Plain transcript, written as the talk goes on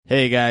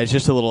Hey guys,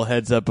 just a little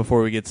heads up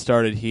before we get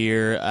started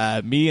here.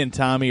 Me and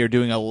Tommy are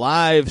doing a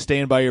live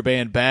Stand By Your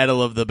Band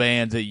Battle of the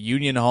Bands at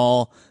Union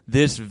Hall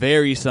this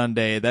very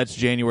Sunday. That's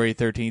January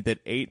 13th at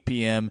 8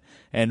 p.m.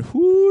 And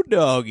whoo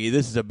doggy,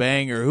 this is a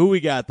banger. Who we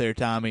got there,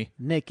 Tommy?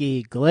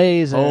 Nikki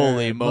Glazer.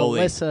 Holy moly.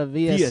 Melissa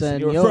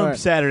Villasenor. From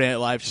Saturday Night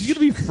Live. She's going to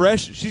be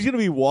fresh. She's going to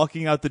be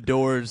walking out the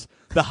doors,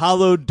 the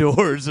hollowed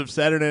doors of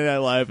Saturday Night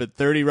Live at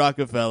 30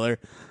 Rockefeller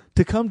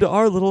to come to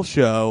our little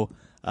show.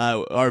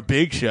 Our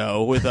big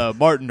show with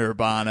Martin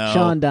Urbano,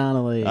 Sean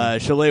Donnelly,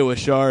 Shalewa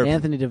Sharp,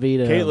 Anthony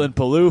DeVito, Caitlin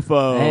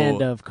Palufo,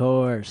 and of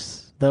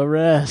course, the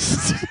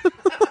rest.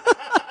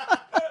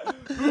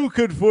 Who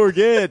could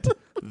forget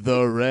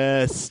the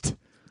rest?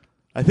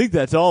 I think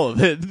that's all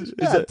of it.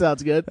 That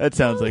sounds good. That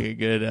sounds like a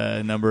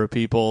good number of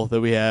people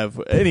that we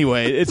have.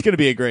 Anyway, it's going to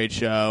be a great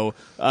show.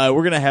 We're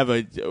going to have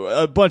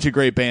a bunch of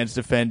great bands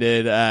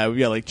defended. We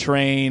got like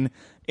Train,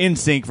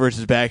 NSYNC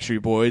versus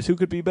Backstreet Boys. Who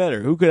could be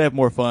better? Who could have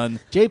more fun?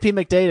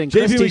 JP McDade and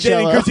Christy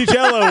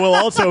Cello will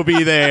also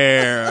be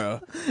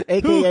there.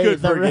 AKA Who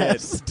could the forget?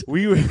 rest.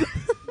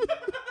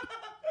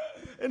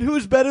 And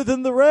who's better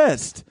than the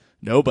rest?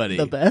 Nobody.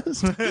 The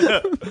best?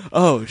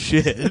 Oh,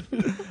 shit.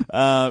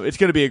 It's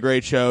going to be a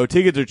great show.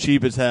 Tickets are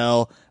cheap as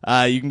hell.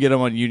 You can get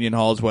them on Union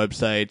Hall's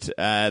website.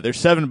 They're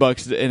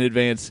 $7 in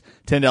advance,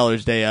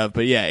 $10 day of.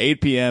 But yeah,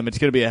 8 p.m. It's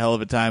going to be a hell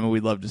of a time, and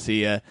we'd love to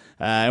see you.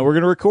 And we're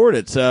going to record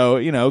it.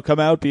 So, come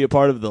out, be a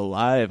part of the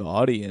live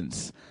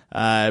audience.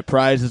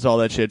 Prizes, all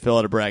that shit. Fill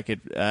out a bracket.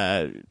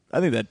 I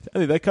think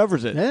that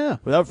covers it. Yeah.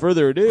 Without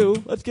further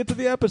ado, let's get to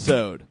the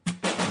episode.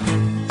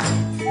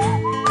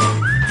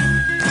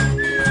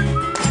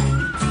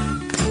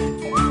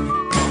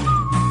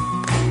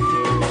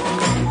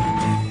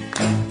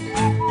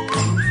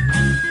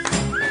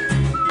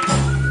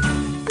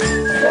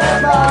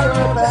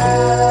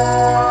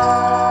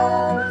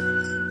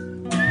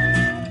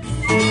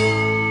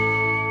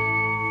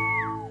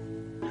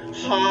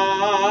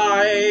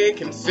 I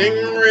can sing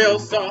real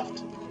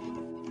soft.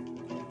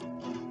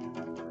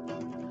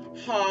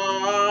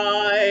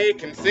 I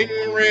can sing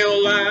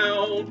real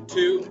loud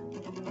too.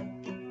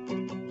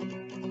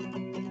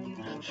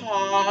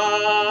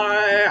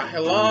 I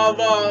love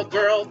a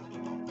girl.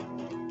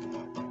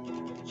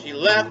 She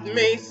left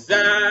me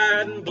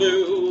sad and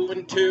blue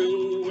and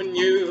two and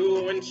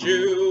you and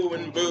shoe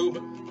and boob.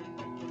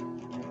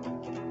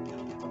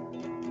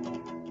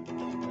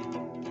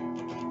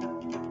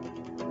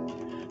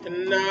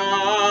 And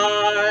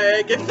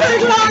I can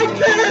sing like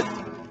this.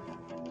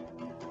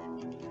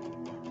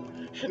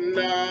 And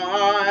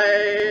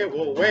I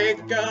will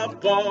wake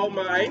up all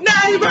my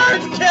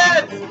neighbors'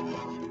 kids.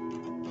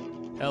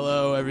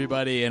 Hello,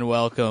 everybody, and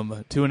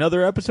welcome to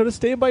another episode of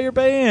Stand By Your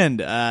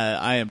Band.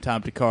 I am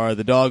Tom Takar,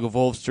 the dog of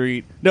Wolf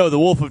Street. No, the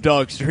wolf of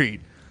Dog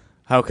Street.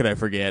 How could I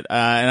forget?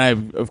 And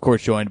I'm, of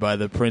course, joined by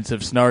the Prince of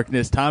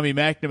Snarkness, Tommy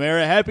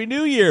McNamara. Happy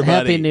New Year, buddy.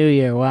 Happy New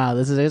Year. Wow,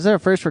 this is our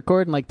first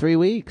record in like 3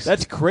 weeks.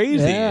 That's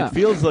crazy. Yeah. It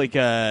feels like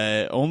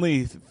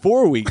only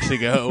 4 weeks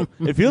ago.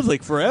 It feels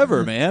like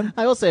forever, man.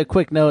 I will say a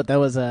quick note. That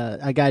was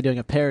a guy doing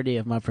a parody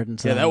of Mumford &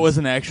 Sons. Yeah, that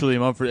wasn't actually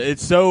Mumford. It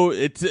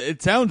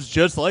sounds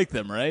just like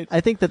them, right? I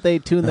think that they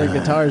tune their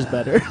guitars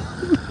better.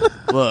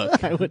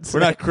 Look, I would say.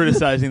 we're not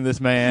criticizing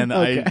this man.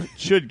 Okay. I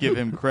should give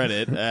him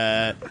credit,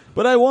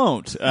 but I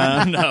won't.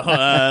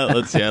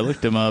 Let's see. I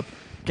looked him up.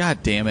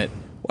 God damn it.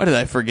 Why did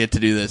I forget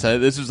to do this?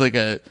 This was like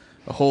a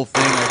whole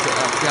thing.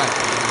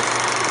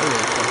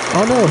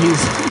 Oh, no,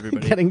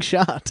 he's getting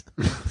shot.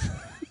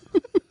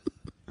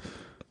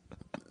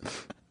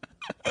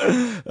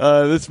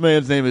 This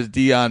man's name is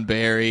Dion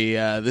Barry.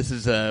 This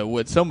is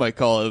what some might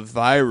call a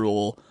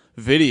viral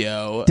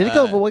video. Did it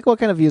go? What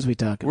kind of views we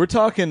talking? We're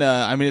talking.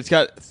 It's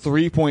got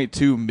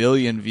 3.2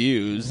 million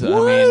views.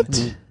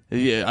 What?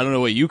 Yeah, I don't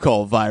know what you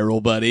call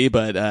viral, buddy,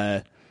 but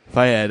if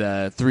I had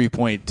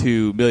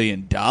 $3.2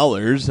 million,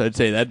 I'd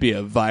say that'd be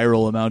a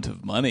viral amount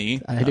of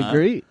money. I'd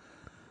agree.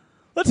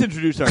 Let's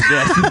introduce our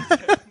guest.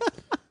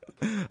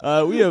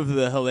 We have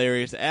the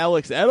hilarious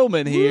Alex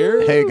Edelman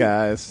here. Hey,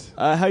 guys.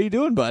 How you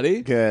doing,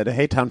 buddy? Good.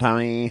 Hey,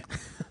 Tommy.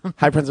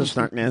 Hi, Prince of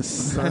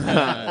Snarkness.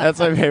 That's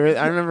my favorite.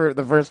 I remember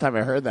the first time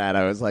I heard that,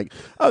 I was like,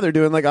 oh, they're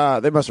doing like,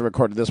 they must have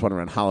recorded this one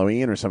around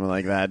Halloween or something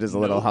like that. Just a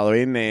little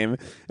Halloween name.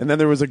 And then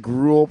there was a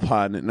gruel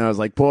pun, and I was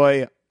like,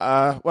 boy,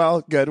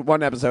 well, good.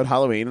 One episode,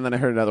 Halloween, and then I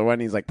heard another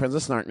one. He's like, Prince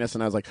of Snarkness,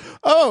 and I was like,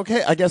 oh,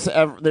 okay. I guess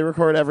they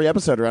record every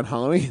episode around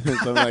Halloween or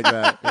something like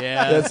that.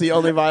 Yeah. That's the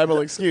only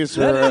viable excuse.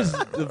 That is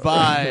the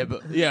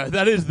vibe. Yeah,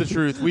 that is the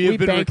truth. We have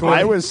been recording.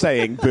 I was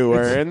saying Boo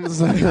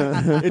Earns.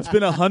 It's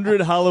been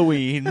 100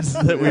 Halloweens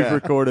that we've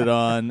recorded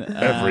on.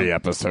 Every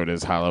episode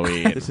is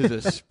Halloween. This is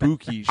a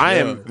spooky show.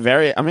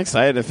 I'm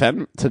excited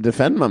to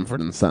defend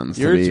Mumford & Sons.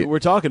 We're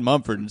talking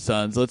Mumford &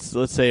 Sons.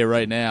 Let's say it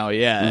right now.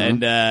 Yeah,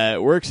 and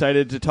we're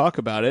excited to talk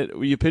about it.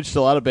 You pitched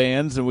a lot of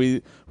bands, and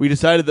we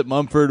decided that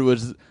Mumford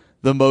was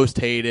the most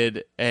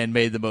hated and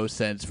made the most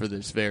sense for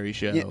this very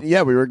show.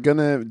 Yeah, we were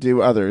gonna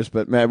do others,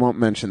 but I won't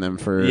mention them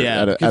for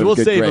because we'll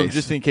save them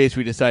just in case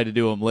we decide to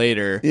do them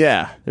later.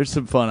 Yeah, there's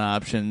some fun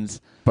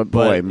options. but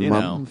boy,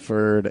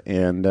 Mumford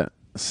and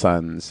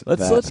Sons.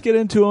 Let's get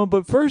into them,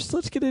 but first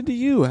let's get into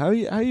you. How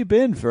you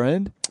been,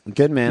 friend?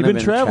 Good, man. You've I've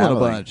been traveling a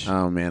bunch.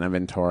 Oh man, I've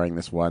been touring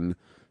this one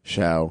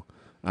show.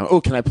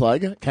 Can I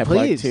plug? Can I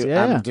Please, plug too?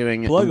 yeah. I'm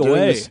doing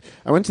away.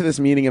 I went to this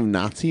meeting of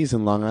Nazis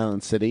in Long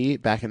Island City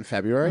back in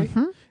February.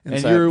 Mm-hmm. And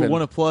so you I've been-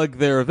 want to plug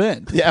their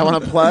event? Yeah, I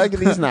want to plug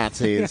these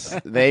Nazis.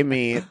 They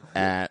meet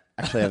at.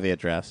 Actually, I have the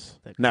address.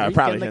 No, I Creek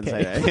probably in the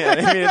shouldn't say that. Yeah,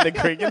 they meet at the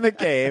Creek in the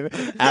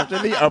Cave after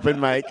the open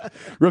mic.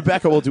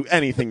 Rebecca will do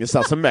anything to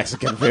sell some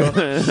Mexican food.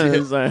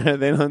 So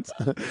they don't.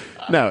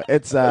 No,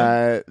 it's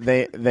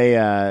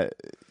Yeah,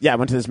 I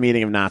went to this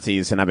meeting of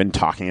Nazis, and I've been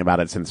talking about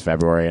it since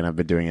February, and I've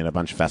been doing it at a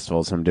bunch of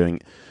festivals. I'm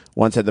doing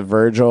once at the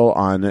Virgil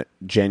on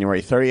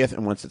January 30th,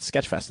 and once at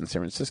Sketchfest in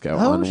San Francisco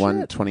on shit.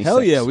 1/26.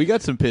 Hell yeah, we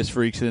got some piss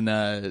freaks in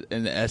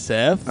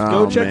SF.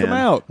 Go Oh, check man. them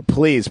out.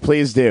 Please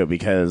do,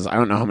 because I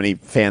don't know how many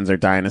fans are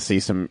dying to see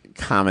some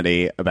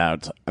comedy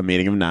about a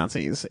meeting of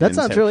Nazis. That in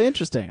sounds San- really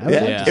interesting. I would Yeah,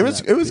 like to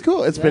see it was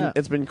cool. It's Yeah.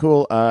 been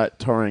cool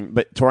touring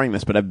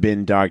this, but I've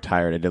been dog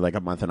tired. I did like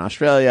a month in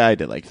Australia. I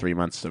did like 3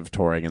 months of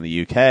touring in the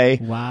UK.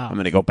 Wow. I'm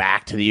going to go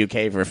back to the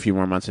UK for a few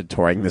more months of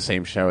touring the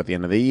same show at the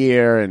end of the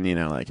year, and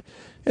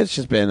it's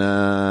just been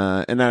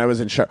and then I was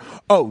in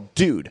Oh,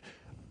 dude,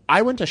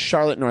 I went to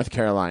Charlotte, North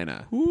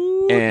Carolina.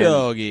 Ooh, and,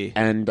 doggy.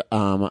 And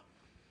I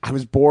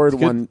was bored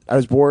I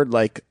was bored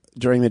like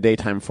during the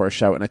daytime for a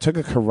show, and I took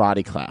a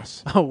karate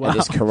class. Oh, wow. At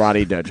this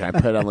karate dojo. I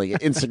put on like an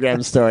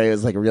Instagram story. It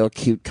was like real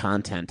cute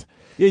content.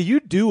 Yeah, you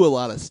do a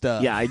lot of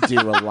stuff. Yeah, I do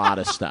a lot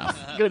of stuff.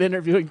 Good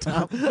interviewing,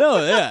 Tom.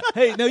 No, yeah.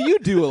 Hey, no, you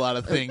do a lot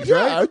of things, Yeah,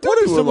 right? I do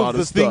What are do a some lot of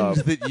the of stuff.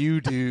 things that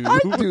you do? I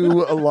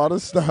do a lot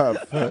of stuff.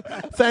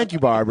 Thank you,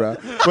 Barbara.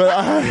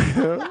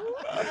 But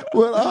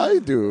what I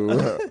do,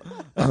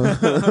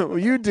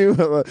 you do,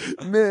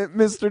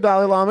 Mr.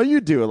 Dalai Lama.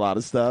 You do a lot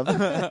of stuff.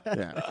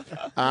 Yeah.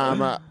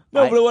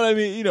 No, but what I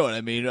mean, you know what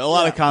I mean. A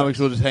lot of comics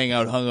will just hang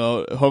out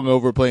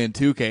hungover playing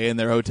 2K in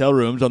their hotel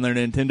rooms on their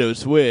Nintendo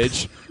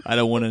Switch. I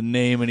don't want to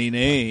name any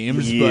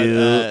names,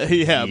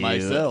 but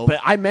myself. But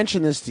I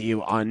mentioned this to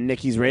you on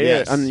Nikki's radio,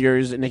 Yes. on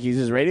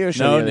Nikki's radio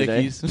show. No, the other day.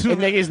 Nikki's. And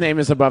Nikki's name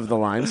is above the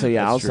line, so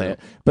yeah, That's I'll true. say it.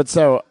 But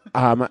so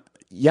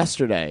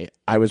yesterday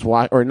I was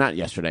or not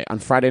yesterday, on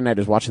Friday night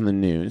I was watching the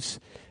news,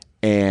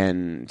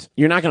 and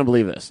you're not going to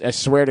believe this. I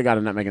swear to God,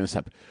 I'm not making this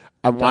up.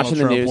 I'm Donald watching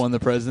Trump the news. won the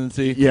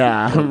presidency.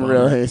 Yeah, I'm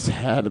really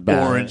sad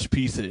about Orange it.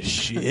 piece of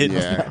shit.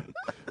 Yeah,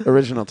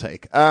 original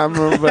take.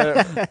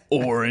 But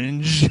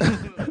Orange.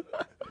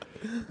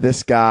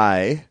 this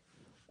guy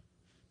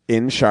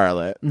in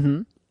Charlotte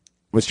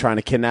was trying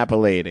to kidnap a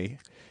lady.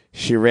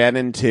 She ran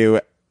into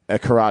a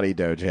karate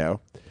dojo,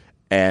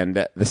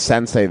 and the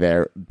sensei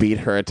there beat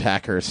her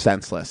attacker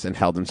senseless and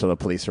held him till the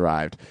police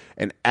arrived.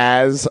 And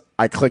as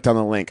I clicked on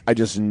the link, I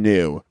just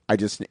knew.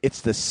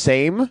 It's the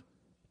same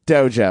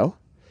dojo.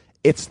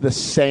 It's the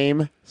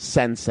same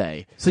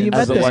sensei. So you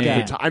as met the this one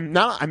guy?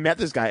 who I met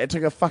this guy. I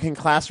took a fucking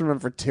class from him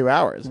for 2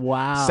 hours.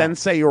 Wow.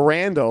 Sensei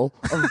Randall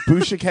of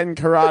Bushiken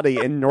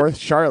Karate in North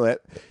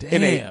Charlotte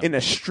Damn. in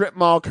a strip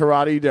mall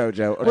karate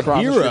dojo across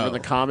the street hero. from the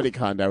comedy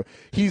condo.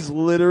 He's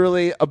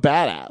literally a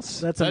badass.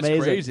 That's That's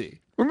amazing. crazy.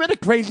 Isn't that a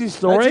crazy That's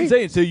story?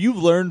 insane. So you've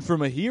learned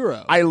from a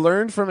hero. I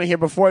learned from him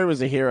before he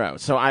was a hero,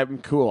 so I'm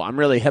cool. I'm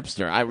really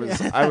hipster. I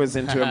was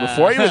into him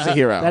before he was a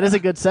hero. That is a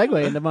good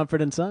segue into Mumford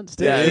and Sons,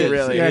 too. Yeah, it You're-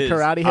 really You're is. a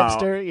karate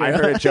hipster. I You're-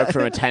 heard a joke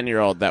from a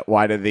 10-year-old that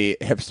why did the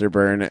hipster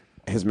burn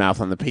his mouth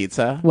on the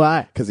pizza?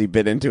 Why? Because he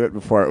bit into it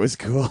before it was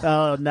cool.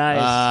 Oh, nice.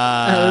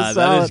 that is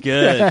solid.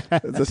 good.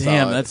 It's a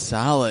Damn, solid. that's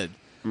solid.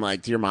 I'm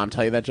like, did your mom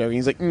tell you that joke? And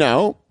he's like,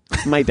 no,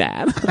 my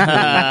dad.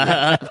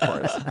 Of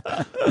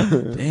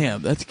course.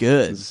 Damn, that's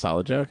good. It's a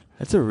solid joke.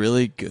 That's a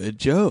really good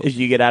joke. If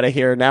you get out of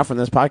here now from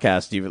this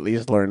podcast, you've at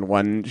least learned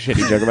one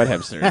shitty joke about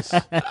hipsters.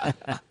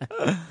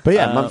 But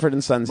yeah, Mumford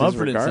and Sons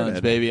Mumford is and regarded.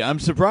 Sons, baby. I'm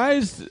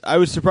surprised. I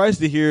was surprised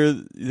to hear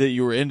that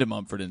you were into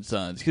Mumford and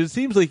Sons because it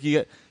seems like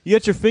you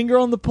got your finger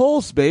on the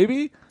pulse,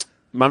 baby.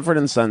 Mumford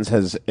and Sons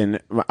has in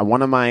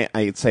one of my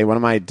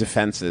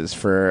defenses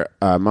for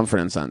Mumford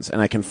and Sons,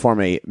 and I can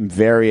form a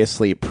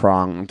variously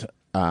pronged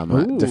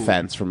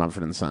defense for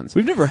Mumford and Sons.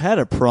 We've never had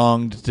a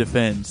pronged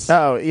defense.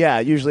 Oh yeah,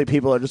 usually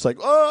people are just like,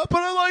 oh,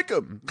 but I like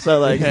him. So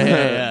like,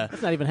 yeah.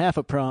 It's not even half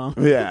a prong.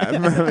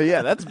 yeah,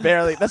 yeah.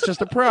 That's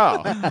just a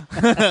pro.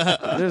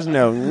 There's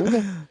no.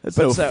 That's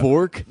no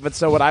fork. But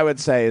so what I would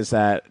say is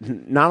that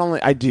not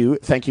only I do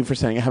thank you for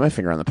saying I have my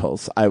finger on the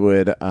pulse. I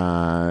would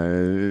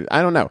I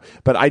don't know,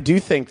 but I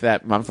do think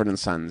that Mumford and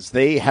Sons,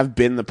 they have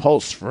been the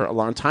pulse for a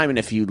long time, and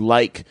if you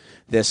like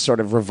this sort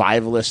of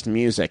revivalist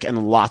music,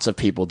 and lots of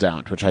people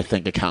don't, which I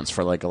think accounts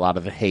for like a lot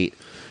of the hate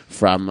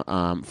from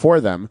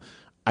for them,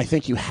 I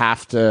think you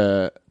have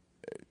to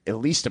at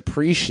least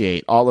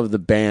appreciate all of the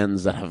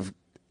bands that have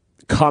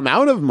come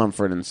out of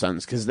Mumford and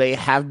Sons, because they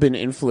have been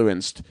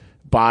influenced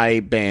by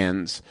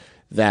bands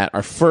that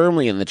are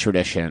firmly in the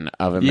tradition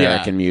of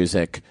American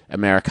music,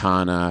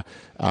 Americana,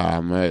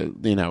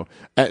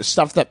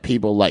 stuff that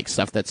people like,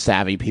 stuff that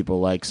savvy people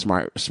like,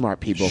 smart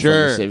people,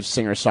 Sure.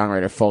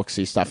 singer-songwriter,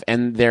 folksy stuff.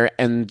 And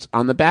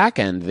on the back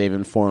end, they've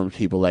informed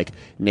people like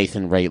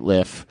Nathan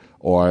Rateliff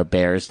or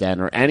Bear's Den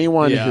or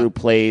anyone Yeah. who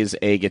plays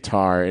a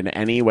guitar in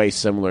any way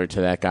similar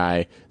to that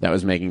guy that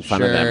was making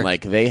fun of Sure. them.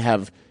 Like they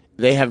have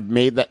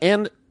made that,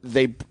 and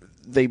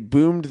they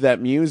boomed that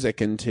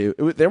music into.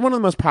 They're one of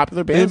the most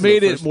popular It bands.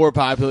 made it more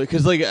popular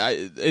because, like,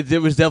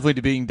 it was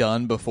definitely being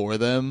done before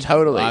them.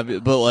 Totally.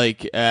 But like,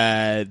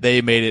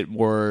 they made it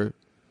more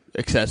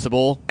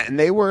accessible. And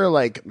they were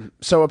like,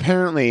 so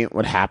apparently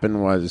what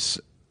happened was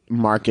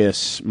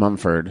Marcus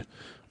Mumford,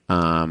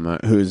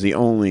 who's the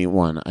only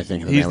one, I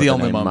think. He's with the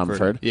only name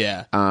Mumford.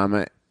 Yeah.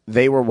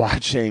 They were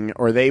watching,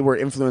 or they were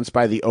influenced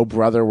by the "Oh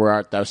Brother, Where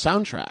Art Thou"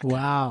 soundtrack.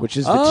 Wow. Which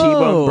is the Oh.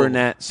 T-Bone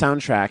Burnett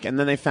soundtrack. And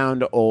then they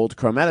found old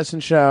Crow Medicine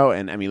Show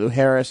and Emmylou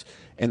Harris.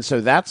 And so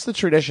that's the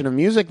tradition of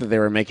music that they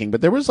were making. But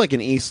there was like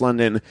in East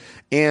London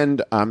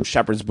and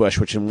Shepherd's Bush,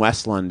 which in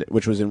West London,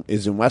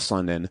 is in West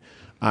London.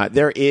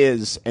 There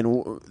is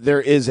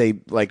a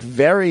like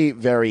very,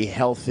 very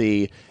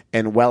healthy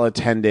and well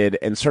attended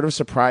and sort of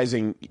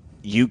surprising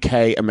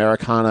UK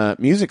Americana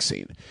music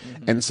scene.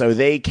 And so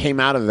they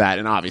came out of that,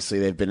 and obviously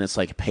they've been its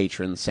like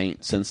patron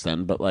saint since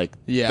then. But like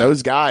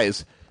those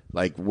guys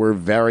like were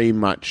very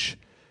much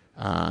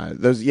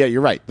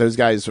you're right. Those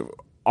guys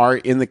are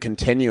in the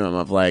continuum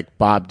of like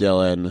Bob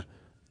Dylan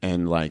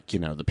and like, you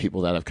know, the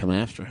people that have come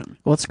after him.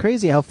 Well, it's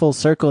crazy how full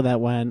circle that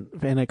went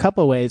in a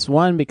couple of ways.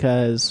 One,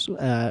 because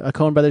a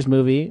Coen Brothers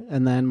movie,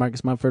 and then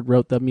Marcus Mumford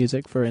wrote the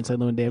music for Inside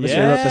Llewyn Davis. He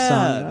wrote the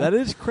song. That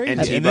is crazy.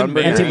 And T-Bone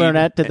Burnett. And T.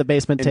 Burnett did the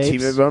Basement And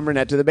Tapes. T-Bone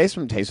Burnett did the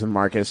Basement Tapes with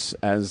Marcus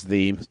as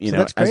the that's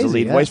as the crazy,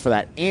 lead yeah. voice for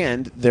that.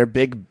 And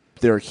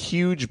their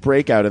huge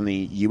breakout in the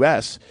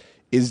U.S.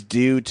 is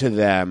due to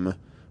them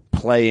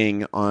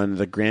playing on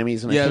the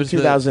Grammys in I think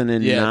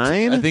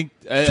 2009. I think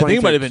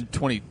it might have been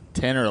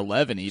 2010 or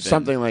 11 even.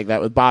 Something like that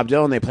with Bob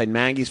Dylan. They played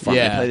Maggie's Farm.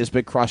 Yeah. They played this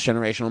big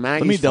cross-generational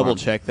Maggie's Let me Farm. double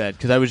check that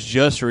because I was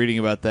just reading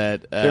about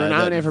that. They were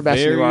nominated for Best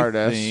New very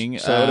Artist, thing.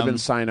 so it would have been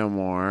Sigh No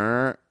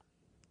More.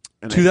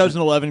 And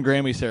 2011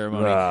 Grammy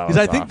ceremony Oh, because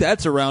I wow. think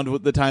that's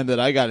around the time that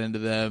I got into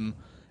them,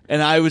 and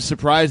I was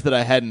surprised that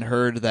I hadn't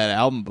heard that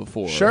album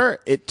before. Sure,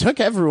 it took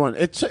everyone.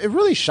 It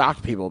really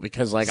shocked people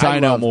because like Sigh I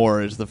No love,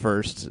 More is the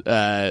first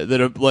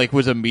that like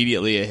was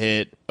immediately a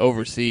hit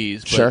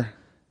overseas. But, Sure.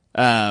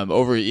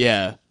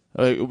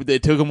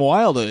 It took them a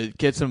while to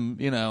get some,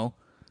 get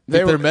They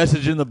their were-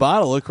 message in the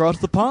bottle across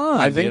the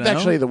pond. I think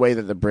actually the way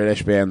that the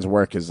British bands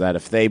work is that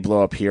if they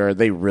blow up here,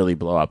 they really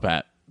blow up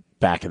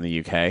back in the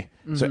UK.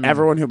 So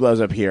everyone who blows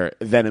up here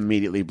then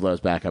immediately blows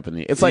back up in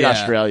the. It's like Yeah.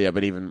 Australia,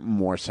 but even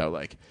more so.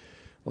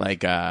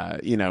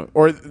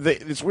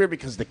 It's weird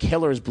because the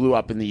Killers blew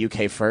up in the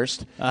UK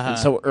first, and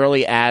so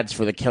early ads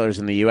for the Killers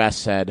in the US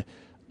said,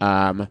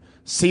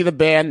 "See the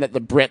band that the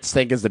Brits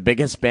think is the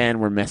biggest band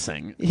we're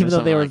missing." Even though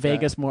they Something were like that.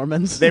 Vegas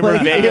Mormons. They were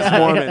Like, Vegas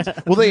Mormons.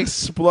 Well, they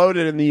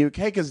exploded in the UK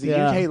because the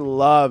Yeah. UK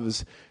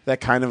loves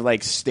that kind of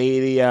like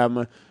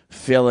stadium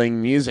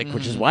filling music,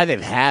 which is why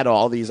they've had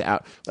all these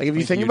out. Like if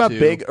you Like think about U2.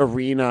 big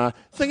arena,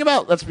 think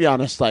about, let's be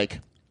honest, like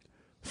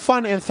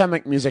fun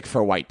anthemic music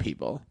for white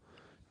people.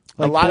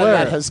 Like a lot Blur. of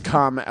that has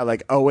come at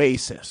like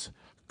Oasis,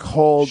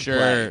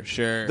 Coldplay,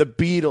 Sure. the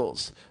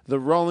Beatles, the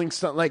Rolling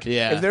Stones. Like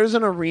Yeah. if there's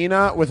an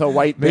arena with a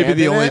white Maybe band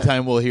the in only it-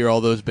 time we'll hear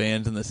all those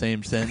bands in the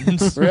same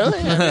sentence. Really?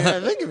 I mean, I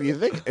think if you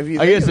think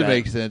I guess of it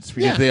makes sense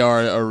because Yeah. they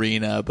are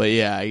arena, but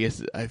yeah, I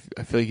guess I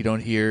feel like you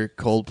don't hear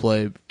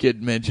Coldplay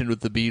get mentioned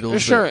with the Beatles.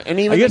 Sure, but and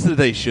even I guess that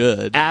they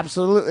should.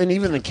 Absolutely, and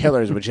even the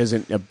Killers, which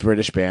isn't a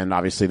British band,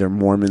 obviously they're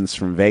Mormons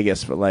from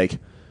Vegas, but like,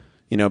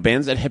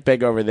 bands that hit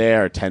big over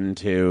there tend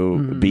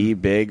to be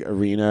big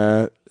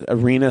arena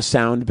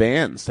sound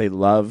bands. They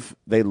love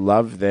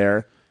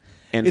their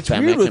It's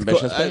anthemic, weird with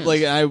ambitious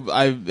bands.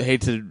 I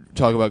hate to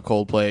talk about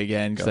Coldplay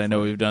again because I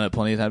know we've done it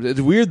plenty of times. It's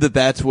weird that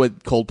that's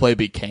what Coldplay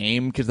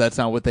became because that's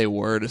not what they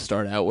were to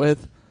start out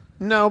with.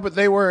 No, but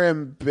they were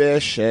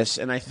ambitious,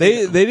 and I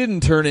think They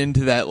didn't turn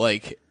into that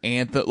like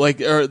anthem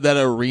or that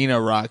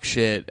arena rock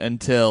shit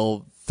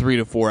until 3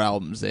 to 4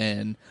 albums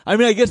in. I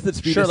mean, I guess that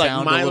speed sure, of like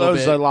sound a Milo little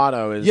bit.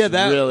 Zalato is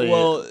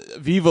really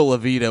Viva La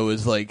Vida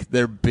was like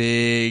their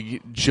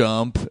big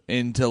jump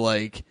into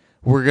like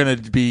we're gonna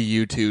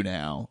be U2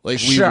 now. Like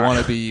we Sure.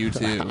 want to be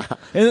U2,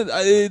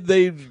 and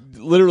they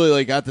literally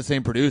like got the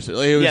same producer.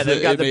 Like, it was,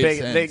 they've got it the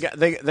made big.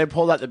 sense. They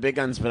pulled out the big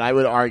guns, but I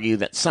would argue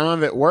that some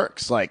of it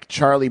works, like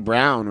Charlie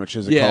Brown, which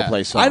is a Yeah,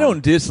 Coldplay song. I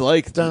don't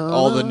dislike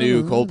all the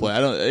new Coldplay. I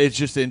don't. It's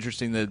just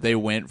interesting that they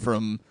went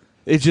from.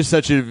 It's just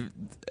such a.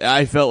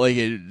 I felt like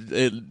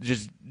it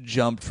just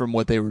jumped from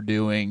what they were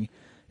doing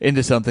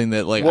into something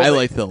that like Well, I they-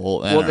 like the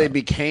whole. I Well, don't they know.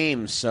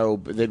 became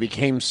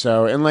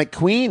so, and like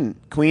Queen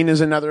is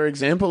another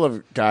example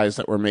of guys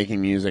that were making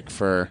music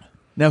for.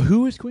 Now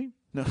who is Queen?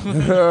 No,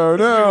 Oh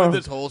no!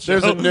 This whole show.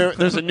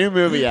 There's a new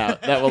movie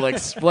out that will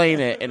explain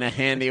it in a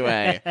handy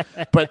way,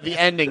 but the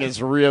ending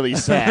is really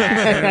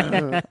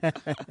sad.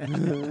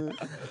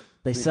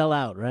 They sell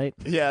out, right?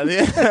 yeah,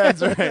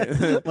 that's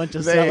right. Bunch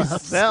of They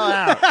sellouts. sell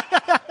out.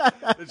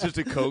 It's just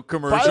a Coke By the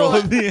commercial way,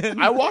 at the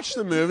end. I watched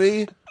the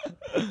movie.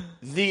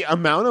 The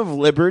amount of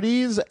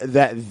liberties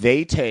that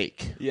they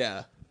take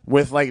Yeah.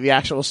 with like the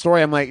actual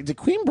story, I'm like, did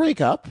Queen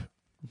break up?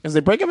 Because they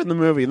break up in the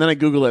movie, and then I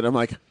Google it, and I'm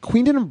like,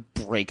 Queen didn't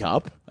break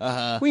up.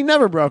 We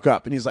never broke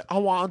up. And he's like, I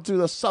want to do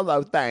the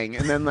solo thing.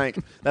 And then, like,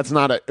 that's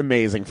not an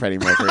amazing Freddie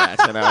Mercury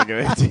accent, I'll give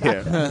it to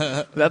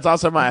you. That's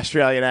also my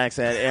Australian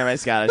accent and my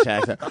Scottish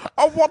accent.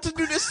 I want to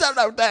do this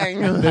solo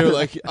thing. They were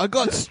like, I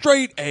got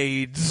straight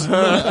AIDS. It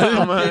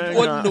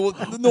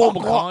wasn't the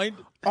normal kind.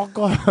 Oh,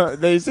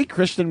 God. Did you see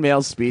Christian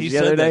Bale's speech He the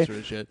said other that day? sort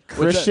of shit.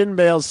 Christian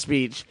Bale's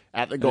speech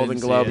at the Golden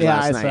didn't see Globes it. Yeah,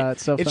 last I night. saw it.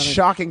 It's so It's funny.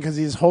 shocking because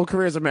his whole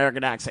career is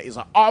American accent. He's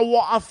like, I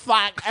want to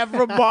thank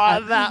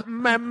everybody that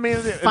made me.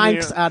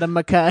 Thanks, Adam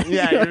McKay.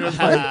 Yeah, you're just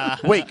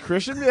like, wait,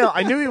 Christian Bale?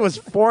 I knew he was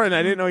foreign.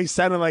 I didn't know he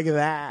sounded like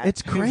that.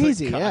 It's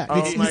crazy, yeah.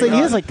 Oh He's my like, he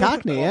God. is like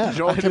Cockney, yeah.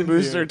 Joel Kim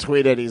Booster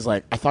tweeted, he's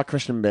like, I thought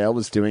Christian Bale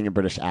was doing a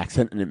British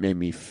accent, and it made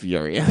me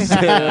furious.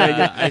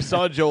 I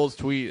saw Joel's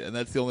tweet, and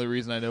that's the only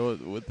reason I know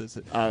what this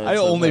is. I that's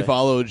so only funny.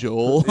 follow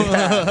Joel.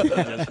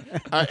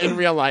 In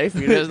real life,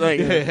 you just like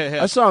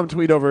I saw him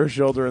tweet over his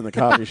shoulder in the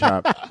coffee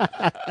shop.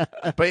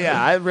 But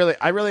yeah, I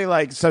really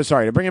like. So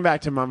sorry to bring it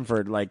back to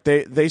Mumford. Like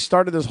they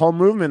started this whole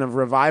movement of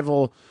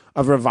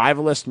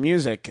revivalist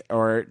music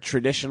or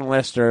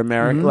traditionalist or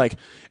American like,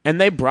 and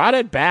they brought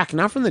it back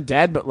not from the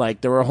dead, but like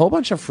there were a whole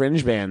bunch of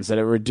fringe bands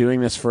that were doing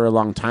this for a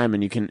long time,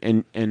 and you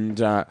can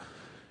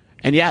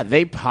and yeah,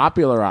 they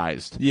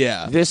popularized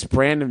this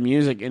brand of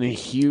music in a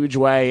huge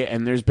way,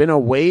 and there's been a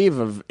wave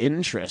of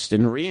interest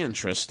and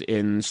reinterest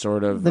in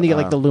sort of. Then you get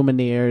like the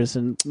Lumineers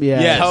and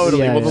yeah, Yes.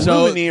 Totally. Yeah, Well, the yeah.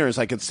 So- Lumineers,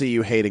 I could see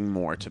you hating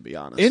more, to be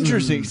honest.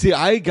 Interesting. See,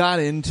 I got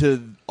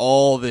into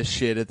all this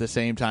shit at the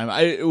same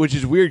time, which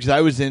is weird because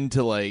I was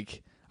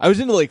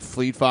into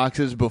Fleet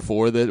Foxes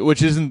before that,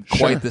 which isn't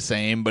quite the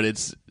same, but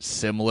it's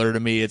similar to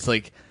me. It's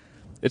like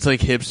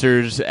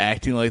hipsters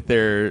acting like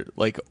they're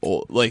like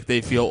old, like they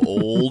feel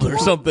old or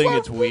something.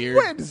 It's weird.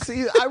 Wait,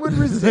 see, I would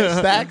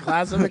resist that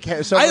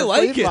classification. So I for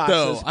like Fleet it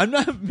though. Foxes-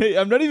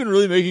 I'm not even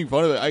really making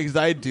fun of it because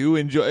I do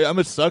enjoy. I'm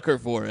a sucker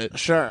for it.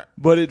 Sure.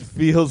 But it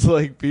feels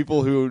like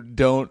people who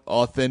don't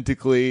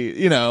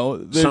authentically,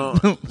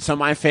 So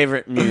my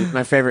favorite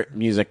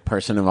music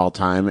person of all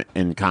time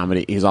in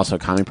comedy, he's also a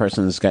comedy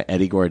person, this guy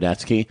Eddie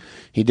Gordetsky.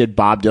 He did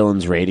Bob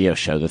Dylan's radio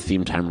show, the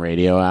Theme Time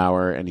Radio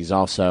Hour, and he's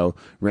also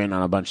ran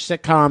on a bunch of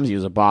sitcoms. He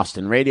was a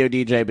Boston radio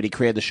DJ, but he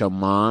created the show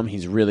Mom.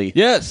 He's really...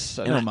 yes,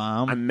 I and know,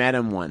 Mom. I met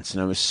him once,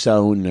 and I was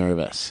so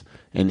nervous.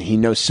 And he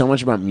knows so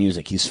much about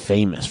music. He's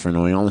famous for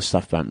knowing all this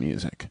stuff about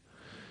music.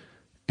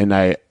 And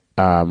I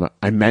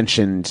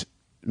mentioned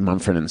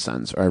Mumford and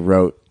Sons, or I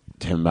wrote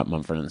to him about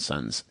Mumford and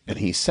Sons, and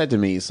he said to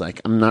me, he's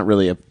like, I'm not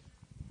really a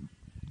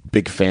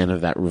big fan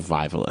of that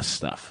revivalist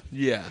stuff.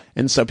 Yeah.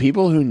 And so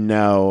people who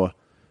know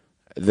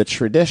the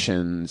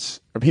traditions,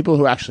 or people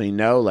who actually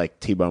know like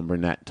T-Bone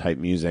Burnett type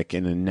music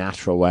in a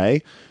natural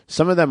way,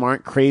 some of them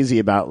aren't crazy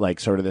about like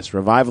sort of this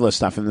revivalist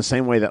stuff in the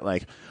same way that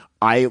like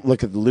I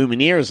look at the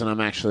Lumineers and I'm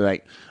actually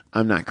like,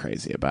 I'm not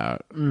crazy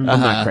about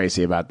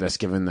this,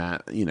 given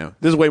that,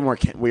 this is way more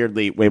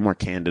way more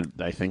candid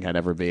than I think I'd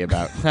ever be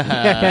about.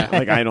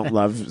 Like I don't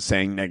love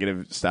saying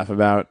negative stuff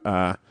about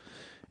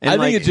I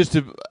think it's just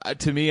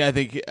to me. I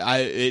think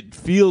it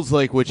feels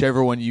like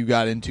whichever one you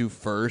got into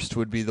first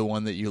would be the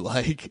one that you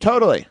like.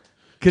 Totally.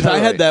 Because I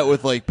had that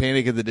with like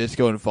Panic at the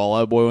Disco and Fall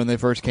Out Boy when they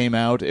first came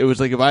out. It was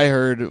like if I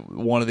heard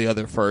one or the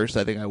other first,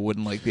 I think I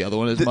wouldn't like the other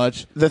one as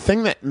much. The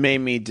thing that made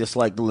me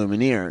dislike the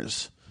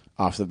Lumineers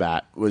off the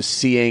bat was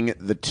seeing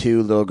the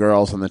two little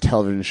girls on the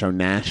television show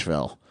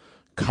Nashville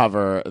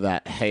cover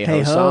that Hey Ho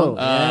Hey Ho. song.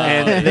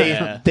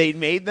 Yeah. And they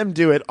made them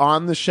do it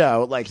on the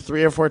show like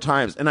 3 or 4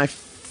 times, and I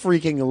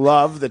freaking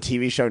love the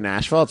TV show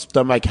Nashville. It's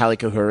done by Callie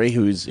Kahuri,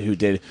 who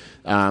did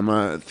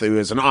who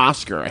was an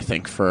Oscar, I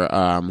think, for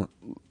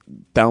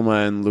Thelma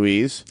and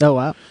Louise. Oh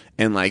wow.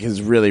 And like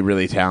is really,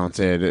 really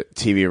talented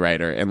TV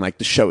writer, and like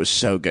the show is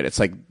so good. It's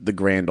like the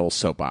grand old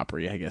soap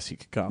opera, I guess you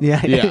could call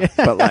it. Yeah.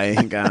 But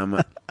like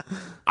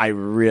I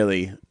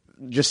really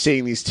just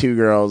seeing these two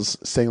girls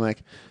sing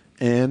like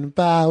and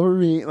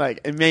Bowery, like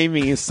it made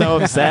me so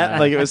upset.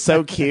 Like it was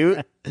so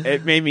cute.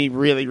 It made me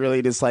really,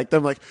 really dislike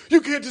them. Like,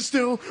 you can't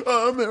distill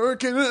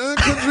American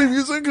country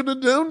music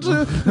down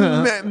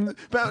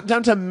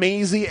to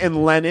Maisie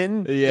and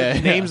Lennon. Yeah. The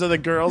names of the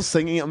girls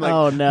singing. I'm like,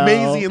 Oh, no.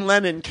 Maisie and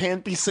Lennon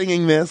can't be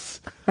singing this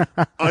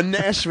on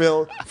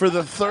Nashville for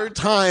the 3rd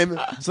time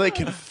so they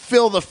can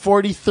fill the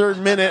 43rd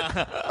minute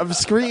of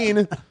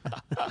screen.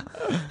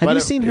 Have you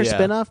seen her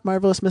spinoff,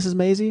 Marvelous Mrs.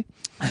 Maisie?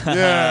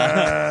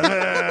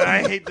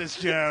 I hate this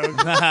joke.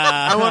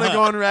 I want to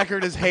go on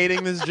record as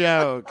hating this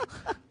joke.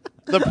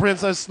 The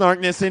Princess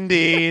Snarkness,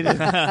 indeed.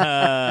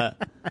 The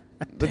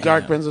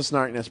Dark Princess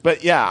Snarkness.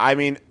 But yeah, I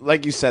mean,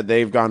 like you said,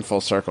 they've gone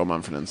full circle,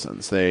 Mumford &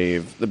 Sons.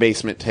 They've the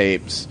Basement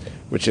Tapes,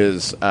 which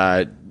is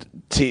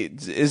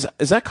is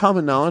that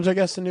common knowledge, I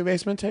guess, the new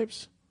Basement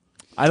Tapes?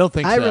 I don't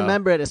think I so.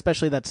 remember it,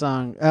 especially that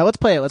song. Let's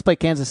play it. Let's play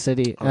Kansas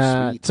City.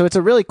 Sweet. So it's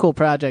a really cool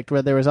project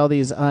where there was all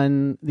these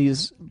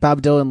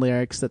Bob Dylan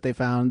lyrics that they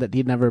found that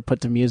he'd never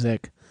put to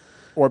music.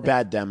 Or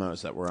bad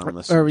demos that were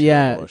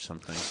unlistenable or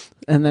something.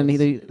 And then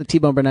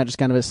T-Bone Burnett just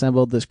kind of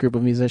assembled this group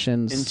of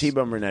musicians. And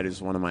T-Bone Burnett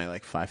is one of my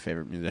 5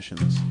 favorite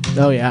musicians.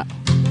 Oh yeah.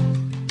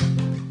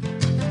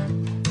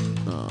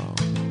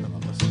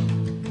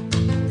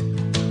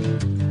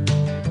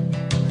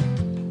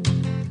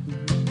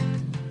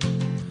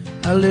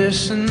 I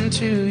listen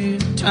to you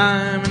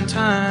time and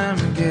time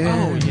again.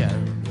 Oh, yeah.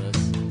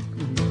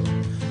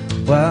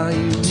 While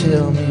you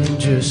tell me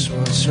just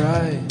what's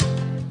right.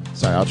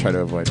 Sorry, I'll try to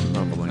avoid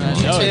mumbling. I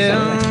know.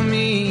 Tell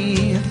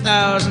me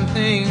 1,000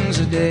 things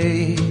a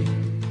day,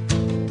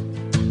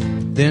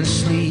 then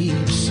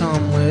sleep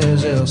somewhere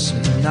else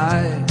in the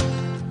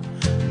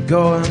night,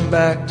 going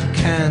back to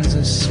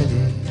Kansas City.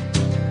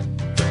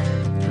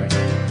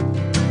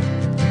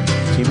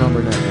 T-Bone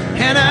Burnett.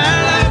 And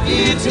I love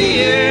you,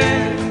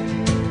 dear,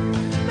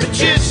 but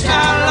just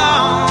how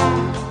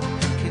long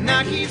can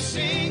I keep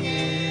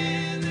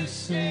singing the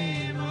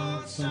same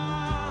old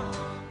song?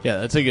 Yeah,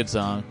 that's a good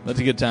song. That's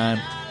a good time.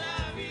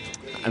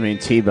 I mean,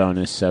 T-Bone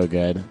is so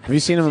good. Have you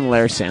seen him on the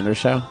Larry Sanders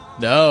Show?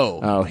 No.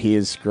 Oh, he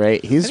is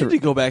great. I need to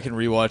go back and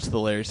rewatch the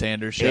Larry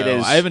Sanders Show. It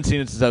is- I haven't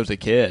seen it since I was a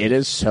kid. It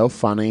is so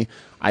funny.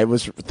 I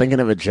was thinking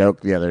of a joke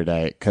the other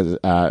day because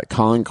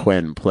Colin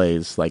Quinn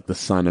plays like the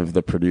son of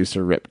the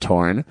producer Rip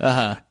Torn,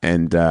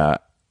 and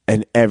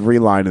every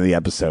line of the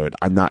episode,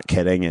 I'm not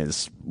kidding,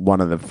 is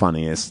one of the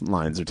funniest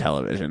lines of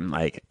television.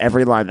 Like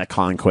every line that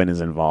Colin Quinn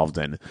is involved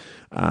in,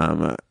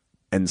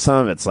 and some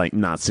of it's like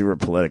not super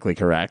politically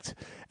correct.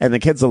 And the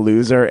kid's a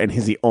loser, and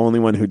he's the only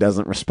one who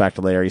doesn't respect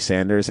Larry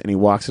Sanders. And he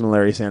walks into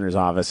Larry Sanders'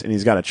 office, and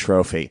he's got a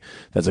trophy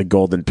that's a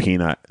golden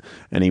peanut,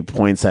 and he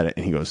points at it,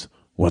 and he goes,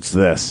 "What's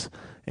this?"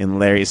 And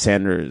Larry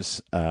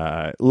Sanders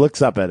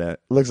looks up at it,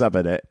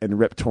 and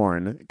Rip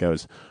Torn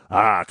goes,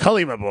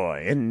 Cully, my boy,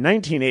 in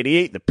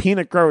 1988, the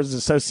Peanut Growers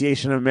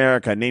Association of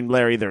America named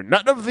Larry their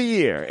Nut of the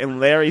Year. And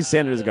Larry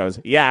Sanders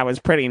goes, yeah, I was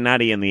pretty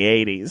nutty in the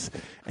 80s.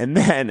 And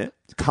then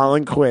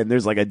Colin Quinn,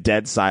 there's like a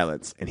dead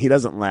silence, and he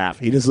doesn't laugh.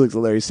 He just looks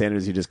at Larry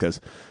Sanders, he just goes,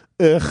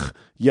 ugh,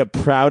 you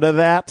proud of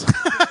that?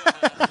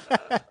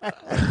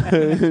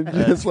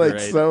 Just like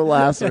great. so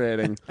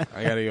lacerating.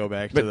 I got to go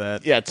back to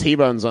that. Yeah,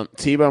 T-Bone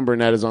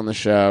Burnett is on the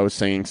show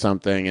singing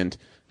something, and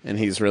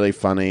he's really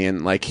funny,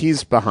 and like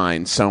he's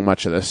behind so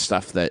much of this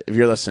stuff that if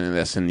you're listening to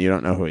this and you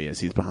don't know who he is,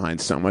 he's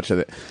behind so much of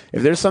it.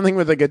 If there's something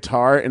with a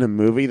guitar in a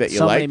movie that you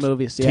So like, many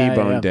movies. Yeah,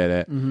 T-Bone yeah. did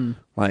it. Mm-hmm.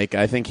 Like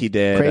I think he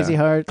did Crazy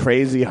Heart.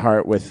 Crazy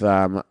Heart with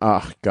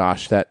oh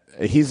gosh, that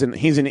he's not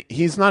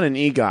an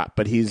EGOT,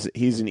 but he's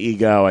an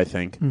ego. I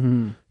think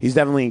he's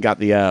definitely got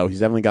the O.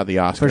 He's definitely got the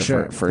Oscar For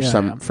sure. for Yeah,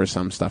 some yeah. for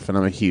some stuff, and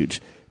I'm a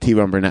huge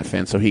T-Bone Burnett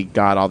fan. So he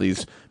got all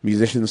these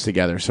musicians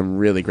together, some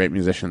really great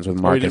musicians with Or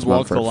he Marcus did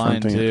Walk the Mumford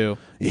Line, fronting it. too.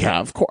 Yeah,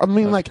 of course. I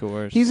mean, Of like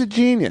course. he's a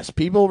genius.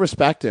 People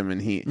respect him,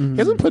 and he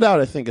hasn't put out,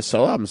 I think, a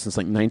solo album since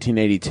like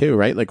 1982,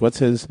 right? Like, what's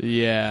his?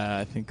 Yeah,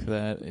 I think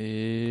that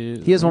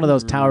is... He is one of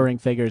those towering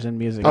figures in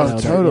music. Oh, though,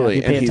 that, totally.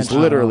 you pay And he's attention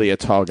to. literally a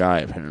tall guy.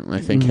 Apparently,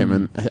 I think him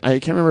and I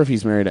can't remember if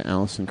he's married to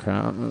Alison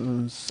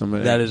Krauss.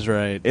 Somebody That is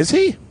right. is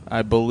he?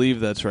 I believe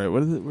that's right.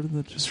 What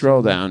did the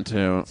Scroll down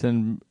to It's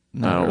in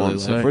not Oh, really one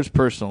life. sec. Where's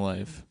personal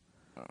life?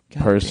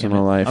 God Personal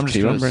damn it. life, I'm just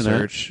T-Bone going to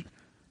Burnett. search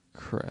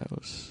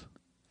Krause.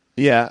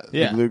 yeah,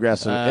 Yeah, the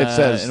bluegrass. It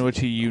says in which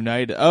he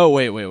united. Oh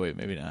wait,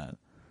 maybe not.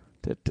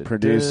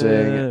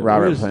 producing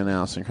Robert Where's playing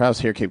Alison Krauss.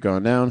 Here, keep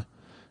going down.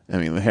 I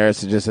mean,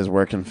 Harris just says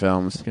work in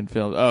films. fucking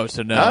film? Oh,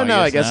 so no. Oh no,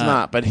 I guess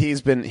not. But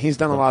he's done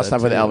a lot of that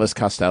stuff with too. Elvis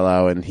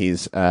Costello, and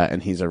he's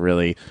a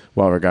really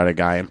well-regarded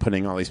guy. And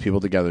putting all these people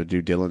together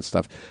to do Dylan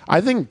stuff.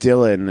 I think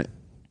Dylan,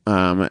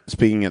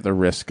 speaking at the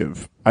risk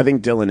of, I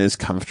think Dylan is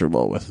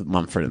comfortable with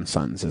Mumford and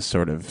Sons as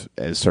sort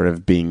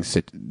of being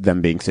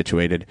being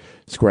situated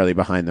squarely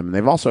behind them. And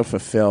they've also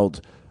fulfilled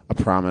a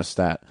promise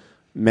that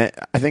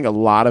I think a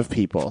lot of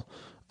people.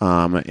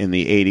 In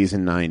the 80s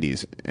and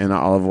 90s, and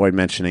I'll avoid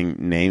mentioning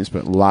names,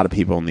 but a lot of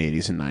people in the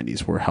 80s and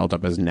 90s were held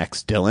up as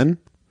next Dylan,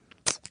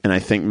 and I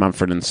think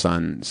Mumford and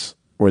Sons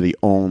were the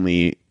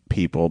only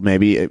people,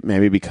 maybe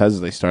because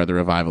they started the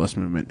revivalist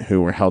movement, who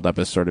were held up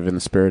as sort of in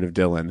the spirit of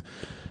Dylan,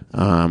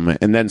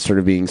 and then sort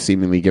of being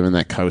seemingly given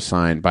that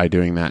cosign by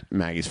doing that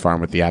Maggie's Farm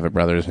with the Avett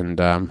Brothers and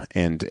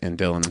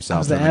Dylan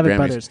himself. The and Avett Grammys.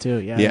 Brothers too.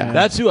 Yeah, Yeah.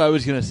 That's who I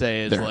was gonna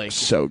say. Is They're like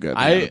so good. the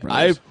I Avett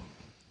Brothers.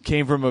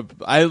 came from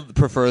I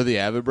prefer the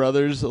Avett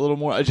Brothers a little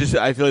more. I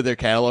feel like their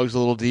catalog's a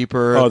little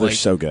deeper. oh, they're like,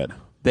 so good.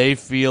 they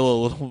feel a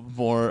little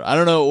more. I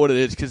don't know what it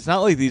is because it's not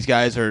like these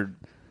guys are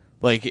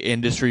like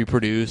industry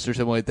produced or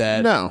something like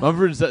that. No.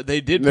 Mumford's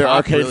they did. They're pop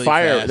Arcade really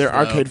Fire. fast, They're though.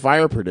 Arcade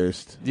Fire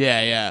produced.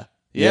 Yeah.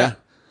 Yeah.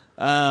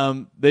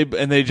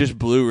 They just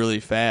blew really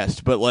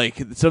fast, but like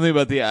something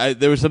about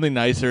there was something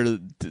nicer.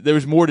 There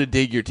was more to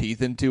dig your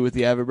teeth into with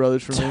the Avett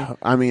Brothers for me.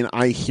 I mean,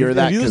 I hear Have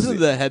that. you 'cause listened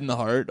to the Head and the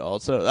Heart?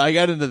 Also, I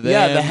got into them.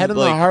 Yeah, the Head and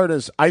like, the Heart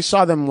is. I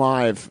saw them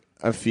live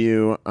a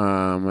few.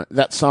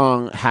 That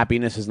song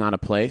 "Happiness Is Not a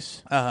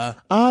Place." I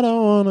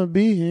don't want to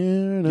be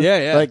here.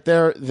 Yeah. Like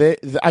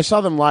I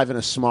saw them live in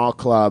a small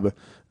club.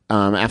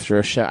 After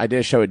a show, I did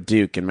a show at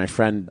Duke, and my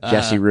friend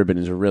Jesse Rubin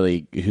who's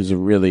a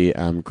really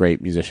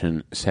great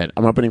musician, said,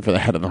 "I'm opening for the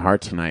Head and the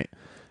Heart tonight."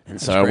 And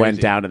so I went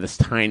crazy. down to this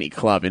tiny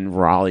club in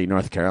Raleigh,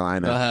 North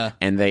Carolina,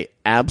 and they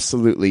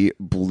absolutely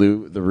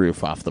blew the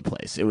roof off the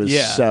place. It was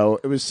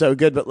so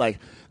good, but like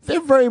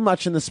they're very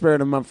much in the spirit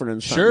of Mumford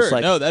and Sons. Sure,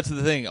 Like, no, that's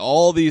the thing.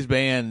 All these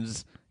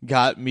bands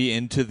got me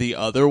into the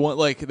other one.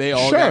 Like they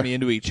all Sure. got me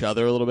into each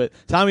other a little bit.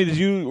 Tommy,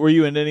 were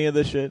you into any of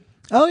this shit?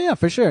 Oh yeah,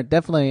 for sure,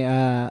 definitely.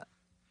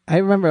 I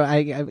remember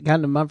I got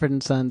into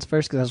Mumford & Sons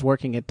first because I was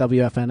working at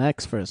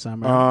WFNX for a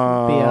summer. the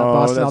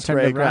Boston that's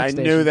Alternative great. Rock I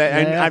station. knew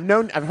that. Yeah,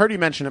 yeah. I've heard you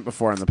mention it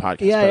before on the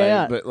podcast. Yeah, but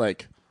yeah. But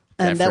like,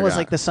 And I that was forgot.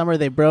 like the summer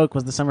they broke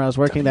was the summer I was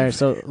working there,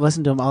 so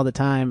listened to them all the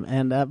time.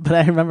 And but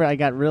I remember I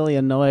got really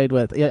annoyed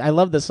with. I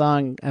loved the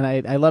song and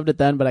I loved it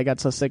then, but I got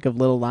so sick of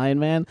Little Lion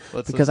Man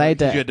because I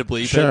had you to. had to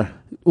bleep Sure.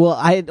 it. Well,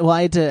 I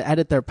had to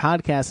edit their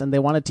podcast, and they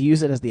wanted to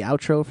use it as the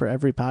outro for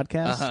every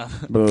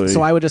podcast. Boy.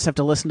 So I would just have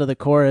to listen to the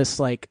chorus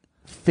like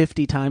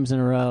 50 times in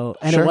a row,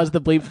 and Sure. it was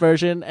the bleep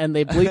version, and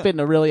they bleep it in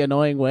a really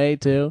annoying way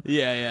too.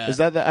 Yeah, yeah. Is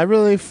that I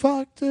really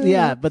fucked it?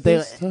 Yeah, but they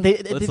Let's did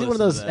one listen of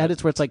those to that.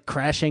 edits where it's like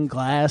crashing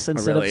glass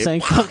instead really? of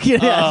saying "fuck you."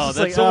 Yeah, Oh, it's just that's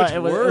like, so much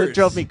it worse. It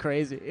drove me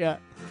crazy. Yeah,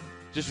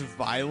 Just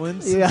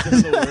violence. Yeah.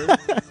 instead of the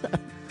word?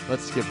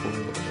 Let's skip forward a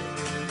little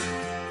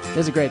bit. it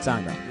was a great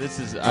song though. This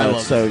is I I love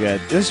love so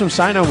good. This is from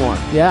Sign No More.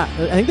 Yeah,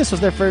 I think this was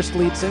their first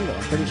lead single.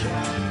 I'm pretty sure.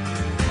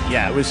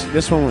 Yeah, it was.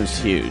 This one was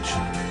huge.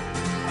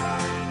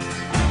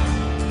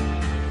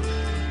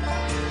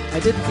 I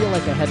did feel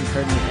like I hadn't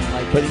heard anything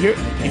like But it.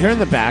 here in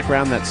the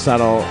background, that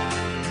subtle.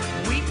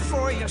 Weep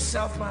for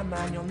yourself, my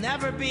man. You'll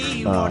never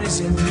be what is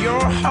in your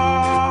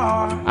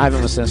heart. I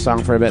haven't listened to the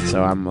song for a bit,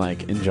 so I'm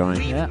like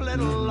enjoying. Yeah.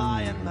 Little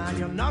lion, man.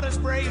 You're not as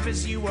brave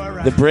as you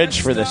were. The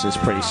bridge for this is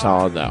pretty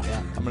solid, though.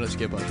 I'm gonna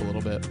skip up a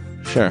little bit.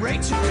 Sure.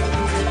 Rachel.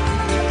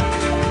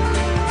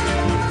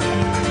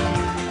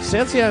 So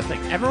that's the other thing.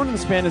 Everyone in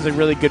this band is a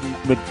really good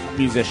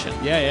musician.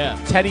 Yeah,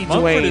 yeah. Teddy Mumford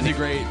Duane. is a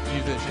great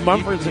musician.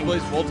 Mumford's he a-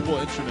 plays multiple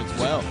instruments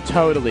well.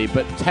 Totally,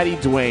 but Teddy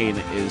Duane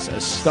is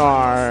a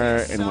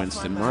star, and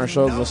Winston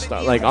Marshall's a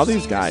star. Like, all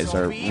these guys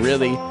are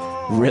really,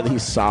 really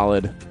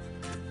solid.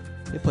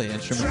 They play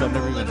instruments I've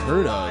never even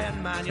heard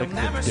of, like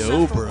the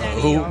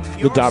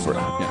dobro. The dobro.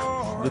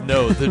 Yeah.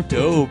 The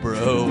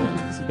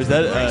dobro. Is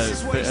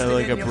that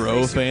like a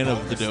bro fan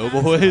of the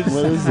Doughboys?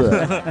 What is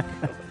that?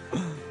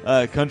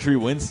 Country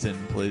Winston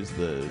plays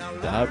the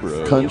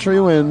dobro.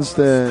 Country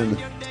Winston.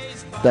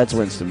 That's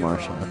Winston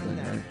Marshall, I think,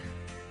 right?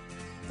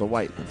 The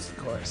white Winston,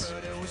 of course.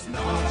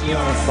 Your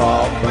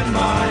fault but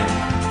mine.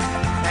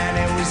 And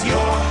it was your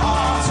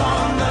heart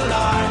on the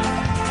line.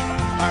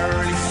 I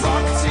really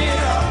fucked it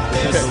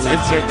up this time.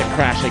 Insert the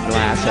crashing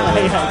glass.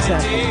 Yeah,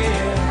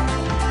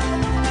 exactly.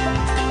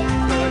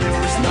 But it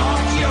was not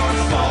your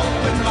fault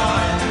but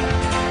mine.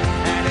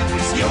 And it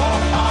was your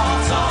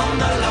heart on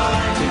the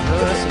line.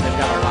 Listen, they've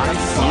got a lot of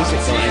music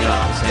going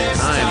on at the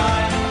same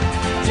time.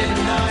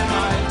 Didn't I,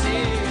 my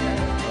dear?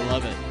 I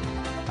love it.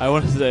 I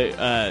want to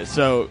say,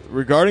 so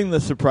regarding the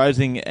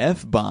surprising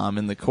F-bomb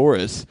in the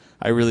chorus,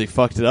 I really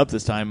fucked it up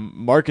this time.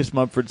 Marcus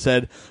Mumford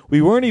said,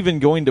 "We weren't even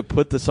going to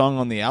put the song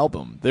on the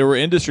album. There were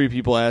industry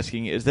people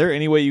asking, is there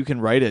any way you can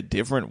write a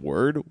different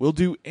word? We'll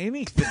do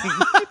anything."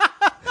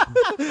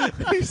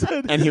 He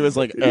said, And he was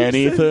like,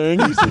 anything?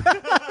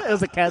 It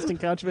was a casting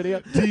couch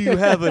video. "Do you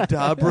have a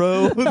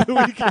dobro that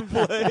we can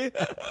play?"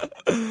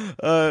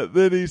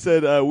 Then he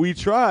said, we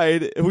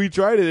tried it,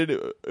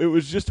 and it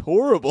was just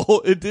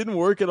horrible. It didn't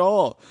work at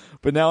all.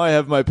 But now I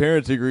have my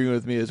parents agreeing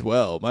with me as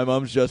well. My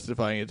mom's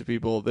justifying it to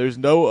people. There's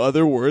no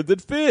other word that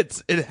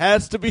fits. It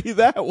has to be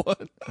that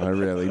one. I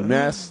really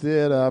messed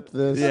it up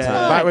this Yeah.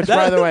 time. Which, That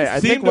by the way, I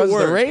think seemed to was the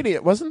work.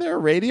 radio. Wasn't there a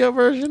radio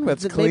version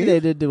with Maybe clean? they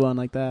did do one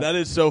like that. That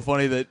is so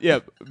funny that,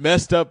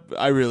 messed up.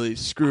 I really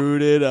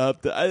screwed it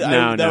up.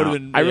 That would've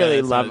been, I really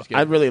that's not as love. good.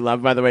 I really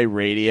love, by the way,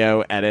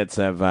 radio edits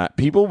of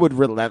people would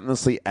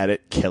relentlessly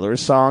edit Killer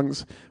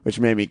songs, which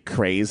made me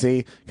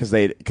crazy because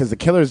the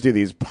Killers do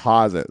these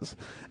pauses,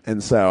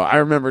 and so I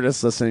remember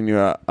just listening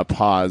to a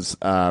pause.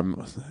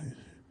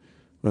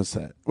 What's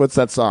that? What's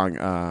that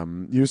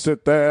song? You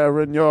sit there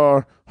in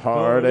your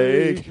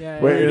heartache,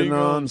 Yeah, waiting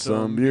on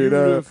some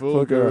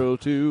beautiful girl.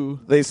 too.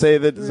 They say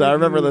that. So I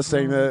remember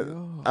listening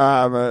to.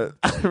 I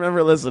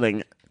remember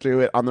listening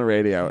to it on the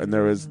radio, and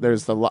there's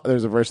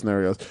a verse in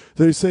there that goes,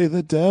 "They say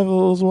the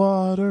devil's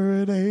water,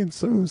 it ain't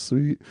so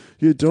sweet.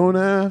 You don't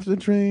have to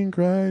drink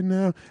right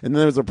now." And then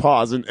there was a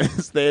pause, and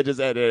they had just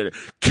edited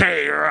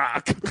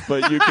K-Rock,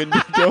 but you can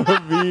go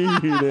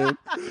beat it.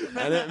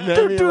 And it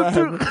made me laugh.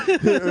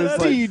 It was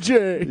like,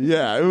 DJ.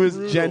 yeah, it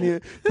was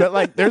genuine. But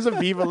like, there's a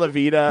Viva La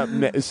Vida.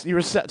 You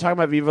were talking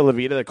about Viva La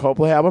Vida, the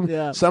Coldplay album.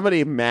 Yeah.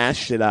 Somebody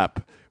mashed it up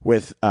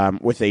with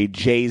a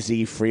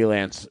Jay-Z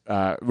freelance,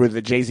 with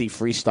a Jay-Z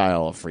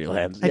freestyle of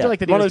freelance. I do like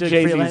that he one was of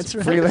doing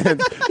Jay-Z's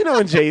freelance. You know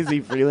when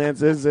Jay-Z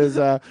freelances is.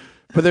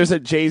 But there's a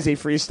Jay-Z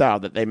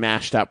freestyle that they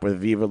mashed up with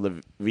Viva La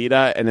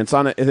Vida, and it's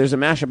on. There's a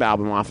mashup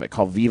album off it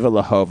called Viva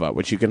La Hova,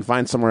 which you can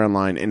find somewhere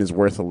online and is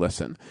worth a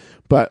listen.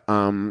 But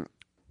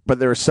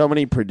there were so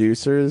many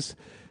producers,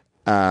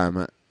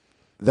 that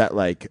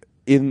like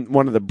in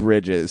one of the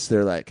bridges,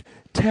 they're like,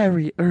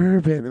 Terry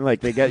Urban, and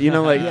like they get,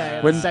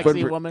 when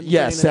Sexy woman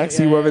yeah, saying it,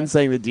 sexy yeah, woman yeah.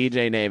 saying the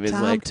DJ name is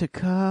Time like, to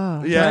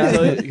come.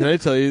 yeah, Can I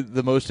tell you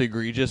the most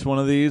egregious one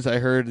of these I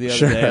heard the other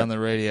Sure. day on the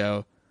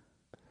radio?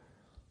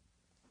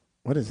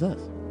 what is this?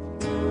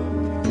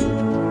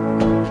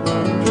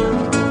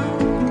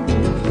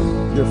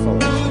 wonderful.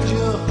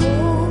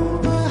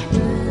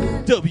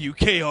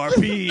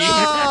 WKRP.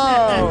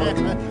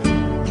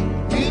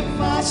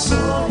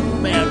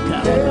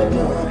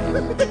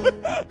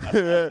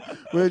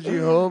 Would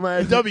you hold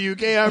my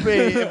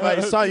WKRP if I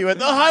saw you at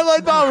the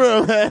Highlight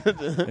Ballroom?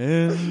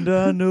 And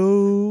I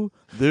know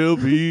there'll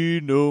be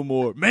no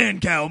more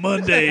Man-Cow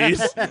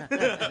Mondays.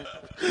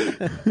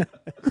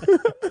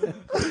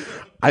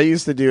 I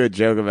used to do a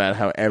joke about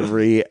how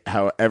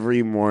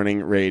every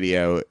morning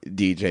radio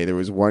DJ there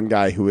was one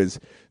guy who was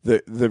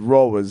the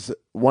role was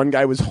one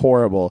guy was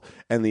horrible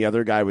and the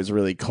other guy was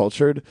really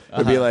cultured. It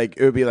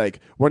would be like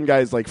one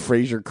guy's like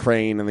Fraser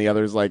Crane and the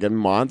other's like in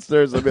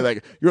Monsters. It'd be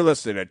like, you're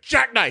listening to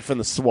Jackknife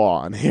and the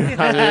Swan here.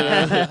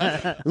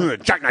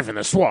 Jackknife and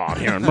the Swan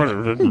here.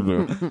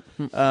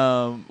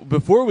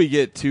 Before we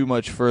get too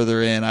much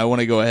further in, I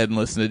want to go ahead and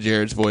listen to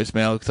Jared's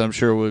voicemail because I'm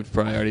sure we've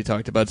probably already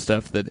talked about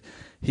stuff that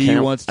he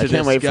wants to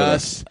discuss. Wait for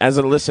this. As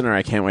a listener,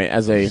 I can't wait.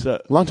 As a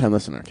longtime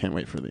listener, I can't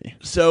wait for the.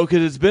 So,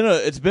 because it's been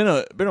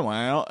a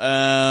while,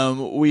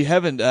 we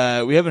haven't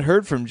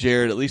heard from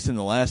Jared, at least in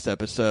the last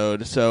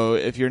episode. So,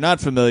 if you're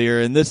not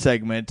familiar, in this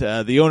segment,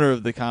 the owner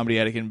of the Comedy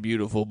Attic in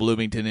beautiful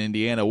Bloomington,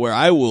 Indiana, where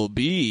I will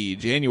be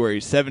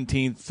January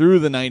 17th through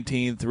the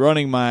 19th,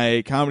 running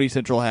my Comedy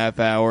Central half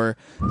hour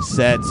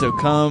set. So,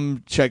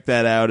 come check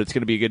that out. It's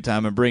going to be a good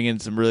time. I'm bringing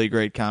some really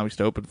great comics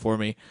to open for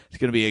me. It's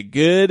going to be a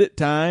good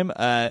time.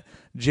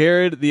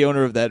 Jared, the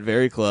owner of that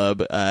very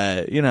club,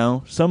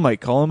 some might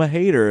call him a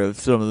hater of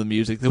some of the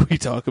music that we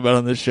talk about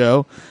on this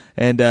show.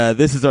 And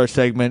this is our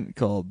segment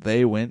called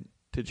They Went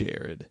to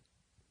Jared.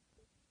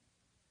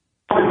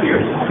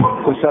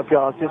 What's up,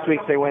 y'all? This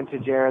week They Went to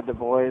Jared. The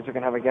boys are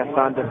going to have a guest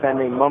on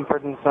defending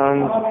Mumford &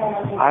 Sons.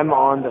 I'm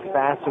on the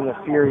Fast and the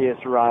Furious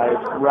ride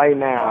right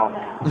now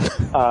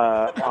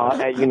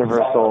at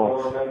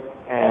Universal.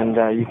 And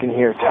you can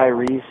hear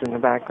Tyrese in the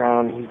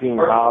background. He's being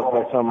robbed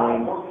by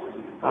someone.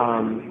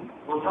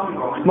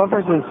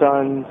 Mumford &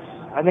 Sons,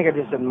 I think I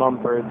just said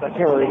Mumfords. I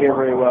can't really hear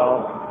very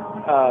well.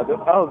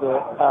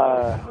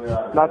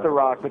 Not The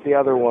Rock, but the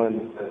other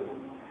one.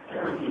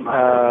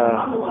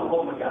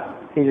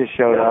 He just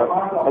showed up.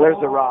 Oh, there's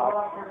The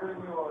Rock.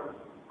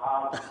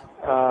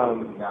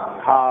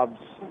 Hobbs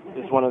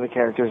is one of the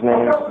characters'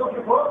 names.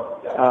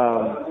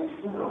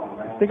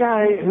 The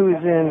guy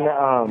who's in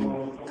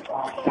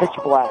Pitch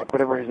Black,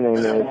 whatever his name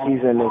is,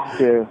 he's in this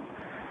too.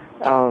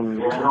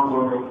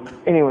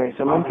 Anyway,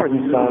 so Mumford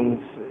 & Sons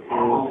is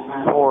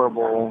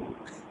horrible.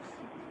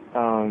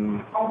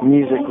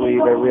 Musically,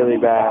 they're really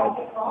bad.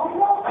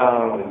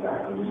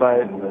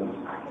 But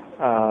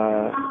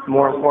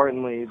more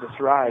importantly, this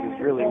ride is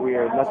really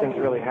weird. Nothing's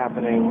really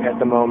happening at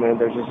the moment.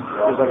 There's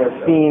like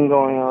a scene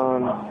going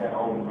on,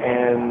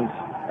 and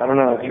I don't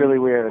know, it's really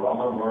weird.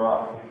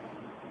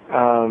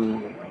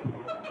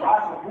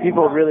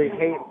 People really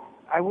hate.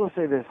 I will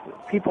say this: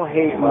 people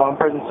hate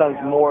Mumford & Sons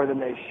more than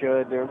they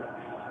should. They're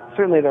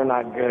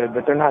not good,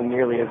 but they're not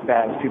nearly as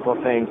bad as people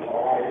think.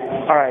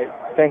 All right,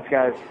 thanks,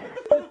 guys.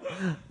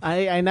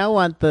 I now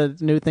want the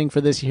new thing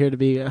for this year to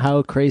be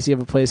how crazy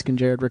of a place can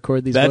Jared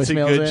record these That's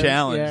voicemails a good in?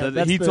 challenge.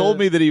 Yeah, he told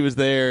me that he was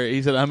there.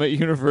 He said, I'm at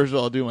Universal.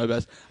 I'll do my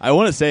best. I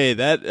want to say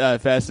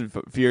that Fast and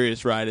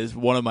Furious ride is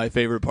one of my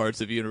favorite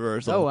parts of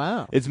Universal. Oh,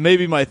 wow. It's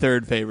maybe my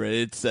third favorite.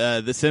 It's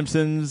The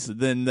Simpsons,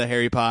 then the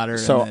Harry Potter.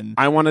 So and then,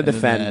 I want to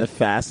defend the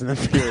Fast and the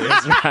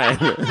Furious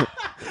ride.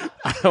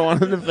 I want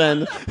to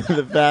defend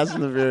the Fast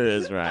and the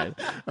Furious ride.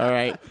 All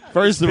right.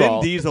 First of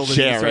all, Vin Diesel that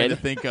Jared, he's trying to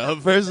think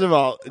of. First of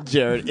all,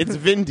 Jared, it's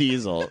Vin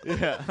Diesel.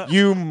 Yeah.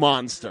 You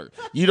monster.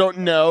 You don't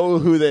know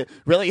who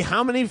really,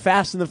 how many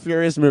Fast and the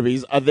Furious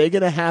movies are they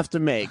going to have to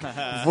make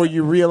before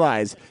you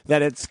realize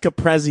that it's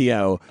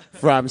Caprezio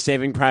from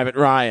Saving Private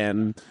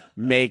Ryan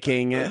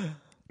making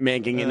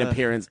an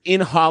appearance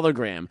in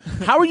hologram.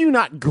 How are you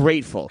not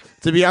grateful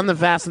to be on the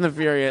Fast and the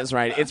Furious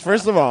ride? It's,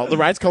 first of all, the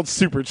ride's called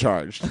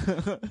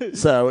Supercharged.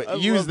 So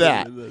use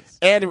that.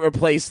 And it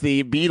replaced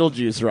the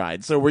Beetlejuice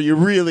ride. So were you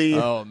really...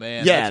 Oh,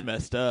 man, yeah, that's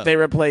messed up. They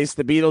replaced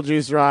the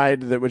Beetlejuice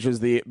ride, which was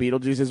the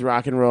Beetlejuice's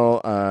Rock and Roll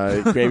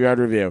Graveyard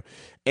Review.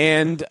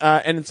 And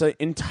it's an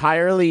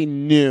entirely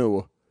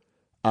new...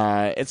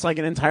 it's like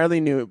an entirely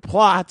new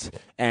plot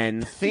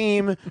and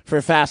theme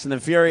for Fast and the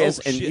Furious,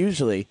 and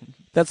usually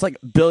that's like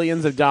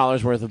billions of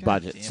dollars worth of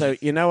budget. So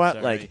you know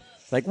what, like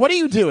what are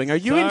you doing? Are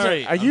you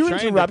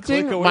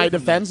interrupting my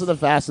defense of the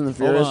Fast and the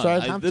Furious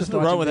ride? This is the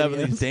run with having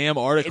these damn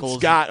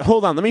articles.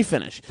 Hold on, let me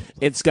finish.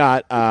 It's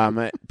got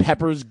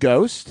Pepper's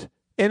ghost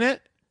in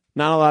it.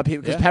 Not a lot of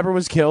people, because Pepper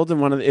was killed in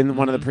one of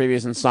the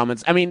previous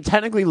installments. I mean,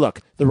 technically, look,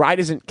 the ride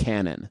isn't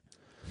canon.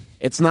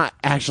 It's not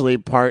actually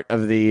part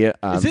of the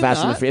Fast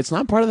and the Furious. It's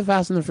not part of the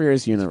Fast and the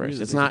Furious universe.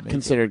 It's not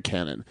considered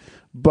canon.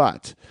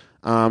 But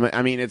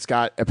I mean, it's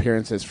got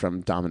appearances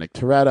from Dominic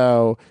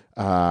Toretto,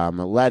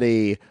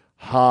 Letty,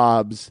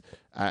 Hobbs,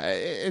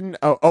 and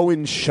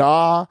Owen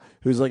Shaw,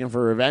 who's looking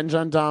for revenge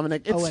on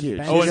Dominic. It's Owen huge.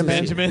 Benjamin. Owen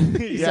Benjamin.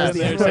 Yes,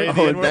 They're saying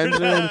the Owen N-word.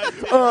 Benjamin.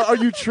 Are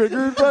you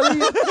triggered,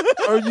 buddy?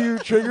 Are you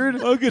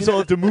triggered? I guess I'll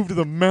have to move to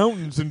the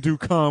mountains and do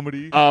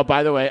comedy.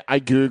 By the way, I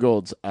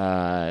Googled,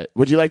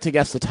 would you like to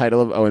guess the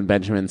title of Owen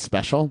Benjamin's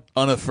special?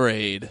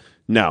 Unafraid.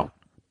 No.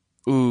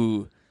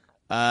 Ooh.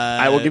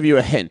 I will give you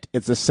a hint.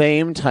 It's the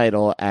same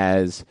title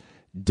as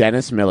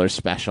Dennis Miller's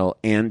special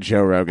and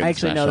Joe Rogan's I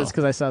actually special. know this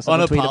because I saw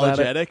someone tweet about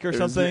it. Unapologetic or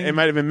something. It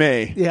might have been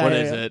me. Yeah, What yeah,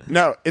 is yeah. it?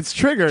 No, it's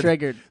Triggered.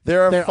 Triggered.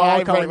 There are They're all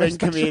 5 calling right-wing their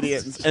specials.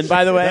 comedians. And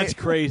by the way, That's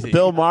crazy.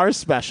 Bill Maher's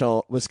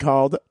special was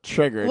called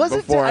Triggered. Was it?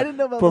 before, I didn't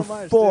know about Bill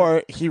Maher's,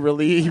 Before he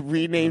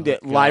renamed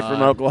it Live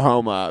from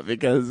Oklahoma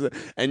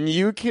and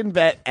you can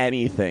bet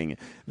anything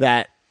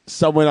that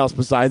someone else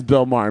besides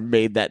Bill Maher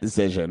made that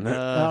decision.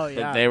 Oh,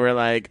 yeah. They were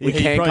like, we Yeah,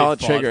 he can't probably call it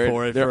fought Triggered.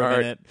 for it there for a are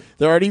minute.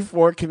 there are already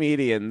 4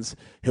 comedians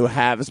who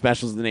have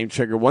specials with the name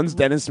Trigger. One's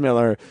Dennis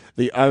Miller,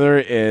 the other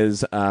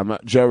is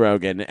Joe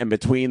Rogan, and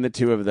between the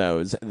two of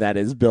those, that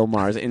is Bill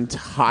Maher's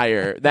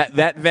entire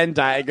that Venn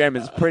diagram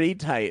is pretty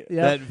tight.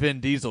 Yeah. That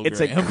Vin Diesel. It's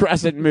a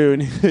crescent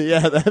moon.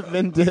 Yeah,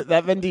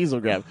 that Vin Diesel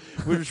grab.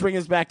 Which brings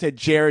us back to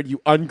Jared,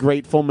 you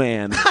ungrateful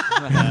man.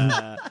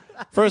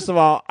 First of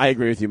all, I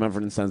agree with you.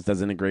 Mumford & Sons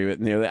doesn't agree with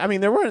nearly. I mean,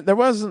 there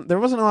wasn't a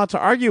lot to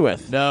argue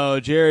with. No,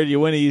 Jared, you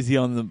went easy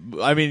on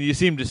the. I mean, you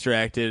seem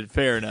distracted.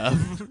 Fair enough.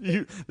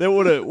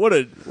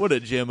 What a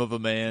gem of a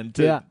man.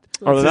 To, Yeah.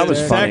 Oh, that was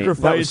Jared. funny.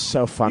 Sacrifice. That was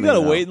so funny. You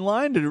gotta though. wait in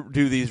line to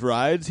do these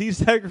rides. He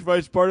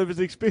sacrificed part of his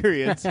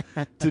experience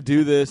to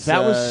do this.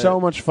 That was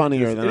so much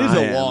funnier than It is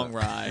I a am. long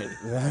ride.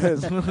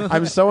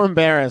 I'm so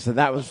embarrassed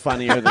that was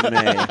funnier than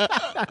me.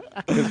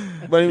 'Cause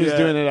when he was Yeah.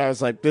 doing it, I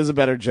was like, "This is a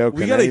better joke." We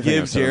than gotta anything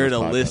give I've said on Jared this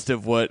a podcast. list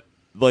of what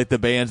like the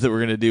bands that we're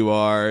gonna do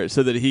are,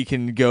 so that he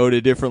can go to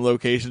different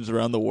locations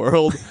around the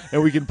world,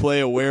 and we can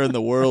play a Where in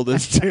the World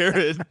as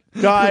Jared.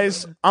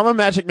 Guys, I'm a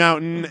Magic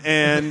Mountain,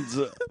 and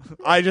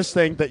I just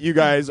think that you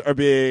guys are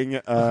being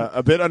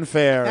a bit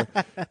unfair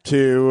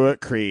to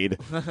Creed.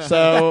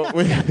 So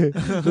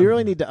We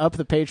really need to up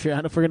the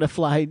Patreon if we're going to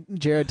fly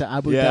Jared to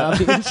Abu Yeah.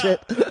 Dhabi and shit.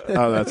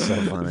 oh, that's so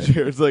funny.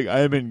 Jared's like, I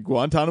am in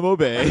Guantanamo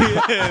Bay.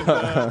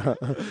 and,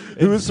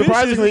 It was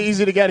surprisingly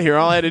easy to get here.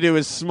 All I had to do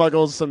was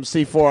smuggle some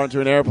C4 onto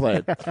an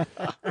airplane.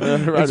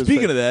 And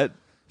speaking of that,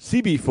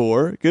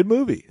 CB4, good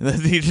movie.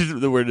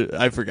 The word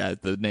I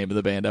forgot the name of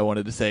the band I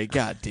wanted to say.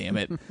 God damn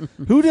it!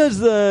 Who does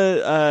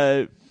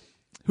the?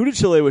 Who did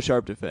Shalewa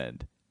Sharp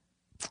defend?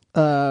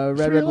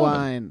 Red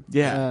Wine.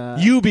 Yeah, Uh,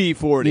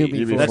 UB40.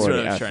 UB40. That's what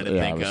I was trying to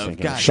Yeah, I think was of.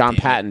 thinking. God Sean damn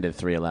it. Patton did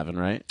 311,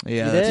 right?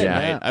 Yeah, He that's did,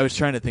 right. yeah. I was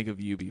trying to think of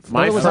UB40.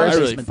 My was first- our I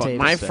really basement fucked tape?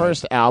 My this up.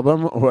 first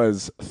album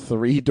was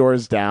 3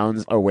 Doors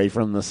Down, Away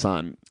from the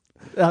Sun.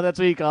 Oh, that's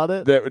what you called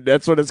it?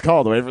 That's what it's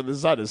called. Away from the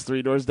Sun is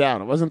 3 Doors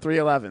Down. It wasn't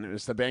 311. It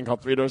was the band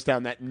called 3 Doors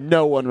Down that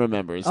no one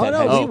remembers. Oh, that no,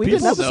 has- Oh, we did an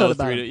people episode know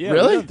about Three it. Yeah,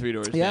 Really? we know Three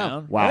Doors Yeah.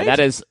 Down. Wow, Right? that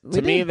is We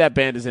to me did. that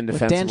band is Dan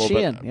indefensible.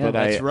 Sheehan, but, yeah. but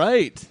That's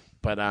right.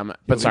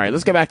 but sorry,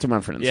 let's go back to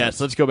Mumford and Yes,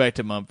 Sons. let's go back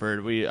to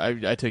Mumford.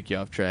 I took you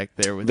off track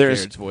there with There's-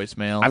 Jared's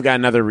voicemail. I've got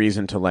another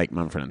reason to like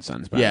Mumford and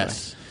Sons. By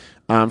yes.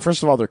 the way.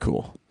 First of all, they're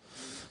cool.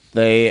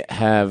 They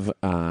have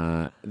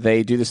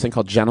they do this thing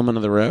called Gentlemen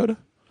of the Road.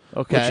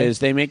 Okay. Which is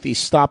they make these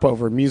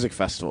stopover music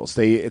festivals.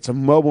 It's a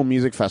mobile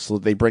music festival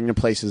they bring to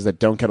places that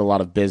don't get a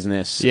lot of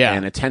business Yeah.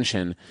 and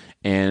attention,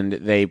 and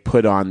they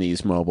put on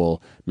these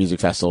mobile music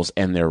festivals,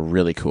 and they're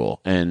really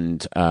cool.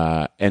 And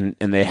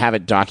they have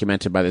it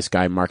documented by this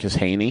guy Marcus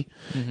Haney,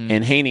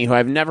 and Haney, who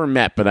I've never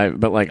met, but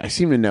I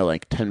seem to know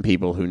like 10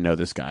 people who know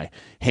this guy.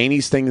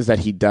 Haney's thing is that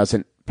he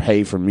doesn't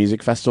pay for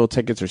music festival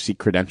tickets or seek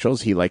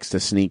credentials. He likes to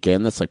sneak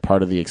in. That's like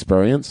part of the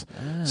experience.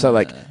 So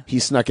like he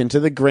snuck into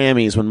the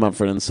Grammys when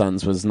Mumford and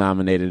Sons was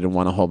nominated and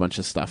won a whole bunch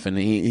of stuff. And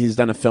he's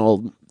done a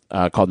film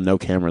called No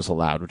Cameras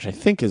Allowed, which I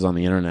think is on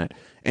the internet.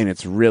 And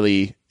it's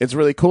really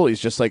cool. He's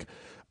just like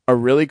a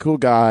really cool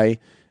guy.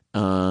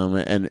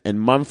 And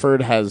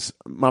Mumford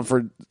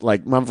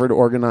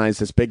organized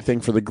this big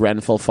thing for the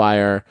Grenfell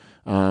fire.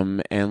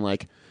 And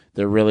like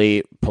they're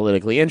really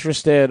politically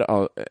interested.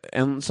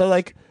 And so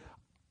like,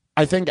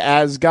 I think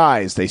as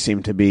guys, they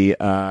seem to be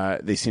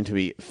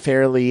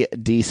fairly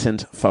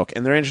decent folk,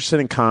 and they're interested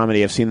in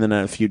comedy. I've seen them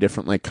at a few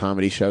different like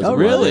comedy shows. Oh, in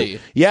London. really?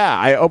 Yeah,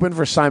 I opened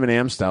for Simon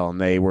Amstel, and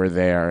they were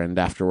there. And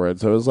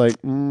afterwards, I was like,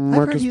 I've heard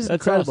Marcus. he's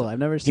That's incredible. awesome. I've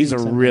never seen He's a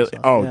Simon really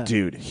Amstel. Yeah.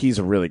 dude, he's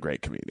a really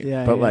great comedian.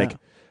 Yeah, but yeah. like,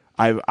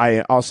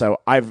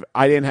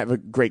 I didn't have a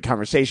great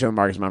conversation with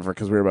Marcus Mumford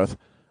because we were both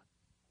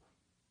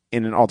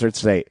in an altered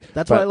state.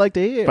 That's But- what I like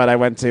to hear. But I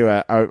went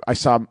to I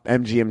saw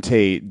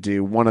MGMT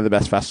do one of the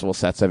best festival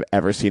sets I've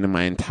ever seen in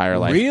my entire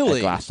life. Really?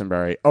 At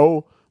Glastonbury.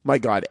 Oh my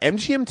God,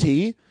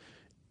 MGMT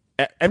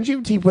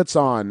puts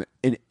on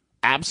an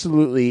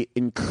absolutely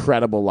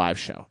incredible live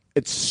show.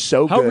 It's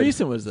so How good.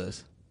 recent was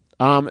this?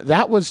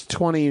 That was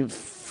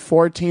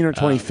 2014 or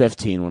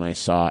 2015 when I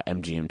saw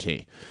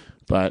MGMT.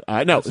 But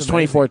no, it was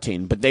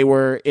 2014. But they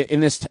were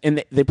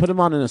they put them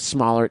on in a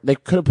smaller. They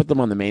could have put them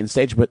on the main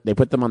stage, but they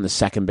put them on the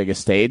second biggest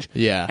stage.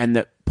 Yeah. and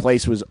the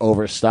place was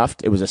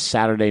overstuffed. It was a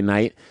Saturday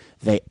night.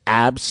 They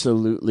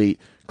absolutely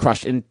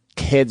crushed. And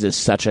kids is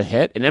such a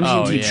hit, and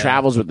MGMT yeah.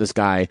 travels with this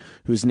guy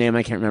whose name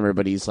I can't remember,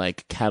 but he's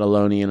like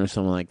Catalonian or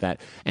something like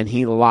that, and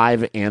he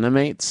live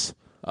animates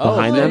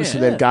behind them. yeah. So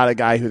they've got a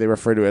guy who they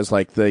refer to as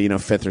like the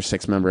fifth or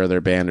sixth member of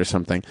their band or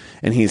something,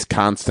 and he's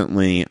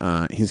constantly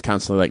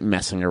like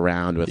messing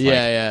around with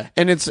Yeah.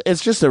 and it's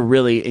just a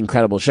really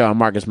incredible show. And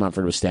Marcus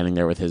Mumford was standing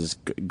there with his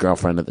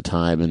girlfriend at the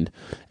time, and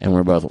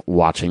we're both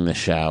watching the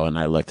show, and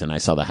I looked and I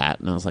saw the hat,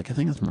 and I was like, I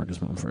think it's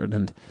Marcus Mumford.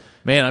 And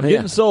Man, I'm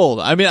getting sold.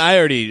 I mean,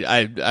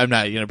 I'm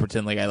not gonna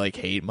pretend like I like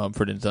hate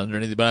Mumford and Sons or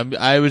anything, but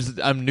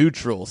I'm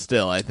neutral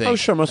still. I think. Oh,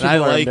 sure, most And I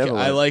people are like ambivalent.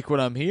 I like what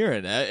I'm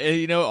hearing.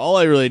 All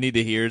I really need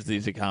to hear is that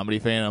he's a comedy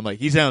fan. I'm like,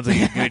 he sounds like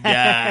a good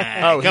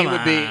guy. Oh, Come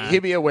on. he'd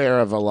be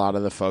aware of a lot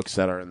of the folks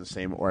that are in the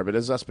same orbit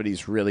as us, but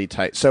he's really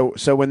tight. So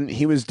when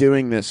he was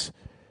doing this,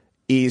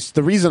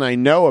 the reason I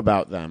know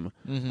about them,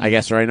 I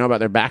guess, or I know about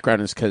their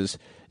background, is because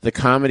the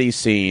comedy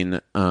scene,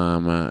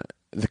 and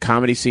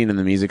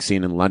the music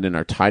scene in London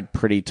are tied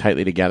pretty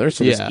tightly together.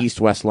 So this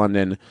East-West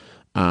London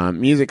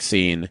music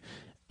scene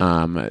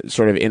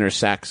sort of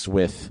intersects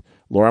with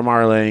Laura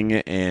Marling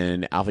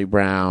and Alfie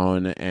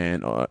Brown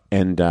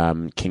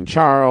and King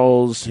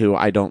Charles, who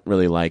I don't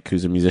really like,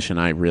 who's a musician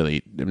I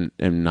really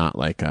am not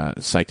like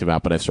psyched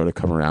about, but I've sort of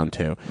come around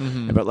to.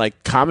 But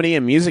like comedy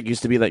and music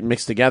used to be like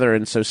mixed together,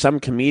 and so some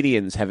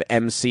comedians have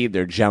emceed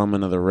their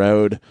Gentlemen of the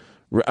Road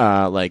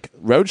like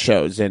road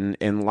shows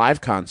and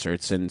live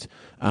concerts, and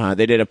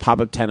they did a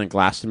pop-up tent at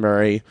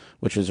Glastonbury,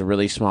 which was a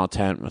really small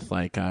tent with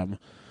like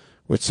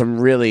with some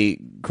really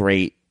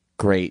great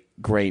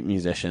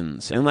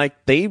musicians, and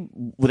like they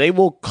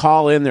will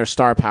call in their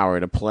star power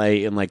to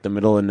play in like the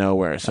middle of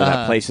nowhere, so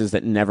that places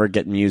that never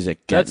get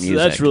music get music.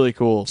 That's really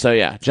cool. So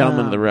yeah,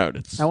 Gentlemen of the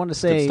Road. I want to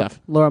say good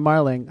stuff. Laura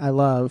Marling, I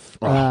love.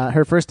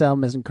 Her first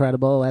album is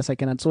incredible, Last I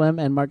Cannot Swim,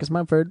 and Marcus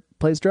Mumford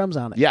plays drums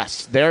on it.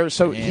 Yes,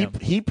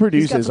 he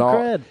produces some all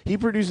cred. he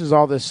produces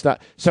all this stuff.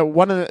 So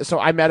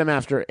I met him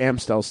after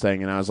Amstel's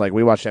thing, and I was like,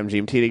 we watched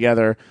MGMT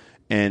together,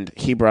 and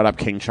he brought up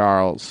King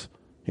Charles.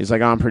 He's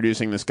like, I'm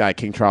producing this guy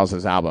King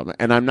Charles's album,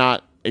 and I'm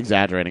not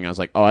exaggerating. I was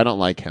like, oh, I don't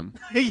like him.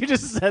 You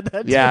just said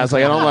that. Yeah, I was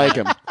like, I don't like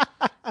him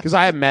because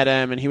I had met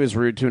him, and he was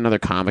rude to another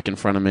comic in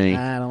front of me.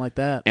 I don't like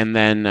that. And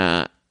then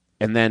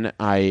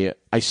I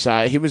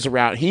saw he was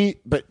around.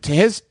 But to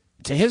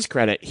his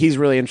credit, he's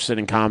really interested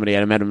in comedy.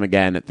 I met him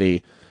again at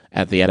the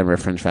Edinburgh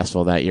Fringe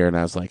Festival that year, and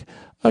I was like,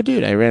 oh,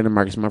 dude, I ran into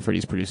Marcus Mumford.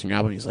 He's producing an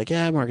album. He's like,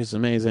 yeah, Marcus is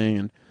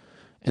amazing,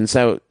 and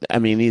so I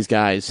mean, these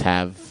guys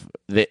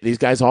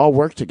all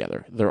work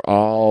together. They're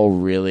all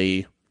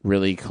really,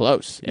 really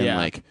close,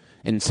 and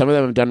and some of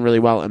them have done really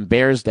well. And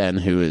Bears Den,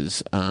 who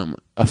is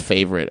a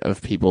favorite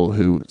of people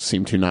who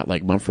seem to not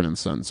like Mumford and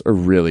Sons, are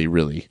really,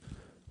 really,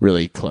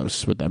 really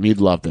close with them.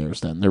 You'd love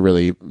Bears Den. They're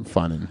really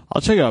fun. And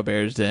I'll check out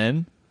Bears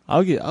Den.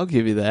 I'll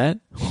give you that.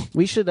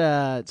 We should.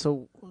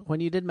 So when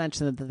you did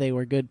mention that they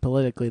were good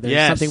politically, there's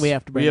Yes, something we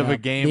have to bring we have up. a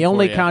game The for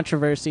only you.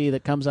 controversy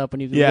that comes up when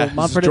you Yeah. Google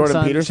Mumford Jordan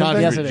and Sons.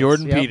 Peterson? Yes, it is.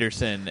 Jordan Yep.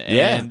 Peterson.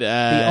 Yeah. And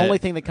The only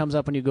thing that comes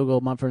up when you Google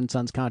Mumford and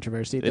Sons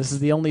controversy. This is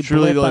the only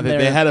truly blip the only on thing.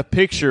 there. They had a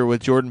picture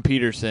with Jordan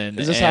Peterson.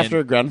 is this and-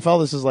 after Grenfell?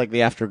 This is like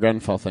the after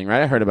Grenfell thing,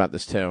 right? I heard about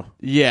this too.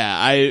 Yeah,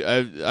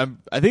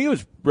 I think it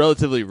was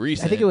relatively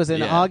recent. I think it was in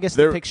Yeah. August.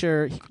 The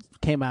picture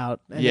came out.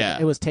 And Yeah.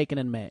 it was taken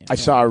in May. I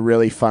saw a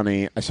really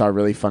funny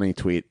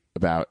tweet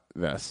about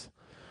this,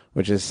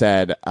 which is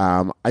said,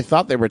 I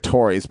thought they were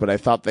Tories, but I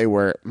thought they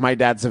were my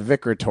dad's a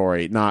vicar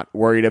Tory, not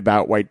worried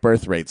about white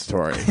birth rates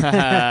Tory.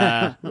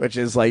 Which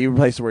is like, you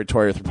replace the word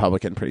Tory with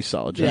Republican, pretty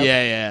solid job.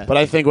 Yeah. But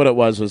I think what it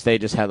was they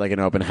just had like an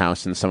open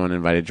house and someone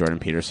invited Jordan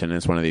Peterson, and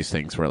it's one of these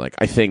things where like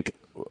I think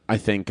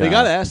They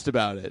got asked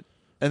about it,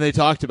 and they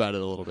talked about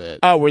it a little bit.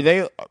 Oh, were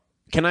they?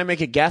 Can I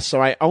make a guess?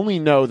 So I only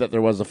know that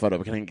there was a photo,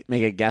 but can I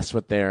make a guess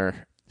what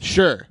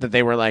Sure. that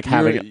they were like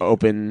having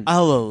open?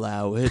 I'll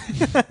allow it.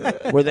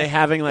 Were they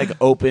having like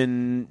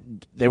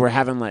open? They were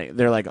having like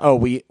they're like, oh,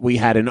 we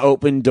had an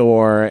open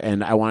door,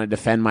 and I want to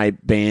defend my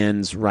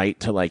band's right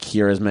to like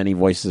hear as many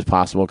voices as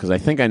possible, because I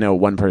think I know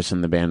one person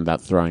in the band,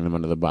 without throwing them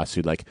under the bus,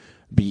 who'd like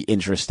be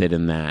interested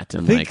in that,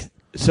 and like.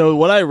 So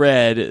what I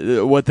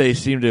read, what they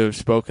seem to have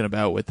spoken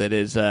about with it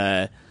is,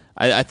 I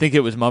think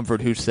it was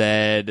Mumford who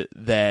said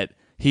that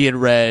he had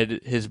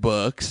read his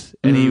books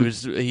and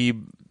he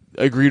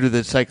agreed with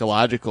his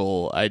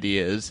psychological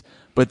ideas,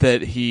 but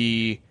that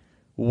he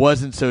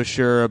wasn't so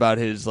sure about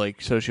his like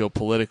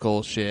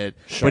socio-political shit,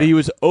 but he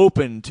was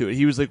open to it.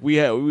 He was like, we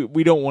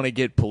don't want to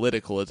get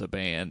political as a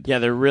band. Yeah,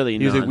 they're really.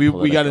 He was like, we got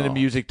into non-political.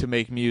 music to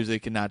make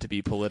music and not to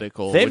be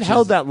political. They've which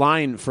held is- that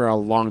line for a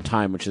long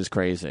time, which is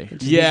crazy.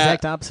 It's the Yeah.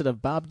 exact opposite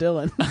of Bob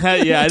Dylan.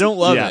 Yeah, I don't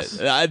love Yes.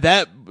 it.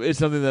 That is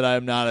something that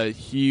I'm not a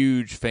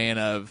huge fan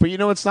of. But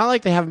it's not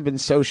like they haven't been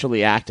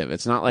socially active.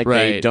 It's not like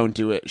they Right. don't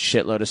do a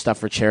shitload of stuff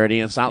for charity.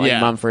 It's not like Yeah.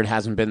 Mumford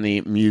hasn't been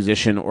the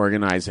musician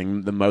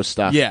organizing the most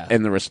stuff Yeah.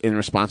 in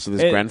response to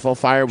this It- Grenfell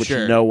fire, which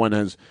sure. no one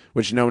has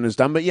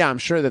done. But yeah, I'm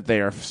sure that they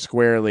are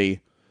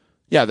squarely.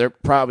 Yeah, they're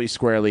probably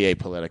squarely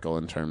apolitical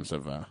in terms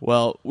of.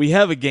 Well, we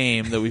have a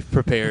game that we've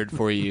prepared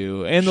for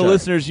you, and the Sure.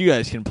 listeners. You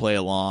guys can play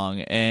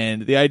along,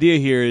 and the idea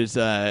here is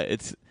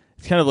it's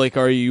It's kind of like,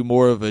 are you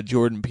more of a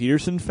Jordan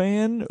Peterson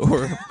fan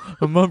or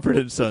a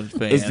Mumford & Sons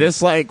fan? Is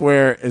this like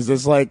where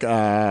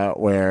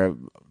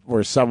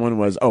someone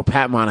was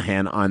Pat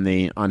Monahan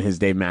on his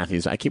Dave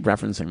Matthews. I keep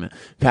referencing that.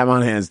 Pat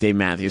Monahan's Dave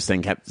Matthews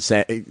thing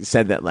said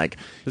that like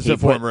this is a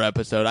former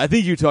episode. I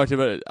think you talked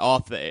about it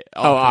off the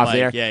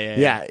there.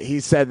 Yeah. He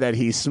said that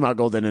he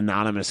smuggled an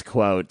anonymous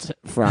quote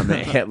from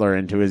Hitler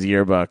into his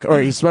yearbook, or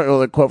he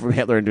smuggled a quote from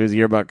Hitler into his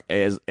yearbook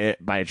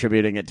by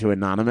attributing it to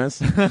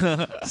Anonymous.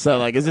 So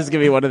like, is this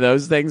gonna be one of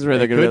those things where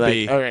they're gonna be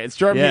like, okay, it's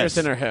Jordan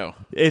Peterson or who?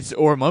 It's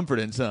or Mumford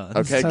 & Sons.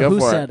 Okay, So go who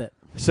for said it. it?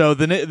 So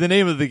the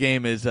name of the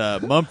game is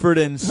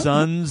Mumford &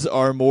 Sons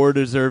are more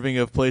deserving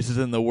of places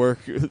in the work,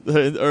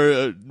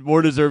 or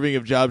more deserving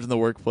of jobs in the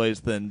workplace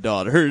than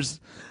daughters.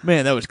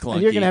 Man, that was clunky.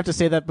 And you're going to have to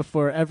say that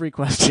before every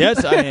question.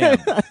 Yes, I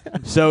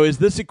am. So is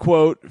this a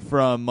quote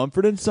from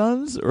Mumford &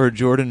 Sons or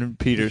Jordan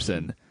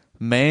Peterson?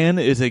 Man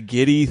is a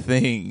giddy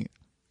thing.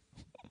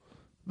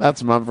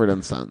 That's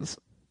Mumford & Sons.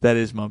 That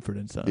is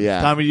Mumford & Sons.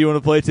 Yeah. Tommy, do you want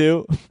to play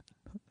too?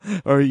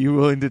 Or are you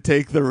willing to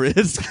take the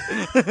risk?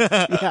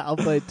 Yeah, I'll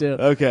play too.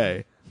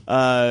 Okay.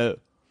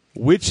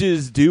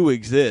 Witches do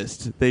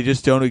exist. They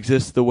just don't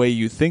exist the way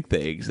you think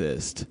they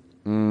exist.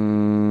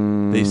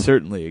 They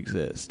certainly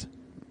exist.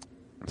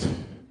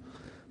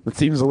 It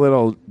seems a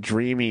little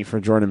dreamy for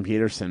Jordan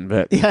Peterson,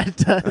 but Yeah, it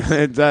does.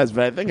 it does.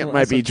 But I think it Well,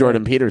 might be that's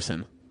Jordan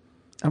Peterson.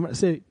 I'm going to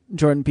say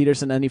Jordan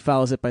Peterson, and he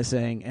follows it by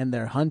saying, "And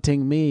they're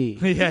hunting me."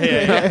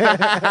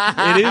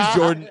 Yeah.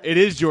 It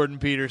is Jordan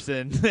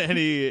Peterson, and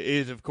he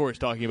is, of course,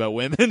 talking about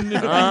women.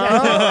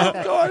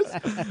 Of course.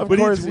 But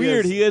it's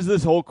weird. He has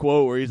this whole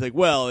quote where he's like,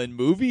 "Well, in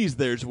movies,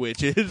 there's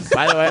witches."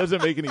 By the way, That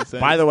doesn't make any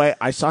sense. By the way,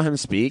 I saw him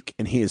speak,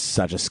 and he is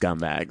such a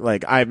scumbag.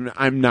 Like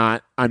I'm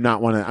not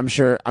one of. I'm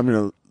sure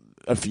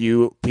a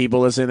few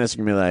people listening to this are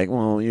gonna be like,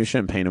 well, you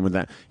shouldn't paint him with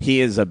that.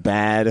 He is a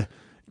bad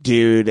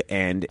dude,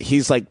 and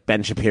he's like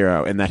Ben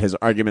Shapiro in that his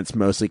arguments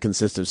mostly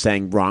consist of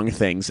saying wrong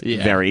things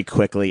very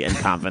quickly and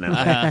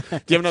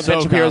confidently. Do you know So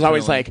Ben Shapiro's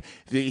always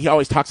confidently. like, he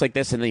always talks like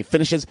this, and then he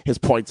finishes his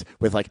points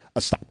with like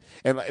a stop,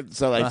 and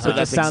so That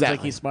that's sounds exactly. like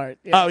he's smart.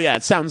 Yeah. Oh yeah,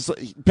 it sounds.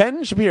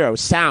 Ben Shapiro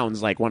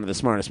sounds like one of the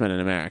smartest men in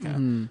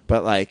America.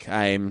 But like,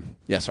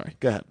 sorry.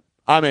 Go ahead.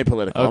 I'm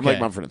apolitical. I'm Okay. like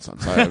Mumford &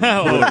 Sons. I'm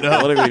Oh, no.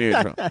 politically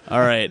neutral. All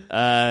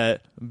right.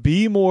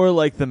 Be more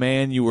like the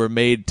man you were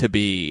made to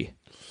be.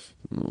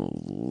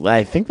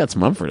 I think that's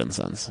Mumford &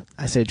 Sons.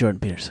 I say Jordan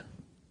Peterson.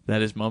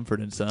 That is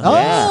Mumford & Sons.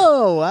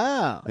 Oh,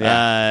 wow.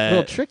 Little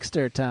Uh,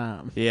 trickster,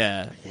 Tom.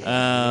 yeah.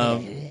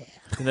 The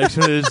next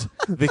one is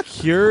the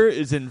cure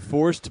is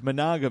enforced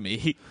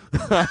monogamy.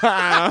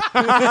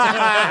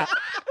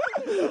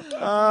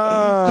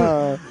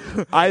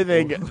 I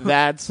think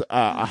that's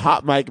a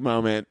hot mic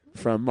moment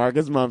from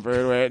Marcus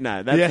Mumford. Where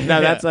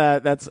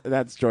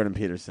that's Jordan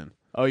Peterson.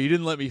 Oh, you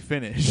didn't let me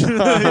finish.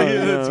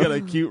 That's got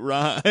a cute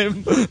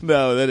rhyme.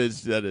 No, that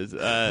is.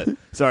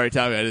 Sorry,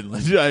 Tommy, I didn't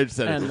let you. I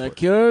said And it. the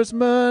cure's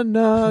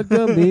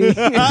monogamy.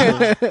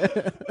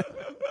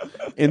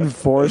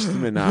 Enforced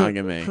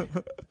monogamy.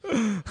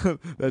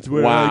 That's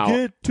where Wow. I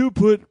get to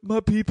put my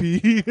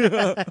pee-pee.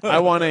 I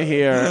want to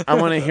hear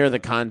the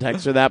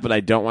context for that, but I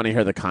don't want to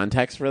hear the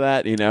context for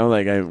that. You know,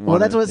 like Well,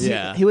 that's what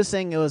Yeah. he was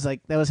saying. It was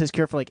like that was his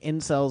cure for like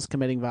incels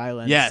committing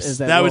violence. Yes, is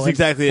that was we'll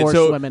exactly it. force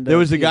So women to there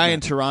was a do guy that. in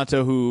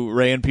Toronto who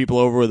ran people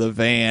over with a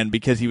van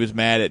because he was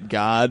mad at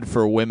God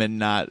for women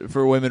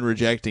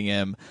rejecting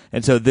him,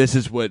 and so this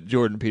is what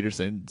Jordan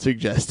Peterson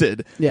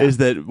suggested: Yeah. is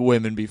that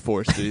women be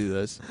forced to do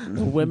this.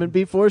 women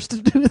be forced to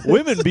do this.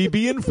 Women be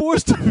being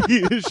forced to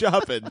be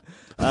shopping.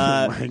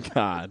 oh my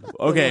god.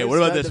 Okay, what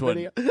about Start this the one?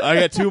 video. I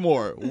got two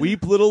more.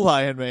 Weep, little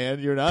lion man.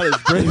 You're not as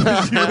brave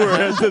as you were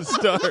at the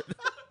start.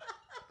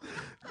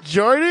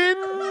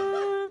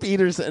 Jordan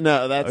Peterson.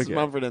 No, that's Okay.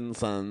 Mumford &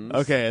 Sons.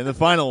 Okay, and the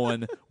final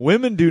one.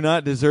 Women do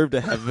not deserve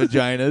to have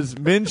vaginas.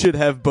 Men should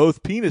have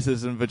both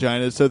penises and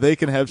vaginas so they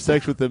can have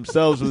sex with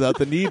themselves without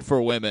the need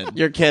for women.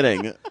 You're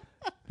kidding.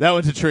 That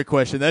one's a trick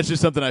question. That's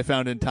just something I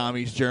found in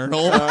Tommy's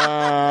journal.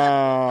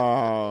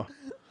 Oh.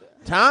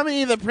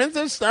 Tommy, the Prince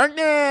of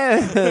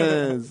Starkness.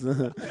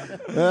 The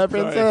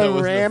Prince that of wasn't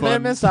a Rampant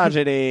fun-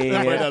 Misogyny.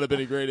 That might not have been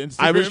a great Instagram.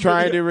 I was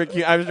trying video.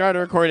 to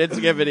record an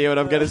Instagram video, and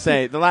I'm going to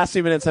say the last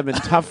few minutes have been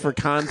tough for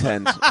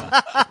content.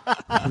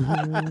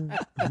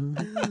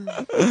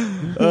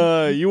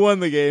 You won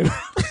the game.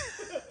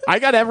 I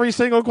got every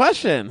single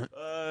question.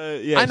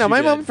 Yes, I know you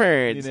my did.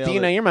 Mumfords. nailed Do you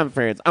know it. your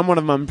Mumfords? I'm one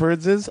of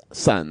Mumfords'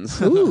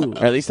 sons. Ooh.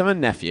 Or at least I'm a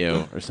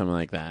nephew or something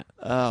like that.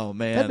 Oh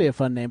man, That'd be a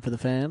fun name for the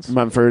fans.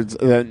 Mumfords,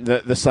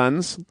 the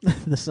sons.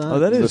 The sun. Oh,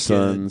 that The is good.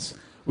 sons.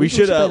 We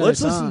should play another let's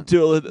song. listen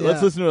to let's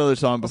Yeah. listen to another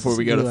song before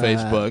we go to listen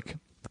to, Facebook.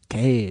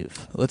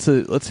 Cave.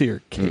 Let's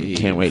hear Cave.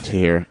 Can't wait to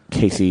hear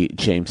Casey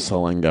James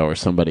Salengo or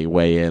somebody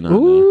weigh in on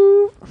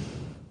Ooh.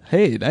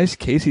 Hey, nice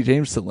Casey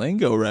James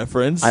Salengo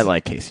reference. I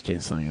like Casey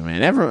James Salengo,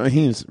 man. Everyone,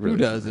 he's really, Who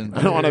doesn't?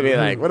 I don't want to be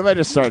like, what if I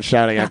just start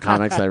shouting at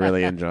comics I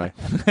really enjoy?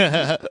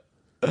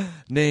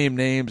 Name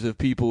names of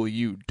people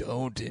you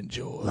don't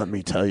enjoy. Let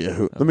me tell you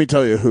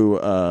who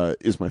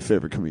is my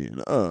favorite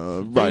comedian.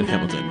 Ryan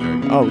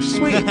Hamilton. Oh,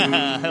 sweet.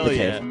 Hell The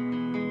yeah. Cave.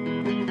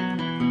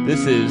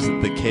 This is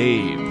The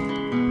Cave.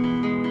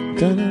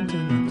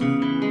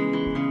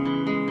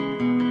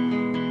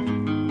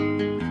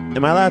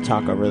 Am I allowed to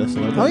talk over this a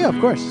little bit? Oh yeah, of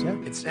course. Yeah.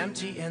 It's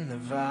empty in the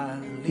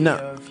valley.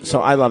 No, so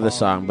I love this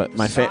song, but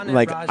my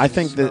I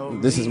think that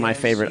this is my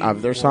favorite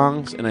of their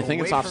songs, and I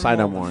think it's off Sigh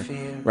No More,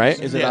 right?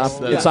 Is it Yes,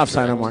 off? that's It's off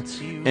Sigh No More,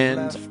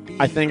 and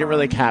I think it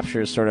really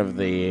captures sort of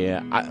the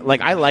I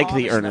like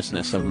the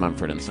earnestness of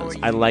Mumford & Sons.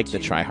 I like the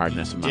try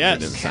hardness of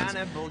Mumford & Sons,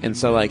 and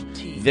so like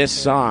this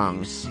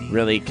song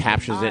really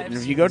captures it. And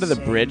if you go to the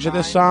bridge of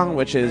this song,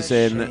 which is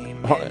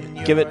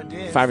give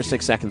it 5 or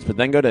 6 seconds, but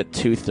then go to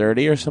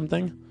 2:30 or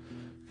something.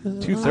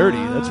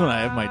 2:30. That's when I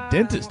have my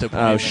dentist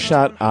appointment. Oh,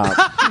 shut up.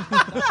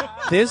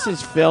 This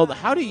is filled.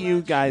 How do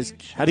you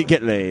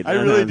get laid? I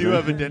really do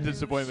have a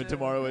dentist appointment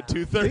tomorrow at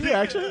 2:30. Do you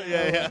actually?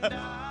 Yeah.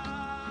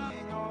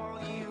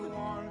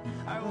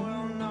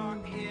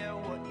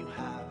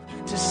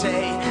 To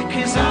say,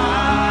 'cause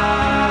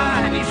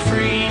I need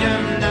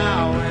freedom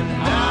now, and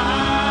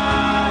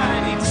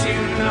I need to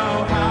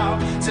know how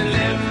to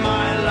live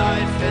my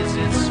life as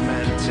it's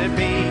meant to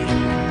be.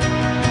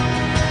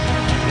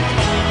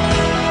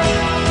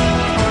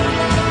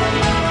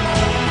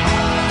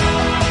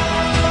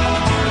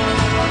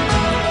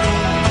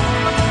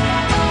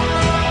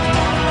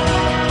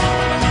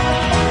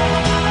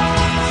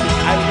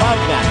 I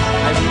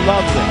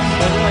love this.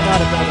 There's really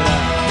not a bit of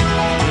that.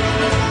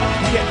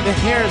 You get the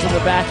hairs on the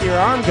back of your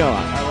arm go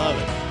up. I love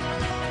it.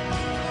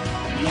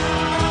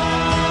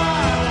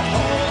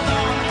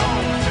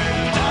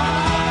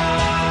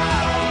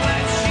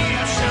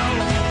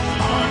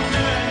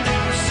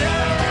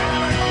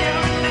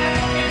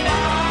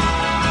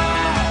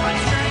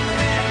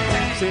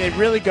 See, they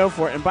really go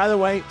for it. And by the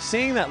way,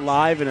 seeing that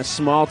live in a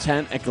small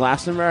tent at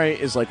Glastonbury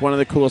is like one of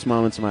the coolest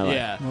moments of my life.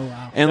 Yeah. Oh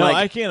wow. And no, like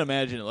I can't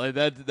imagine it. Like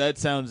that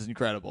sounds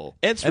incredible.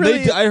 It's and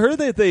really- I heard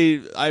that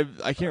I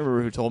can't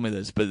remember who told me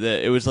this, but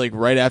that it was like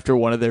right after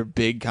one of their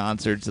big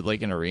concerts at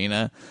like an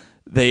arena.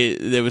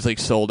 It was like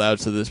sold out,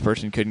 so this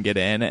person couldn't get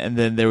in, and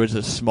then there was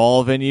a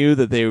small venue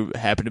that they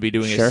happened to be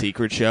doing Sure. a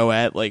secret show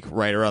at, like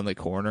right around the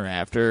corner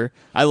after.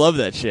 I love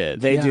that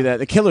shit. they Yeah. do that.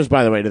 The Killers,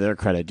 by the way, to their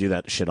credit, do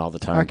that shit all the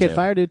time. Arcade too.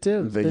 Fire did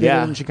too. They did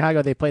yeah. it in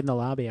Chicago. They played in the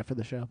lobby after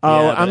the show.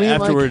 Oh, Yeah, I but mean,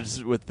 like-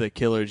 afterwards with the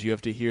Killers, you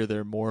have to hear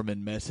their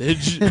Mormon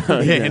message.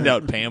 They hand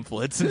out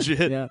pamphlets and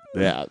shit. Yeah.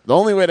 Yeah, the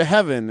only way to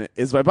heaven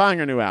is by buying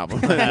a new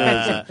album.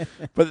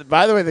 But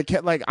by the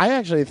way, I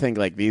actually think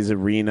like these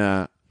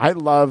arena. I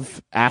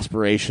love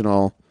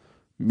aspirational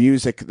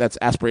music that's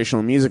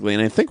aspirational musically,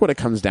 and I think what it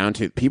comes down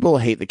to, people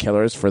hate the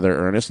Killers for their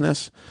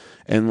earnestness,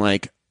 and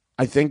like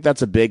I think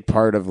that's a big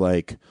part of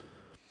like.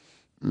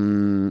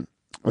 I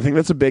think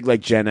that's a big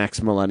like Gen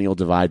X millennial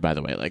divide. By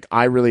the way, like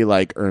I really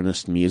like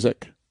earnest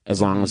music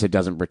as long as it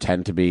doesn't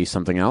pretend to be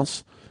something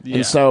else. Yeah.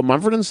 And so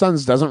Mumford &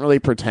 Sons doesn't really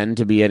pretend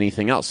to be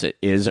anything else. It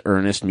is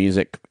earnest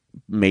music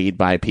made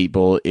by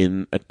people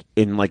in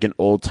like an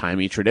old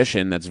timey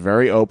tradition that's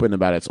very open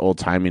about its old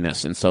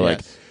timiness.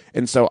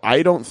 And so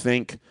I don't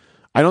think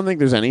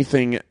there's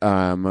anything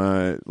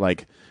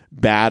like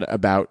bad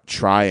about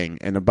trying.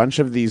 And a bunch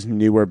of these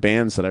newer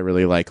bands that I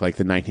really like the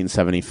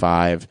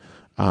 1975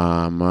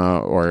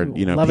 or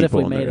you know, Love It If people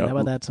We in Made the- It. How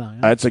about that song?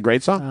 It's a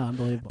great song. Oh,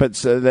 unbelievable. But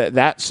so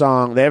that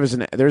song, there's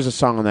a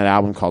song on that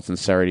album called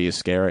 "Sincerity Is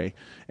Scary,"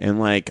 and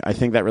like I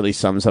think that really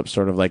sums up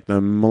sort of like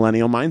the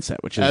millennial mindset,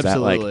 which is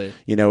Absolutely. that like,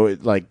 you know,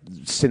 like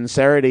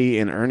sincerity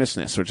and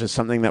earnestness, which is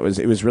something that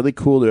it was really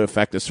cool to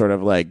affect a sort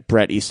of like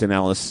Bret Easton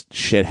Ellis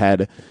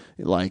shithead,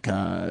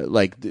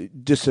 like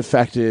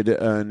disaffected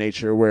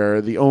nature,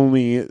 where the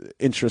only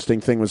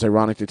interesting thing was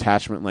ironic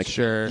detachment. Like,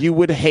 Sure. you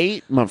would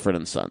hate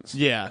Mumford & Sons.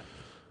 Yeah.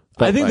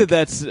 But, I think like-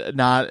 that's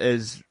not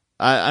as.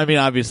 I mean,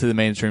 obviously, the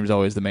mainstream is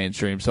always the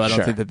mainstream, so I don't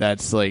Sure. think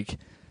that's like.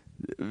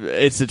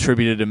 It's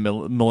attributed to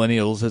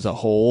millennials as a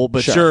whole,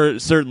 but Sure.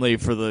 certainly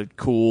for the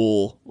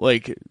cool,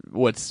 like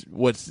what's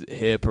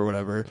hip or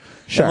whatever.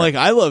 Sure. And, like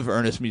I love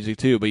earnest music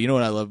too, but you know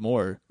what I love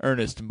more?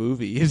 Earnest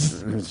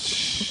movies.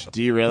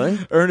 Do you really?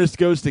 Ernest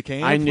Goes to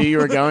Camp. I knew you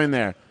were going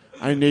there.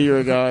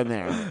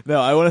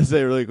 No, I want to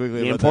say really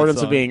quickly The about importance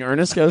that of song. being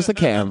earnest goes to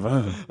camp.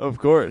 Of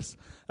course.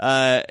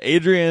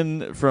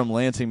 Adrian from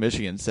Lansing,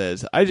 Michigan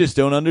says, I just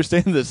don't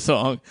understand this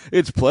song.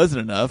 It's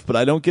pleasant enough, but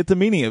I don't get the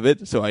meaning of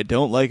it, so I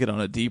don't like it on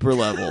a deeper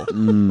level.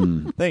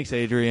 Thanks,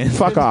 Adrian.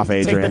 Fuck off,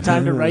 Adrian. Take the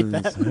time to write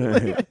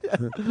that.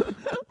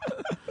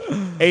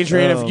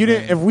 Adrian, Oh,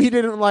 if we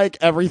didn't like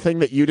everything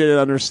that you didn't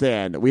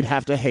understand, we'd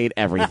have to hate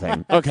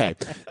everything. Okay,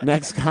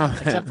 next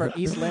comment. Except for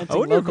East I Lansing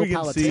wonder if local we can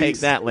politics. see- Take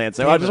that, Lance.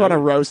 I just want to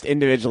roast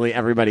individually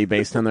everybody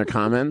based on their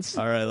comments.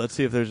 All right, let's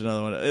see if there's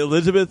another one.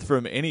 Elizabeth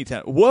from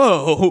Anytown.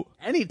 Whoa!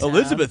 Anytown.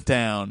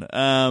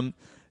 Elizabethtown.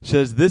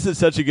 Says, this is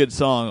such a good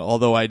song,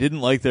 although I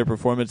didn't like their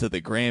performance at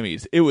the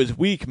Grammys. It was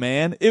weak,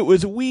 man. It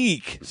was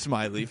weak.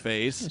 Smiley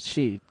face. Is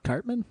she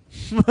Cartman?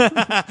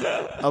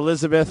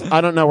 Elizabeth,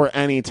 I don't know where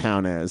any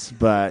town is,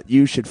 but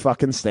you should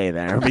fucking stay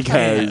there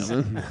because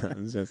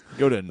it's just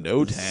Go to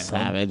No Town.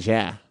 savage,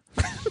 yeah.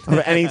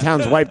 Any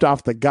town's wiped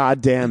off the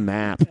goddamn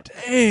map.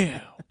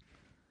 Damn.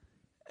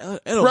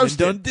 Edelman Roasted.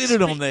 done did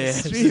it on there.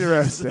 Speed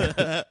roasted.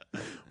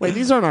 Wait,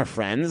 these aren't our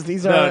friends.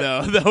 These are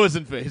No, that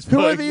wasn't Facebook. Who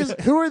are these?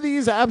 Who are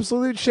these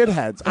absolute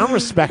shitheads? I don't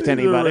respect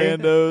anybody.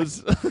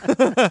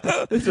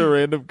 Randos. These are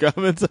random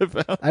comments I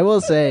found. I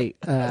will say,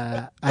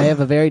 I have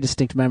a very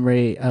distinct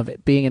memory of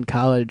it being in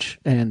college,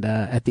 and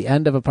at the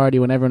end of a party,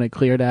 when everyone had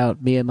cleared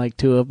out, me and like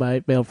two of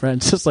my male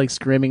friends just like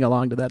screaming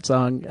along to that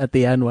song at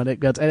the end when it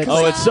gets. And it's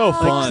It's so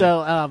fun. Like,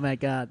 so, oh my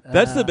god,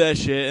 That's the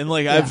best shit. And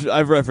like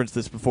I've referenced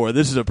this before.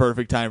 This is a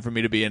perfect time for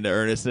me to be into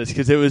Earnestness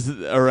because it was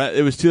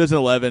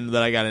 2011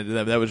 that I got into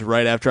them. That was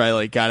right after I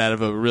like got out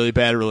of a really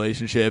bad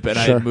relationship and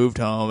I had moved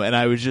home, and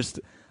I was just.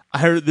 I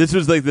heard this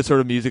was like the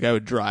sort of music I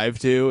would drive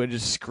to and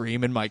just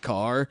scream in my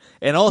car.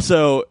 And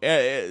also,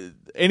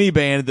 any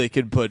band that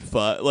can put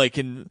fuck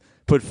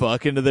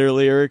into their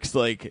lyrics,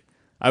 like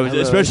I was,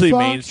 especially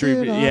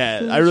mainstream.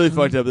 Yeah, I really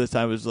fucked up this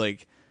time. It was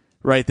like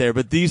right there.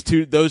 But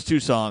those two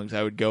songs,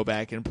 I would go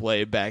back and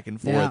play back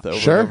and forth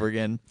over and over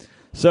again.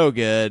 So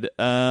good.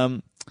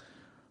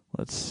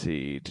 Let's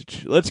see.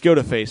 Let's go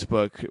to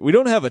Facebook. We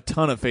don't have a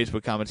ton of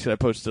Facebook comments because I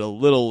posted a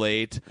little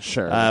late.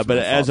 Sure. But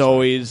as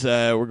always,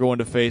 we're going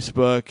to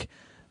Facebook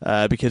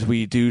because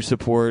we do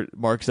support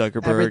Mark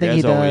Zuckerberg. Everything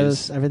as he always.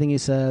 does, everything he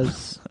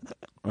says.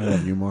 I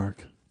love you,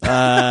 Mark.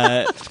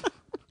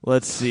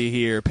 Let's see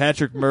here.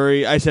 Patrick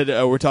Murray. I said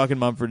we're talking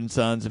Mumford &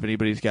 Sons if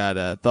anybody's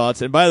got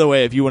thoughts. And by the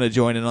way, if you want to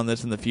join in on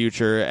this in the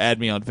future, add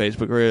me on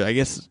Facebook. Or I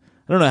guess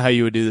I don't know how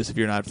you would do this if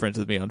you're not friends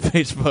with me on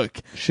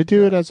Facebook. Should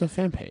do it as a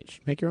fan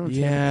page. Make your own.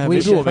 Yeah, We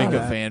maybe should we'll make try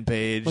a that. fan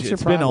page. What's your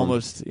It's been problem?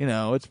 almost,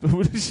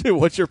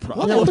 what's your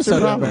problem? What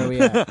episode number are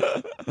we at? I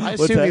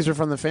What's assume that? these are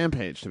from the fan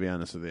page. To be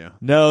honest with you.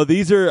 No,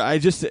 these are.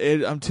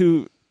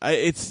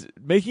 It's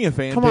making a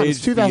fan Come page. on,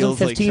 it's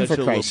 2015 feels like for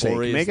such Christ's a sake.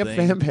 laborious Make a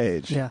thing. fan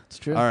page. Yeah, it's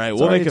true. All right, It's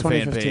we'll already make a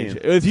fan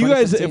 2015. page. If you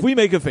guys, 2015. if we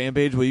make a fan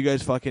page, will you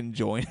guys fucking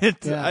join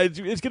it? Yeah.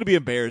 It's gonna be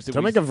embarrassed. If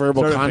Don't we make a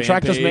verbal start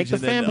contract. Just make page the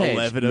and fan then page.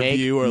 11 make, of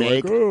you are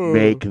make, like, "Oh."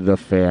 make the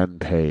fan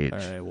page. All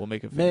right, we'll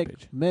make a fan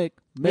page. Make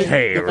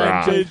Hey, a fan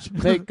Rob. page.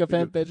 Make a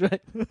fan page,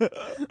 right?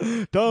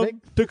 Tom, All you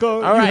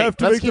right, have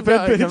to let's make the keep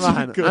fan going. page. Come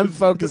on, Good. I'm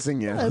focusing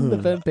you. And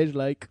the fan page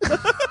like.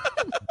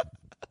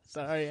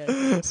 Sorry.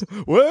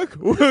 Work.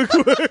 That's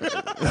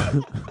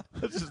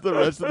just the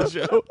rest of the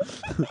show.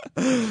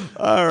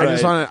 All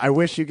right.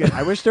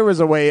 I wish there was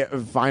a way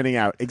of finding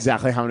out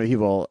exactly how many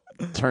people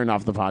turned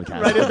off the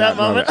podcast Right at that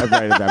moment.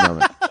 Right at that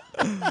moment.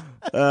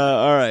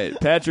 All right.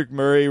 Patrick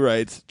Murray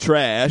writes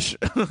trash.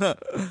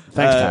 Thanks,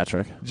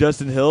 Patrick.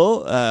 Justin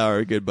Hill,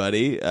 our good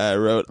buddy,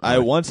 wrote, I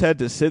once had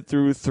to sit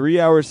through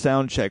 3-hour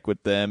sound check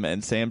with them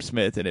and Sam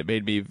Smith, and it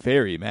made me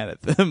very mad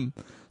at them.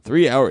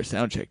 3-hour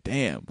sound check.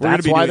 Damn. We're That's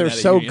gonna be why doing they're that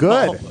at so Union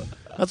good. Hall.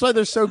 That's why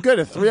they're so good.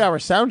 A 3-hour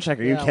sound check.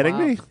 Are you Yeah, kidding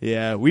wow. me?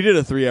 Yeah, we did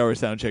a 3-hour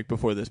sound check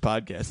before this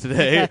podcast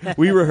today.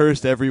 We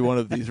rehearsed every one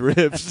of these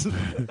riffs.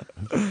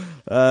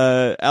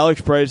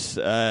 Alex Price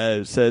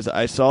says,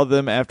 I saw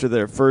them after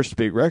their first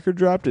big record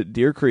dropped at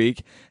Deer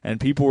Creek, and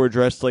people were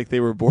dressed like they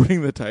were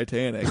boarding the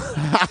Titanic.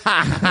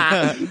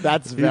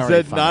 That's He very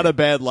said funny. not a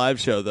bad live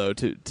show, though,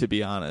 to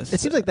be honest. It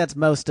seems like that's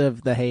most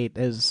of the hate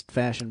is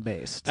fashion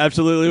based.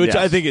 Absolutely, which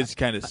Yes. I think is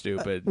kind of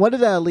stupid. What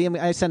did Liam?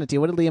 I sent it to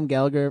you. What did Liam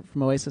Gallagher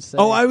from Oasis say?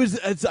 Oh, I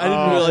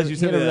didn't realize you he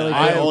said had a that. really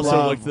I good also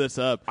love- looked this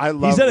up. I He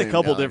love said a Liam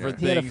couple Gallagher. different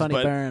He had a things, funny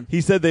but burn.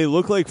 he said they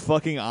look like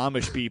fucking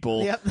Amish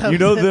people. Yep, that You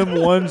know was- them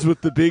ones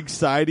with the big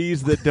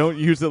sidies that don't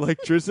use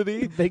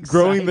electricity, Big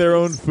growing their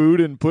own sidies.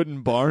 food and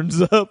putting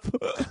barns up.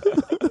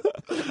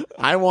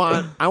 I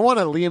want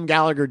a Liam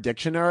Gallagher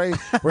dictionary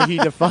where he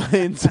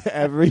defines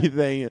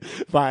everything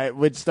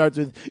which starts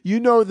with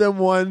them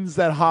ones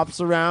that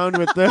hops around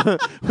with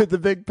the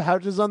big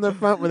pouches on their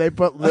front where they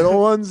put little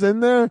ones in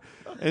there,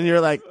 and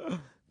you're like,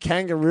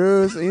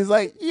 kangaroos, and he's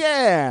like,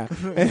 yeah,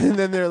 and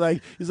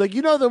then he's like,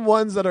 them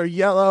ones that are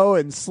yellow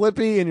and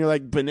slippy, and you're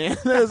like, bananas,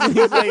 and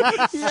he's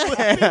like,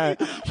 yeah,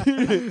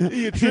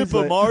 You trip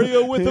a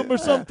Mario with them or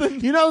something?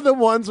 the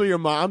ones where your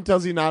mom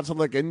tells you not to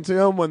look into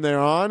them when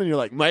they're on, and you're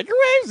like,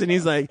 microwaves, and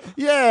he's like,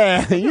 yeah,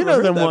 I've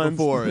heard them that ones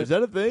before. Is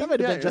that a thing? That might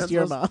have been just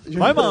your mom.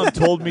 My mom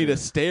told me to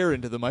stare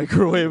into the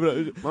microwave.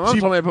 My mom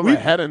told me to put my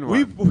head in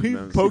We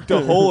one. poked a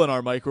hole in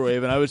our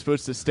microwave, and I was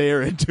supposed to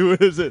stare into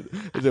it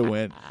as it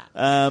went.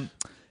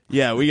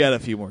 Yeah, we got a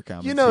few more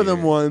comments.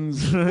 them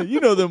ones. You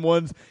know them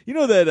ones. You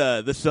know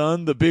that the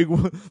sun, the big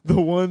one,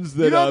 the ones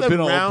that The been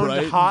all round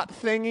bright. hot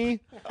thingy?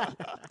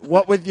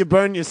 What with you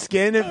burn your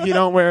skin if you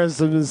don't wear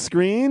some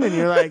screen? And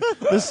you're like,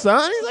 the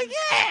sun? He's like,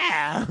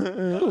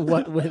 yeah.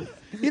 What with?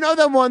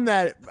 The one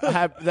that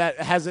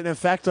has an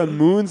effect on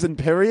moons and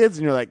periods?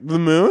 And you're like, the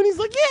moon? He's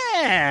like,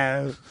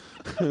 yeah.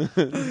 You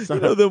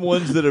know them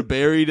ones that are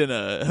buried in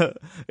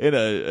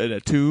a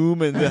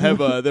tomb and they have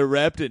they're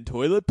wrapped in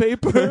toilet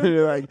paper.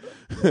 You're like,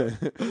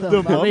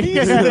 The mummies.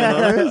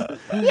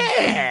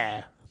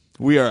 yeah.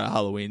 We are a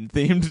Halloween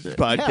themed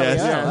podcast.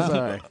 yeah.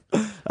 Sorry.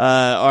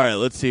 All right,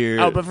 let's hear.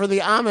 Oh, but for the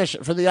Amish,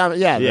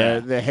 yeah.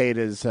 The hate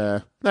is,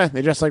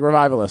 they dress like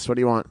revivalists. What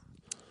do you want?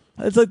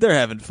 It's like they're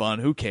having fun.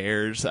 Who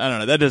cares? I don't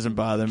know. That doesn't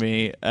bother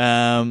me.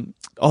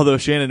 Although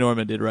Shannon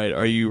Norman did write,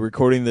 "Are you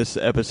recording this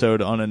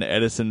episode on an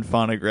Edison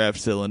phonograph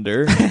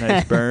cylinder?"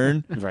 Nice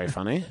burn. Very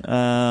funny.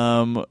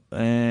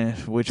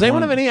 Which Does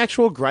anyone one? have any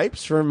actual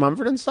gripes for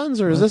Mumford &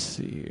 Sons, or is Let's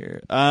this... see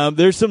here.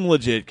 There's some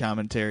legit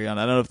commentary on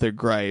it. I don't know if they're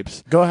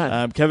gripes. Go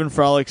ahead. Kevin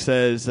Frolic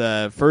says,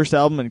 first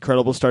album,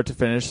 incredible start to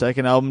finish.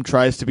 Second album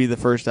tries to be the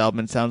first album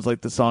and sounds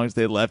like the songs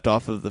they left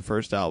off of the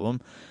first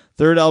album.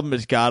 Third album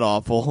is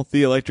god-awful.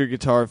 The electric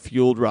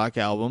guitar-fueled rock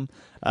album.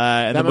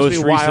 And that the must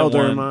most be recent Wilder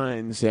one,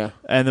 Minds, yeah.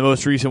 And the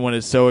most recent one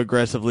is so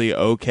aggressively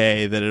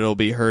okay that it'll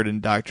be heard in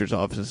doctors'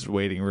 offices,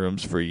 waiting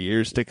rooms for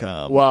years to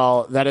come.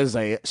 Well, that is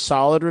a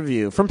solid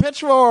review from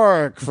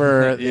Pitchfork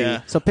for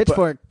Yeah. So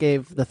Pitchfork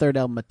gave the third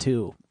album a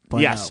 2.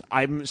 Yes,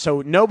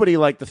 so nobody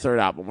liked the third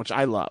album, which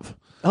I love.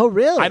 Oh,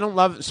 really? I don't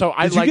love. So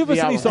I Did you like give the us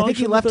any album. songs I think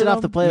you from left the it third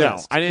off the album? playlist.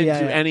 No, I didn't Yeah,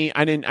 do yeah. any.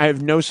 I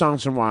have no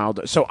songs from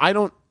Wild. So I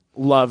don't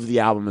love the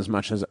album as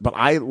much as, but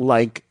I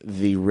like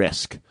the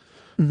risk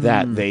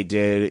that they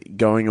did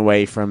going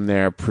away from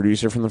their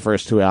producer from the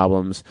first 2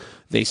 albums.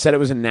 They said it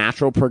was a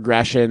natural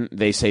progression.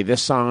 They say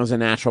this song is a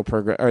natural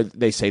or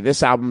they say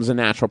this album is a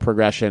natural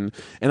progression.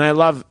 And I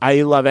love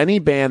any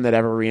band that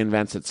ever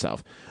reinvents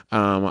itself.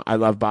 I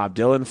love Bob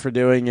Dylan for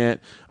doing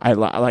it.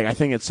 I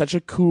think it's such a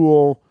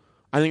cool.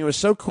 I think it was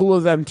so cool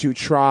of them to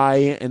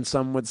try, and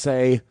some would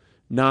say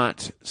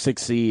not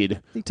succeed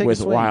They take a with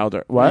swing.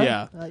 Wilder. What?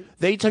 Yeah.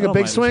 They took I a don't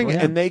big mind a swing, swing.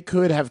 and they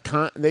could have.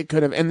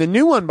 And the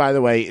new one, by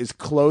the way, is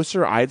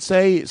closer, I'd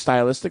say,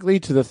 stylistically,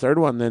 to the third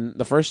one than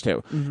the first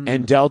 2.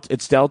 And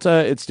it's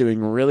Delta. It's doing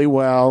really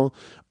well.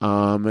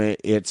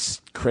 It's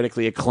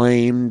critically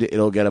acclaimed.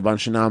 It'll get a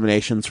bunch of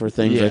nominations for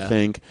things, I Yeah.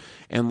 think.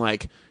 And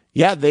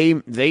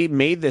they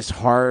made this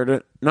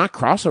hard, not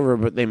crossover,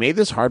 but they made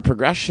this hard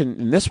progression.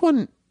 And this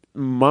one,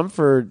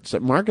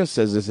 Marcus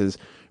says this is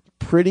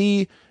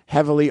pretty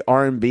heavily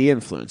R&B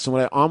influenced. So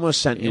what I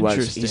almost sent you was, he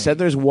Interesting. said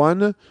there's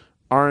one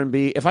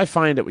R&B, if I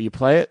find it, will you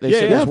play it? They Yeah,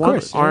 said yeah, there's of one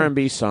course, yeah.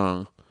 R&B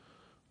song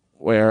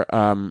where,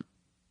 While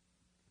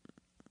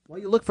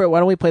you look for it, why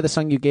don't we play the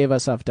song you gave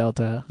us off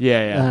Delta?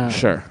 Yeah.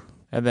 sure.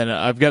 And then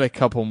I've got a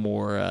couple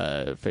more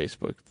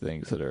Facebook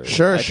things that are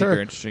Sure, I think sure.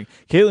 are interesting.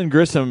 Caitlin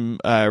Grissom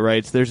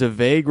writes, "There's a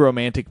vague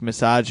romantic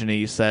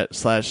misogyny /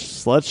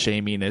 slut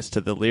shaminess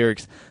to the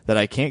lyrics that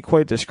I can't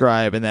quite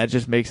describe, and that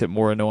just makes it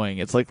more annoying.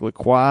 It's like La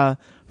Croix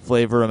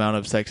flavor amount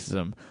of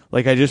sexism.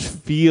 Like I just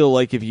feel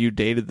like if you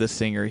dated the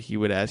singer, he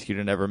would ask you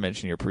to never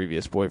mention your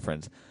previous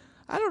boyfriends.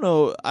 I don't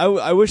know.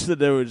 I wish that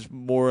there was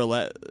more.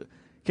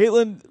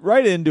 Caitlin,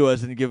 write into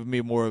us and give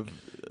me more of.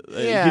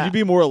 Yeah. Could you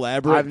be more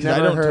elaborate? I've 'Cause never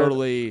I don't heard-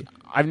 totally.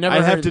 I've never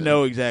I'd have heard to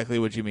know exactly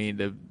what you mean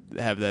to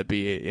have that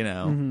be, you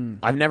know.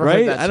 I've never Right?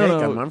 heard that I don't take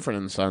know. on Mumford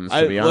 & Sons, to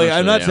I, be honest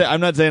I'm with you.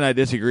 not saying I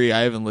disagree.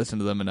 I haven't listened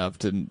to them enough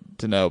to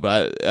know,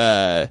 but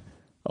a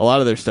lot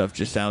of their stuff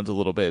just sounds a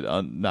little bit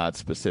not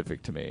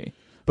specific to me.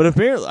 But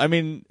apparently, I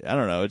mean, I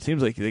don't know. It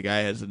seems like the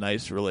guy has a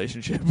nice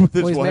relationship with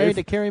his Well, he's wife. married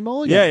to Carrie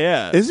Mulligan. Yeah,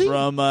 yeah. Is he?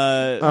 From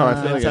I think I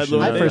Inside should know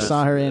Llewellyn I that. first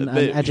saw her in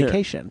They-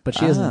 Education, but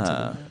she isn't.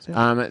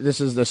 Ah. This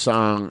is the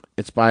song.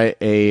 It's by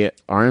a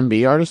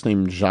R&B artist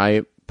named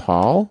Jai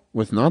Paul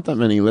with not that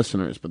many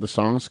listeners, but the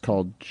song's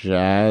called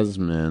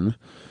Jasmine.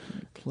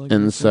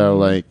 And so,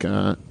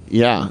 the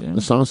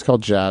song's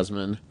called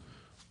Jasmine.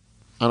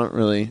 I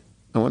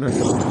wonder if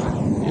it's...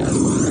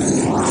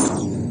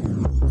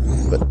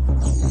 But,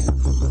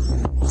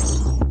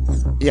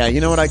 yeah,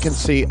 you know what I can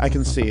see? I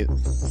can see a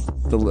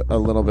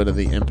little bit of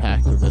the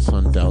impact of this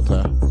on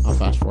Delta. I'll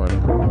fast forward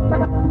it.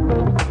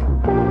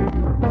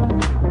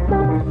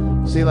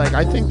 See,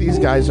 I think these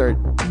guys are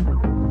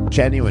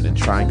genuine in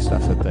trying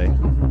stuff that they...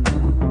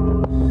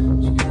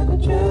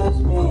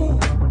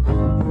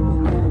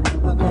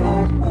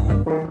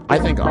 I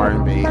think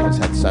R&B has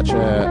had such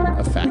a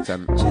effect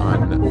on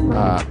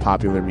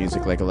popular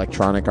music. Like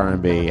electronic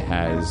R&B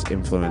has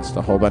influenced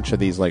a whole bunch of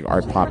these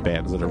art pop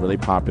bands that are really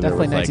popular.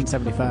 Definitely with,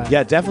 1975.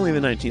 Yeah, definitely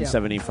the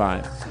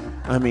 1975.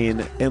 I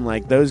mean, and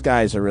those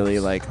guys are really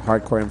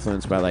hardcore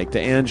influenced by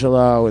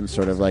D'Angelo and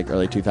sort of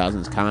early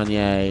 2000s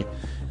Kanye,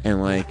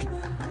 and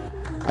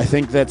I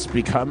think that's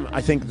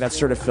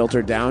sort of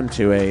filtered down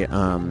to a.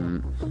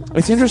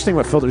 It's interesting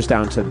what filters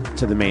down to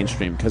the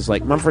mainstream, because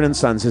Mumford &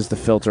 Sons is the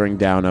filtering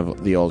down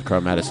of the old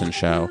Crow Medicine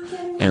show,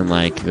 and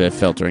the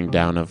filtering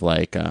down of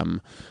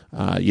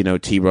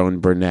T-Bone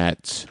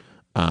Burnett,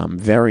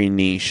 very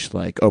niche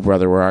Oh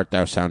Brother Where Art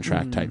Thou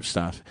soundtrack type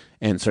stuff,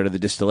 and sort of the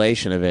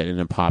distillation of it in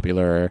a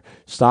popular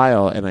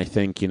style. And I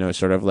think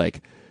sort of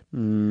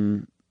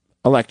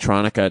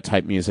electronica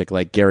type music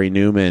like Gary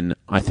Newman,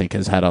 I think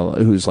who's a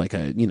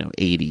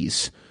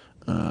 80s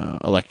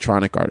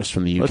electronic artist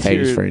from the UK, Let's hear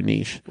who's it. very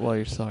niche. While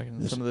you're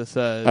talking, some of this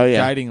yeah.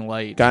 Guiding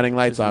Light. Guiding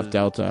Light's This off is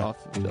Delta.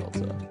 Off of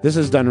Delta. This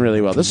is done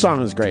really well. This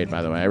song is great,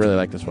 by the way. I really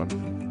like this one.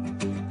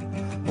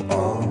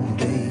 All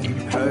day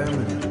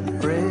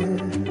permanent red,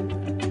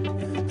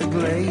 the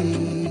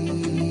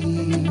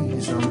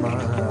glaze on my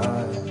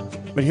eye.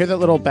 But hear that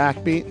little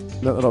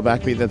backbeat? That little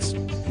backbeat that's,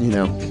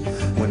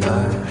 When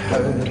I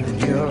heard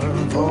your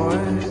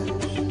voice,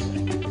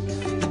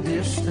 the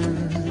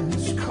distance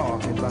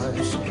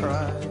by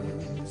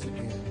surprise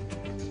again.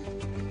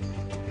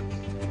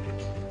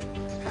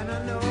 And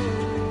I know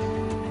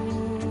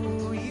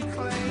you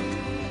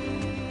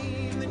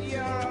claim that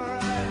you're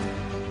alright,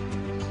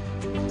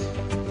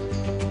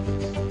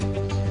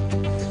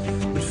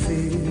 but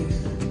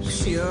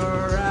fix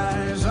your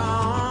eyes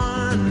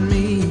on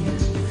me.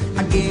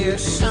 I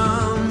guess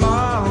I'm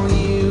all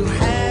you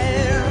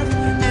have,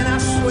 and I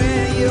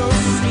swear you'll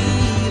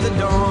see the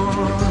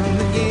dawn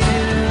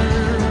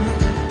again.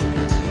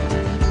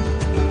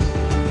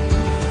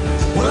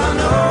 Well, I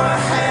know I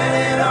had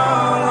it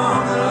all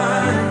on the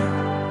line,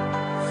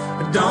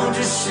 but don't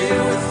just sit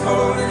with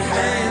folded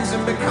hands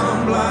and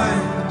become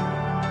blind.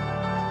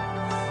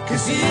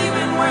 'Cause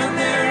even when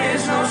there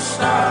is no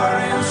star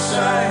in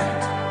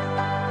sight,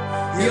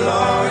 you'll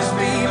always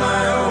be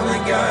my only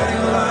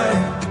guiding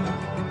light.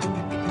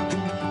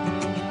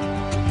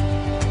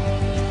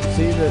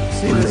 See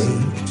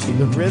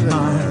the rhythm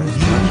there is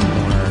much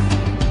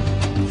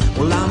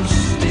more. Well, I'm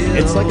still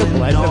It's like a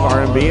blend of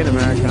R&B and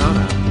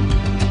Americana.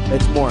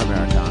 It's more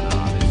Americana,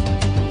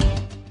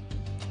 obviously.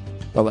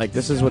 But like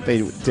this is what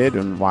they did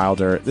in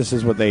Wilder. This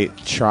is what they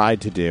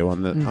tried to do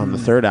on the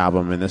third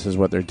album, and this is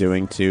what they're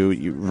doing to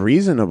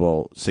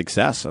reasonable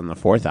success on the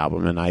fourth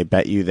album. And I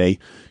bet you they,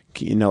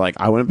 like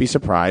I wouldn't be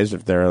surprised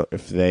if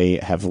they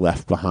have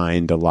left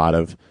behind a lot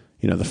of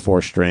the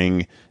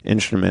 4-string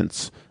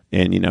instruments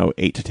in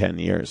 8 to 10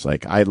 years.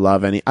 Like I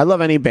love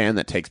any band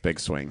that takes big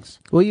swings.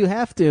 Well, you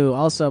have to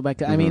also.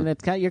 I mean,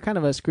 you're kind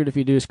of a screwed if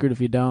you do, screwed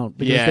if you don't.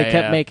 Because they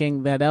kept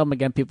making that album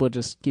again. People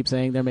just keep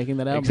saying they're making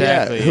that album.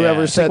 Exactly. Yeah,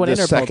 whoever said like the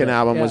Interpol second did.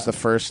 album Yeah. was the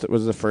first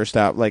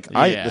album. Like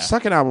the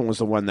second album was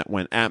the one that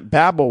went.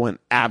 Babel went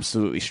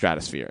absolutely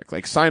stratospheric.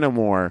 Like Sign No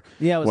More.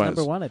 Yeah, it was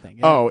number one, I think.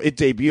 Yeah. Oh, it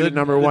debuted at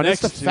number one.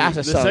 It's the next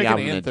fastest the selling second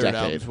album in a and third decade.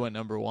 albums went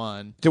number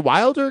one. Did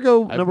Wilder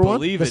go I number one?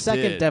 believe the it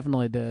second did.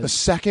 definitely did. The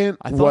second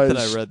I thought was. that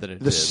I read that it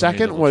the did. Let me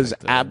second double was check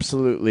that.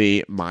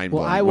 absolutely mind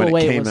Well, blowing. I when Will it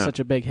Wait came was out. such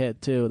a big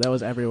hit too. That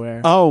was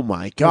everywhere. Oh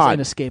my It was god!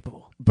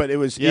 inescapable. But it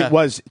was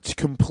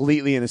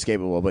completely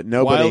inescapable. But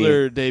nobody.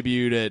 Wilder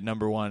debuted at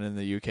number one in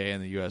the UK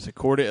and the US,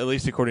 at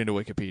least according to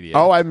Wikipedia.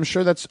 Oh, I'm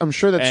sure that's And,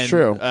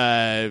 true.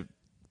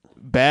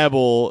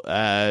 Babel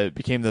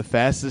became the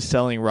fastest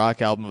selling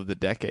rock album of the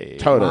decade.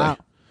 Totally. Wow.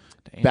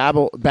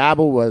 Damn.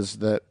 Babel was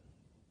the.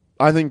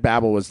 I think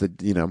Babel was the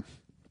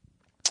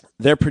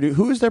their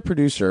who is their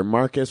producer?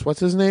 Marcus, what's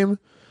his name?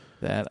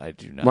 That I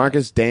do not.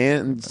 Marcus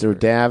Dans or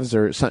Davs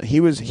or something.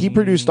 He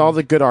produced all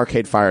the good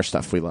Arcade Fire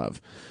stuff we love,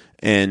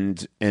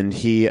 and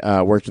he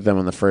worked with them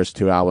on the first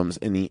two albums,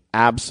 and he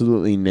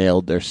absolutely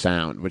nailed their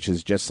sound, which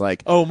is just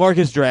like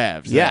Marcus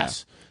Dravs.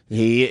 yes,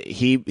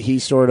 he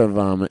sort of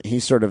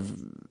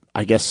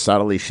I guess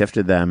subtly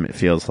shifted them. It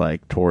feels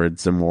like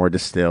towards a more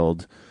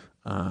distilled.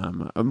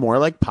 A more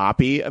like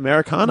poppy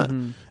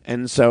Americana,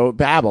 and so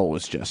Babel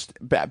was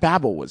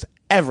Babel was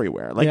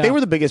everywhere. Like they were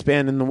the biggest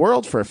band in the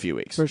world for a few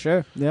weeks, For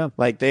sure. Yeah.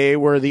 Like they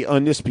were the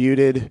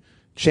undisputed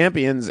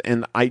champions,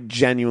 and I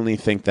genuinely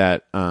think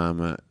that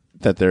that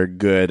they're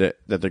good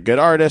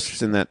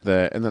artists, and that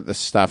the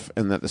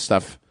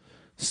stuff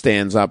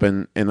stands up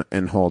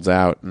and holds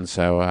out, and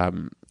so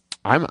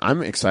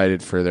I'm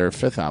excited for their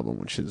fifth album,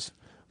 which is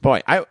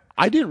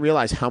I didn't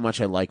realize how much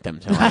I liked them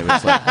until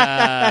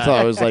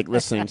I was like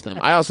listening to them.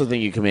 I also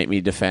think you can make me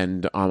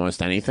defend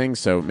almost anything,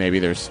 so maybe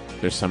there's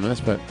some of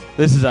this, but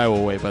This is I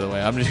Will Wait, by the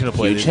way. I'm just going to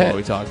play Huge these hit. while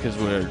we talk because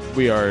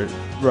we are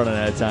running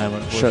out of time,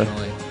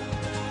 unfortunately.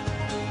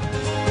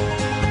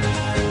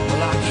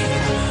 Well, I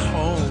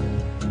came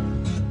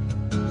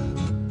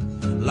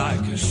home like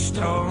a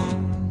stone.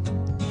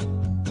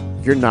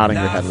 you're nodding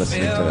your head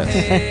listening to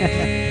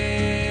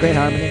this. Great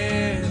harmony.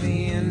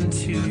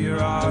 Into your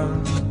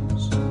arms.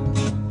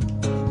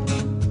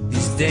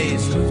 These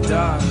days moved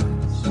on.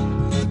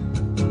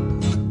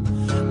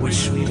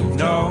 Wish we'd have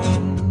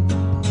known.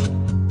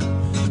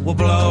 We'll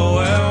blow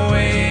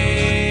away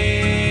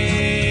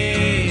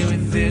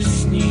with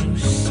this new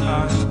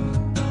sun.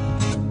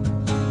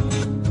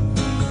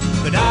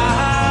 But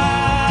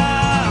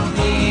I'll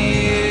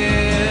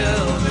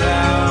kneel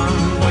down,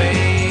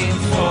 wait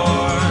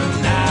for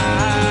now.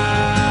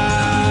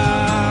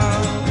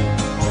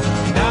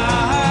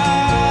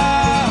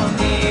 I'll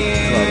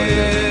kneel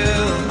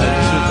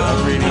I'm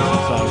reading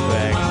the song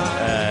back.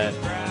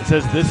 It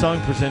says this song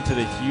presented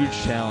a huge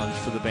challenge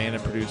for the band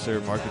and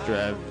producer Marcus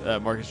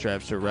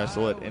Dravs to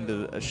wrestle it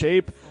into a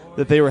shape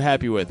that they were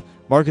happy with.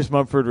 Marcus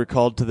Mumford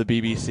recalled to the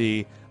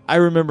BBC, "I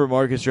remember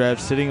Marcus Dravs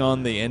sitting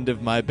on the end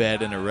of my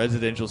bed in a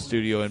residential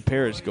studio in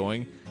Paris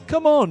going,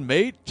 'Come on,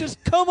 mate,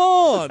 just come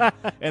on.'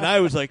 And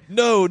I was like,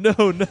 no,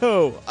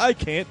 I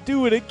can't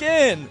do it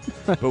again."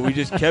 But we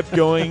just kept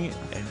going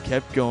and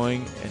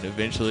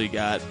eventually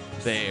got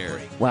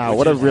there. Wow, Which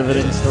what a is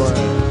riveting nice. story.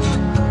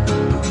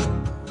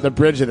 The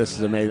bridge of this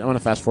is amazing. I want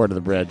to fast forward to the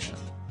bridge.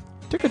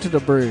 Took it to the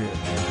bridge.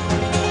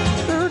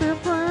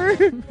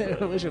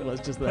 I wish it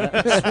was just that.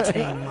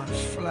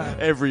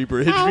 Every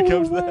bridge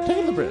becomes that. Take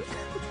it to the bridge.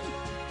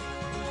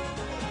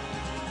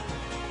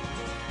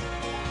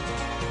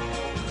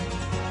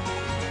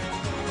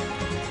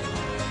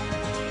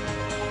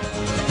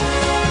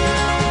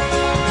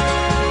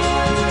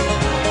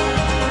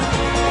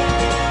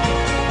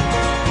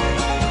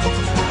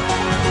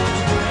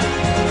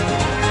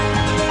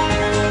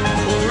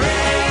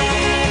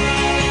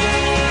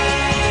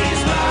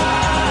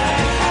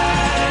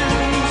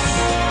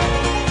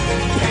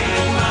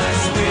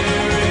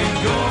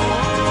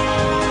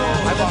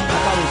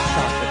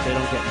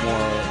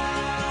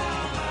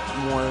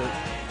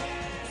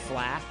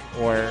 flack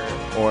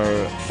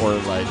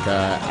or like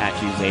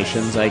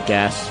accusations, I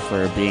guess,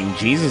 for being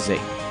Jesus-y.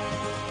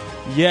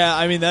 Yeah,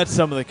 I mean, that's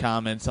some of the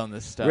comments on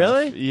this stuff.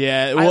 Really?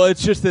 Yeah, well,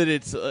 it's just that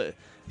it's...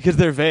 because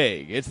they're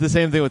vague. It's the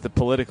same thing with the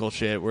political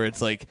shit, where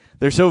it's like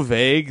they're so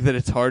vague that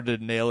it's hard to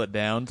nail it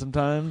down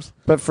sometimes.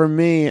 But for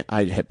me,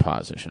 I hit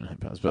pause. I shouldn't hit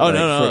pause. But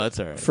That's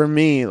all right. For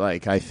me,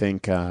 like, I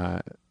think,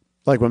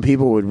 like when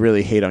people would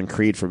really hate on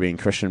Creed for being a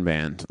Christian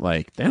band,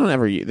 like they didn't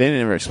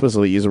ever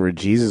explicitly use the word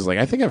Jesus. Like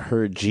I think I've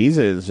heard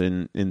Jesus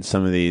in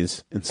some of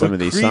these Creed's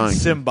songs.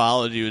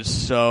 Symbology was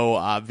so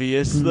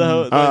obvious,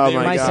 though. Oh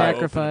my God.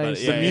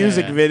 sacrifice. The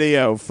music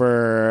video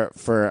for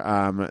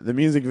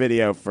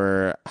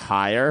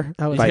Higher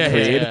That was by great.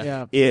 Creed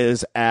Yeah.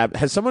 is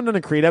has someone done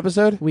a Creed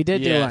episode? We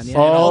did do Yes. one. And Yeah.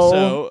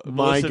 also, my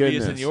Melissa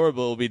goodness. Villasenor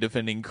will be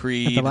defending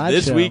Creed At the live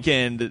this show.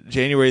 weekend,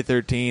 January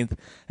 13th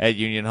at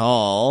Union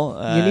Hall.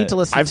 You need to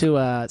listen to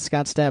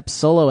Scott Stapp's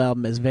solo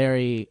album is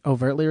very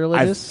overtly I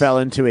religious. fell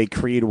into a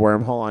Creed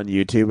wormhole on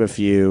YouTube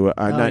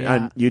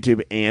on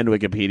YouTube and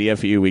Wikipedia a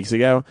few weeks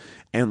ago,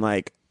 and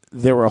like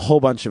there were a whole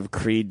bunch of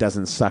Creed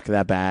doesn't suck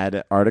that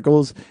bad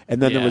articles,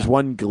 and then there was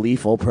one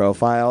gleeful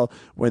profile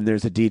when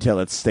there's a detail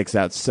that sticks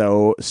out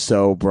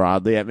so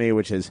broadly at me,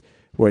 which is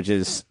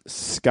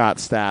Scott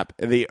Stapp.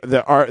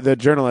 The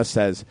journalist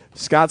says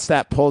Scott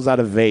Stapp pulls out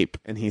a vape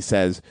and he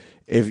says,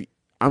 "If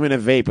I'm going to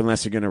vape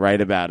unless you're going to write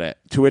about it."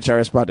 To which I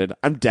responded,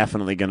 "I'm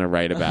definitely going to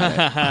write about it."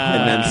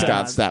 And then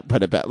Scott Stapp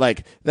put it back.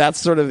 Like, that's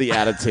sort of the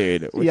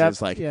attitude, which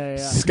is like,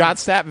 Scott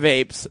Stapp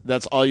vapes,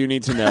 that's all you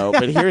need to know.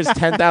 But here's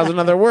 10,000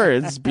 other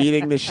words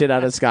beating the shit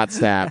out of Scott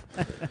Stapp.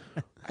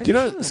 Do you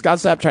know Scott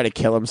Stapp tried to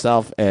kill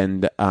himself,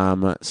 and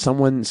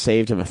someone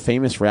saved him? A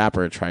famous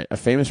rapper saved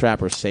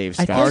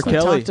Scott I Stapp. think we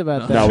talked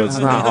about that. No, it's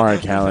not R.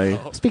 Kelly.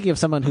 Speaking of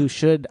someone who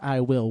should,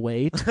 I will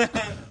wait.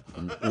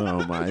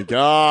 Oh, my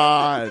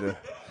God.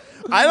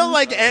 I don't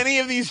like any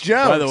of these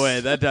jokes. By the way,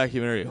 that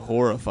documentary,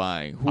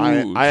 horrifying.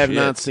 I have shit.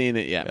 not seen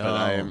it yet, but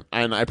Oh.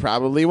 I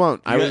probably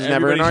won't. I was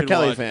never an R.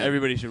 Kelly fan.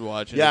 Everybody should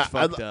watch it. Yeah, It's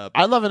fucked up.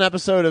 I love an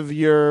episode of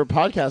your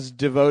podcast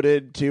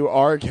devoted to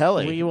R.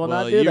 Kelly. We will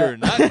well, not do you're that.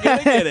 not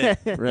gonna get it.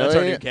 That's our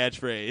Really? new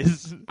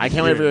catchphrase. I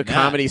can't wait for You're a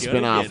comedy not gonna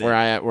spin-off get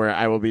it. where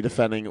I will be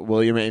defending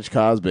William H.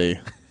 Cosby.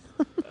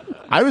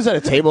 I was at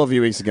a table a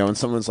few weeks ago and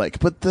someone's like,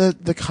 "But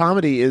the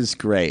comedy is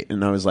great,"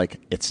 and I was like,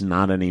 "It's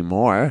not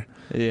anymore."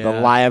 Yeah.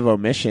 The lie of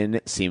omission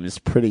seems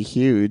pretty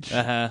huge,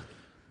 Uh-huh.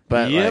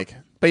 but Yep.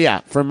 but yeah,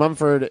 for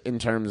Mumford in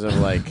terms of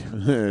like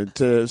hard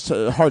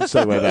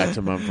segue back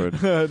to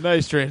Mumford.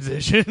 Nice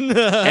transition.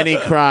 Any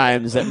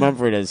crimes that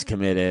Mumford has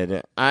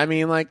committed. I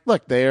mean, like,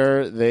 look,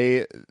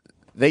 they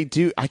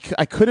do. I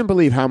couldn't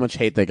believe how much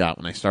hate they got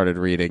when I started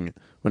reading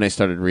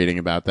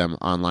about them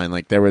online.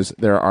 Like there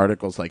are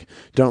articles like,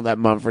 "Don't let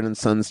Mumford and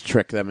Sons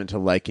trick them into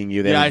liking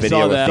you." They Yeah, have a I video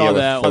saw with that, Theo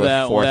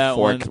saw that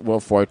one.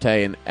 Will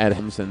Forte and Ed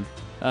Hempson.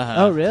 Uh-huh.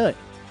 Oh, really?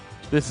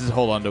 This is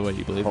Hold On to What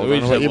You Believe. Hold We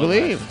On to just What have You one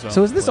Believe. question,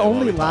 So is this I'll play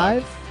only while we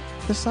talk.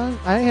 live, this song?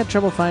 I had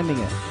trouble finding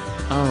it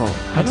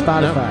Oh, on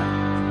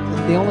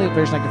Spotify. The only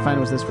version I could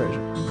find was this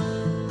version.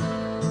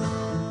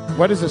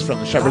 What is this from?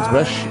 The Shepherd's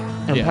Bush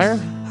Empire?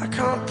 I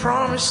can't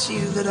promise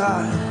you that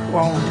I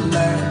won't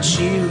let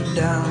you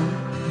down.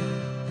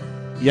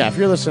 Yeah, if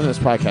you're listening to this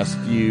podcast,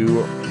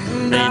 you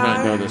may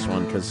not know this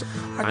one because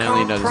I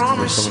only know this because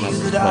there's someone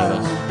else's playlist.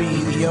 I'll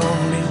be the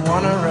only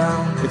one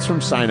around It's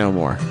from Sigh No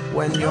More.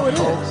 when you're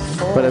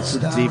hopeful. But it's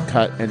a deep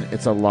cut and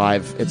it's a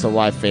live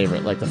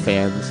favorite. Like the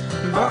fans,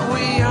 But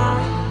we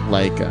are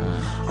like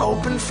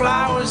open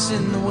flowers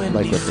in the windy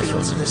Like with this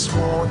fields one. of this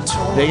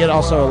war-torn they get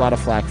also a lot of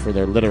flack for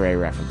their literary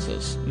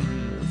references,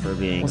 for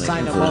being Well, like,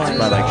 Sigh No influenced More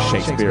by is like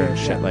Shakespeare Shakespeare, and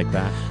shit yeah. like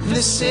that.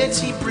 The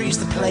city breeds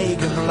the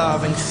plague of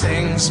loving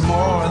things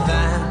more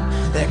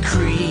than their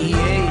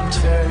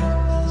creators.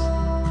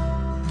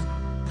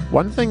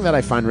 One thing that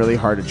I find really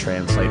hard to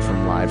translate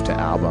from live to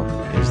album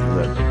is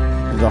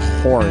the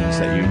horns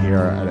that you hear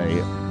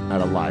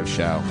at a live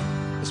show,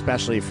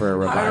 especially for a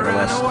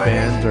revivalist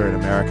band or an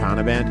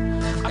Americana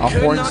band. A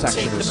horn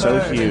section is so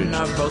huge, and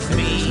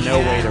there's no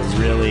way to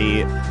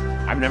really.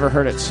 I've never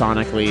heard it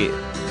sonically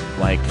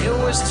like It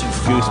was too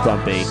far,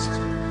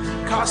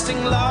 goosebumpy.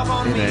 casting love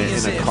on in me a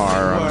as in a if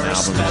car it or were an a album or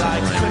spell I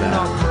something like could that.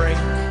 not break,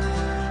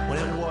 when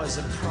it was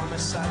a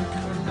promise I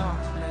could not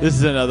make. This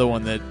is another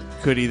one that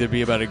could either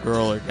be about a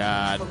girl or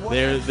God.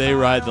 They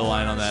ride the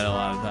line on that a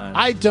lot of times.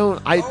 I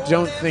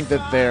don't think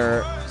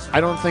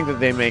that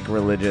they make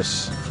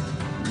religious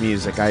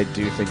music. I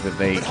do think that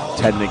they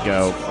tend to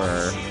go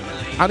for.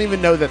 I don't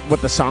even know that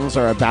what the songs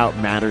are about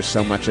matters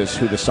so much as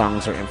who the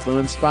songs are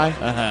influenced by.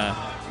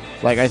 Uh-huh.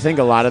 Like I think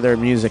a lot of their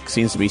music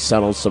seems to be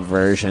subtle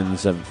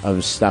subversions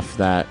of stuff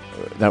that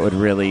would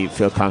really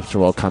feel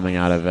comfortable coming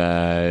out of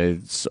a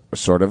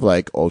sort of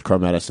like Old Crow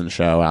Medicine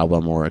Show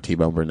album or a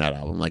T-Bone Burnett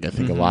album. Like I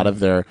think a lot of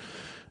their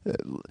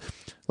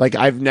like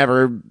I've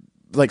never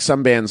like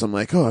some bands I'm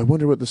like, oh, I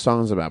wonder what the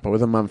song's about. But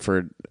with a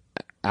Mumford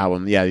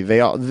album, yeah,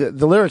 they all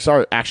the lyrics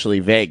are actually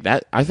vague.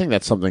 That I think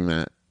that's something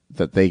that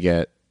they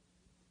get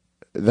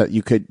that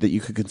you could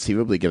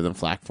conceivably give them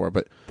flack for.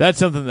 But That's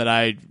something that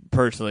I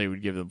personally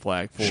would give them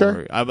flack for.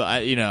 Sure. I talk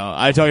about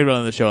it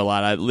on the show a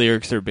lot.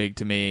 Lyrics are big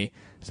to me,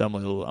 so I'm a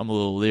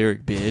little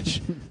lyric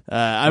bitch.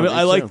 I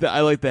like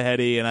the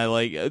heady, and I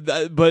like,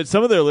 but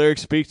some of their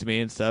lyrics speak to me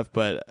and stuff.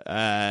 But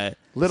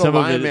Little some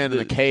of Lion it- Man in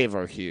the Cave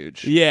are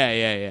huge.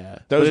 Yeah.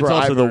 Those But it's were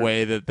also the Ivor-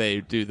 way that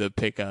they do the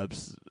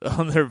pickups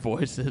on their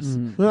voices.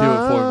 Mm. Do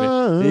it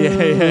for me.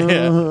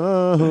 Yeah.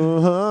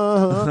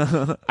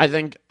 I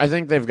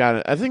think they've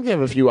got. I think they have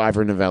a few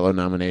Ivor Novello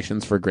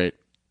nominations for good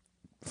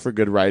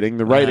writing.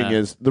 The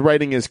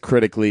writing is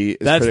critically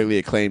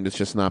acclaimed. It's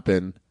just not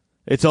been.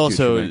 It's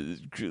also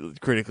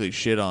critically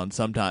shit on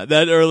sometimes.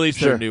 That, or at least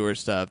Sure. their newer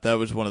stuff. That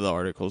was one of the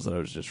articles that I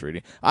was just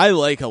reading. I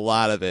like a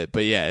lot of it,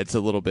 but yeah, it's a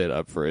little bit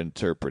up for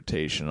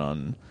interpretation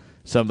on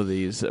some of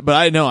these. But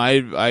I know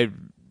I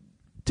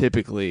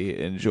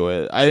typically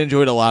enjoy it. I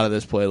enjoyed a lot of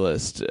this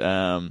playlist,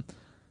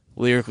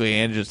 lyrically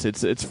and just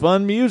it's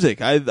fun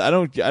music. I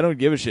don't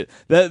give a shit.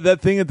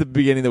 That thing at the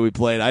beginning that we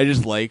played, I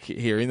just like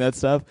hearing that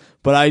stuff.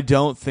 But I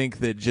don't think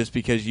that just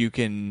because you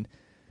can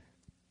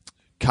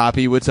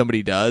copy what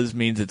somebody does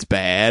means it's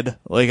bad.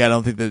 Like, I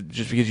don't think that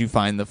just because you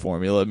find the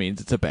formula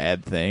means it's a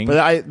bad thing.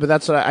 But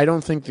that's what I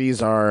don't think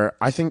these are.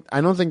 I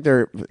don't think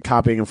they're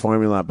copying a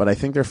formula, but I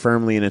think they're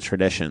firmly in a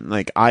tradition.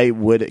 Like, I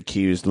would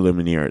accuse the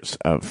Lumineers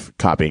of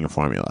copying a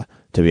formula,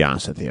 to be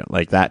honest with you.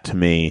 Like, that to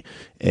me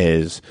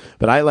is.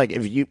 But I like,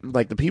 if you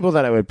like, the people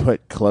that I would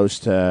put close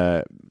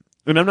to.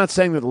 And I'm not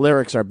saying that the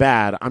lyrics are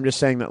bad. I'm just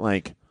saying that,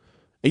 like,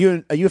 are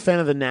you a fan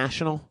of The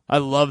National? I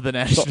love The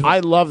National. So I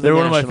love The They're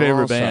National. one of my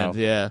favorite also. bands,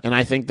 yeah. And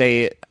I think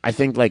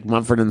like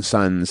Mumford and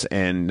Sons,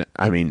 and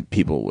I mean,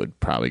 people would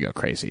probably go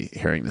crazy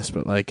hearing this,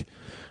 but like,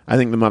 I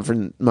think the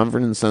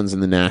Mumford and Sons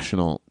and The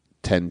National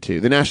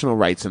The National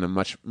writes in a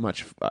much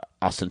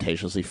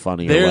ostentatiously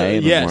funnier way.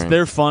 Yes,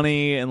 they're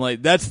funny, and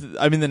like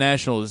The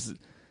National is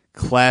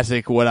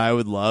classic what I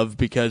would love,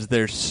 because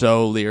they're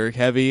so lyric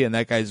heavy, and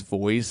that guy's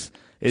voice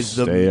is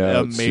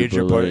a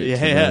major part.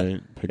 Yeah,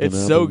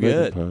 it's so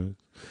good.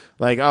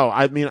 Like,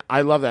 I mean,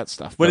 I love that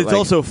stuff. But it's like,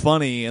 also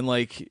funny, and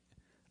like,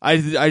 I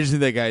just think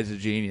that guy's a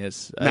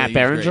genius. I Matt think he's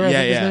Berenger, great. I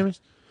think his name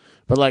is.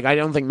 But like, I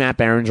don't think Matt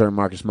Berenger and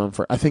Marcus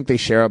Mumford. I think they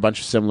share a bunch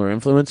of similar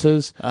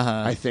influences.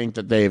 Uh-huh. I think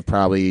that they've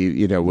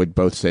probably, would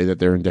both say that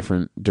they're in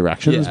different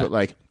directions. Yeah. But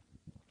like,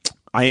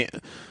 I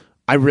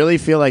really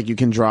feel like you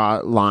can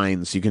draw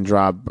lines. You can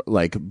draw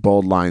like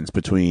bold lines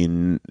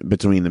between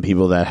the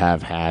people that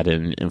have had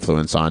an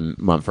influence on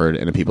Mumford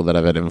and the people that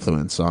have had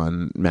influence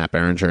on Matt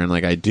Berenger. And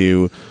like, I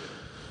do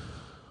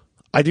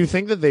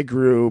think that they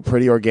grew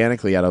pretty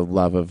organically out of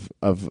love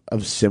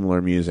of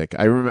similar music.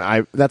 I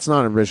remember that's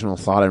not an original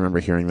thought. I remember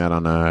hearing that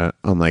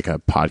on like a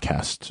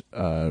podcast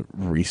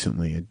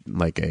recently,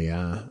 like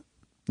I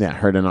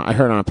heard it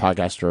on a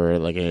podcast or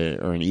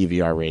an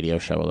EVR radio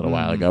show a little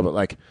while ago. But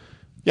like,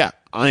 yeah,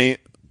 I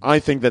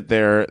think that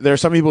there are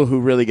some people who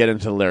really get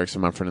into the lyrics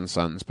of Mumford and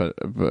Sons, but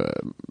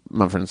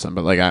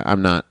like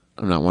I'm not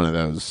one of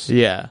those.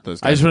 Yeah,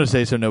 those I guys. just want to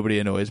say so nobody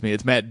annoys me.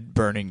 It's Matt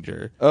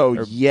Berninger. Oh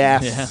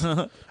yes,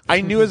 Yeah. I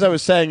knew as I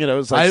was saying it, I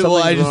was like,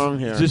 something's wrong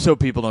here. Just so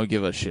people don't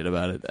give a shit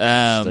about it.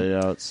 Stay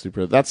out,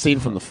 super. That scene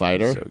from The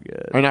Fighter, So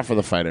good. or not for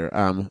The Fighter.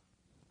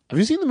 Have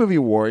you seen the movie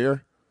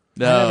Warrior?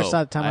 No, I never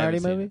saw the Tom I haven't Hardy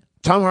seen movie. it.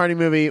 Tom Hardy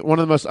movie, one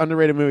of the most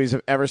underrated movies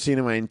I've ever seen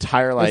in my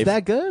entire life. Is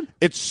that good?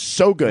 It's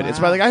so good. It's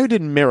by Wow. the guy who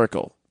did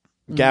Miracle,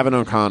 Gavin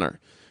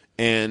O'Connor,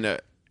 and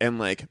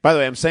like, by the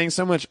way, I'm saying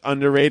so much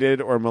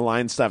underrated or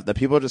maligned stuff that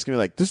people are just gonna be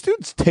like, this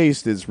dude's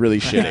taste is really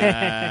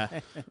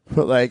shitty.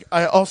 But like,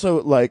 I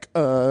also like,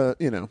 I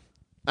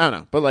don't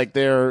know, but like,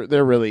 they're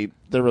really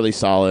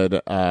solid.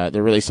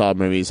 They're really solid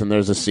movies, and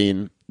there's a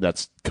scene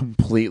that's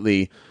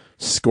completely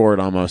scored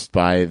almost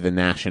by the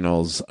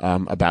Nationals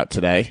about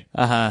today.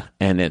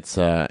 And it's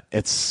so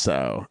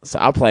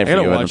I'll play it for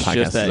gotta you when the watch podcast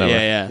just is that. over.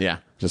 Yeah.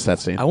 Just that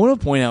scene. I want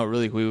to point out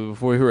really quickly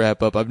before we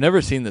wrap up, I've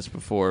never seen this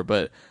before,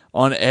 but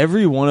on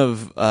every one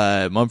of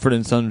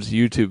Mumford & Sons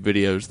YouTube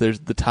videos, there's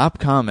the top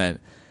comment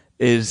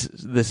is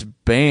this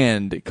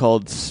band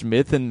called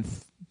Smith and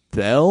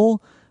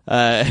Thel.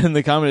 And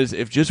the comment is,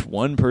 if just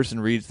one person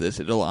reads this,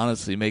 it'll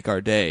honestly make our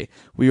day.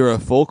 We are a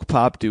folk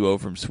pop duo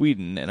from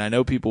Sweden, and I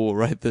know people will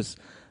write this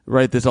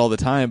all the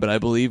time, but I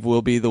believe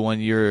we'll be the one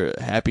you're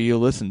happy you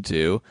listen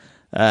to.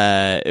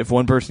 If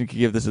one person could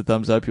give this a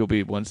thumbs up, you'll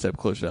be one step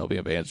closer to helping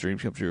a band's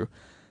dreams come true.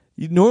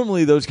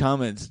 Normally, those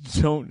comments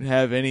don't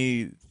have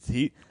any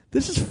heat.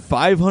 This is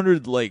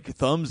 500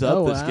 thumbs up.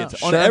 Oh, this wow.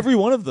 gets on Sure. every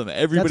one of them.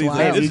 Everybody's That's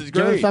like, wild. "This is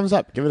Give it a great." thumbs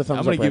up. Give it a thumbs I'm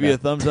up. going to give right you a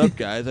now. thumbs up,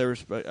 guys. I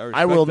respect.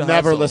 I will the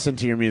never hustle. listen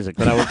to your music,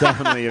 but I will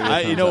definitely give you a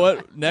thumbs You know up.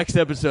 what? Next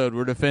episode,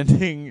 we're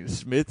defending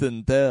Smith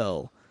and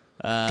Thel.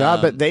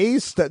 God, but they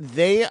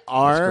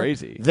are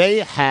crazy.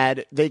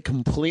 They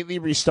completely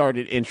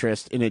restarted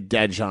interest in a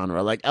dead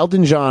genre. Like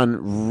Elton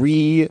John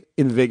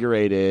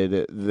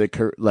reinvigorated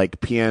the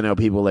piano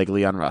people like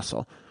Leon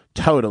Russell.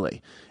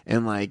 totally.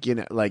 And like, you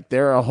know, like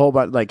there are a whole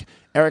bunch, like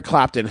Eric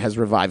Clapton has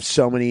revived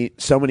so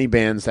many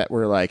bands that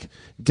were like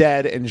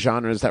dead and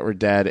genres that were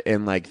dead.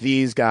 And like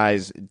these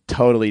guys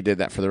totally did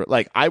that for the,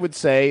 like, I would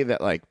say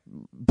that like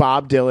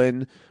Bob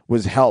Dylan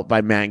was helped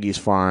by Maggie's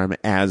Farm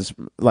as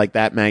like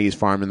that Maggie's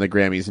Farm and the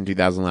Grammys in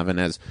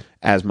 2011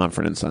 as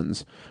Mumford &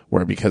 Sons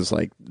were, because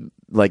like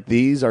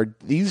these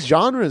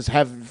genres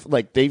have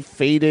like, they've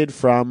faded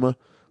from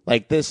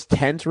like this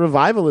tent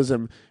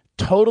revivalism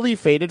totally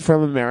faded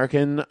from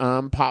American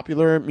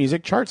popular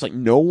music charts. Like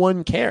no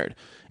one cared.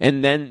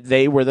 And then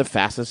they were the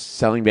fastest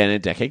selling band in a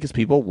decade because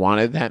people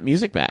wanted that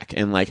music back.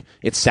 And like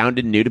it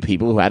sounded new to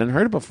people who hadn't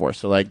heard it before.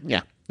 So like,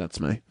 yeah, that's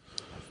my.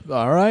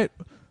 All right.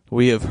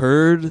 We have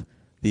heard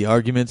the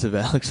arguments of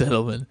Alex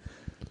Edelman.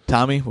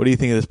 Tommy, what do you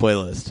think of this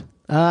playlist?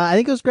 I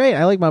think it was great.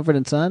 I like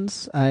Mumford &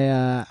 Sons.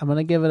 I'm going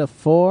to give it a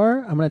 4.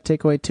 I'm going to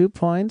take away 2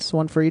 points,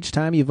 one for each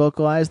time you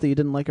vocalized that you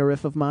didn't like a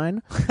riff of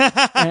mine.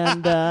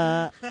 And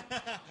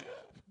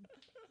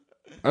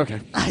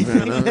okay.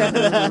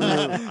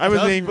 I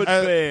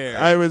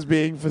was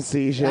being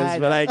facetious,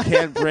 but I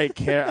can't break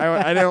care.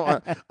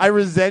 I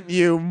resent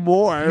you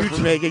more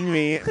for making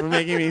me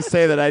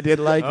say that I did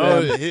like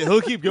them.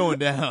 He'll keep going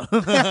down.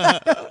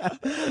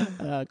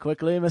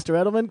 Quickly, Mr.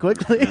 Edelman,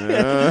 quickly.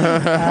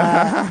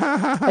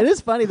 It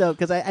is funny though,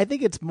 because I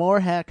think it's more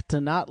hack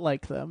to not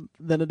like them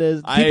than it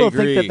is. People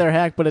think that they're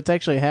hack, but it's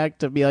actually hack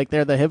to be like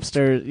they're the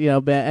hipster, you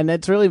know. And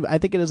it's really, I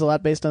think it is a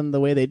lot based on the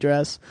way they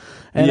dress.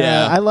 And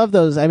I love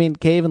those. I mean,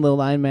 Cave and Little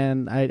Lion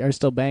Man are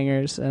still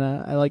bangers, and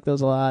I like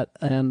those a lot.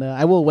 And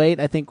I Will Wait,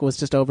 I think, was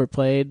just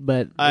overplayed.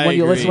 But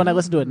when I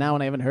listen to it now,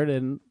 and I haven't heard it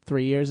in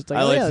 3 years, it's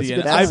like,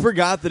 I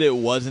forgot that it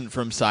wasn't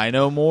from Sign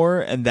No More,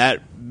 and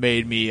that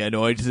made me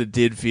annoyed because it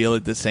did feel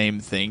like the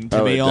same thing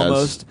to me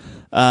almost.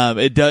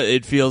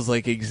 It feels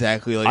like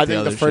exactly like I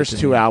think the first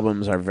 2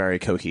 albums are very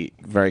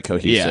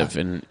cohesive,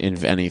 Yeah. and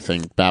if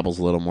anything, Babble's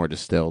a little more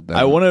distilled.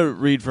 I want to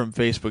read from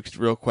Facebook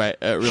real quick.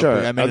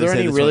 Sure. Quick. Are there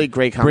any really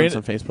great comments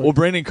on Facebook? Well,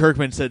 Brandon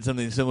Kirkman said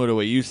something similar to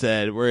what you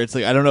said, where it's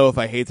like, I don't know if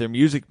I hate their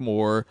music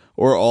more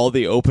or all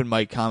the open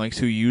mic comics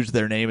who used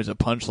their name as a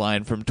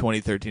punchline from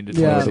 2013 to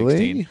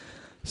 2016. Really?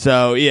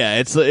 So yeah,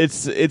 it's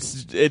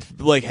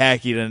like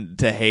hacky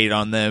to hate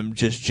on them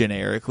just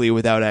generically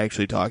without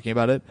actually talking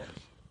about it.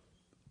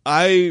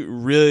 I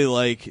really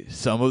like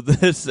some of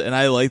this, and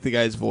I like the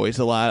guy's voice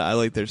a lot. I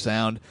like their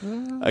sound.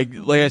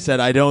 Like I said,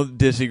 I don't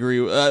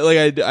disagree.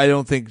 I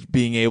don't think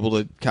being able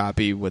to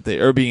copy what they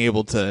or being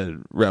able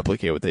to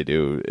replicate what they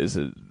do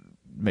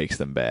makes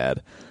them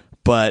bad.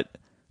 But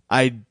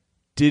I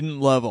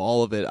didn't love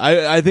all of it.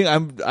 I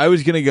think I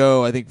was gonna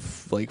go. I think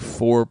like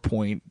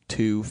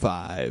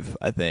 4.25.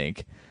 I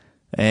think,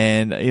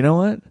 and you know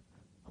what? I'm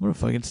gonna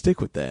fucking stick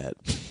with that.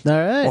 All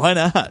right. Why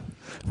not?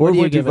 What do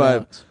you give it, 4.25.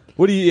 Alex?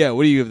 What do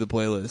you give the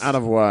playlist? Out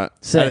of what?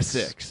 6. Out of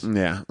 6.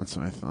 Yeah, that's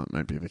what I thought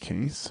might be the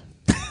case.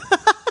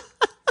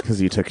 Because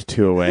you took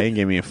 2 away and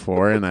gave me a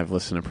 4, and I've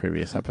listened to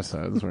previous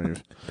episodes where I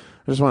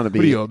just want to be.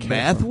 What are you, a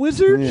math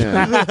wizard?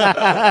 Yeah.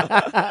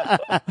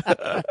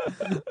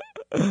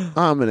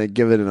 I'm gonna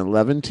give it an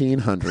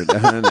 1100.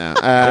 I don't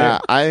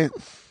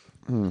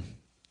know.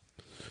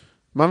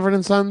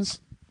 Mumford & Sons.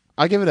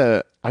 I give it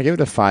a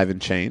 5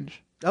 and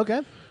change.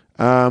 Okay.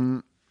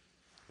 I'm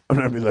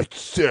gonna be like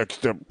 6.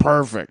 They're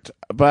perfect,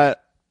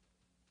 but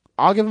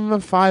I'll give them a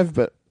 5.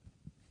 But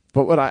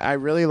what I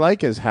really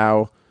like is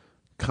how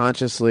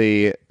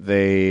consciously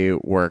they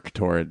work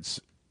towards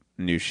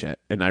new shit,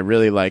 and I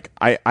really like.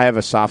 I have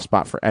a soft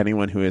spot for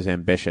anyone who is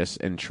ambitious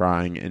and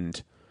trying,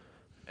 and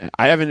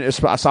I have a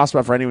soft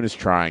spot for anyone who's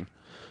trying,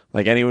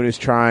 like anyone who's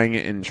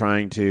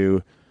trying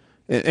to.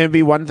 It'd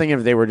be one thing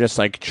if they were just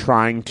like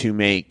trying to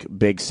make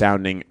big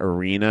sounding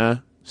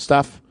arena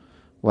stuff.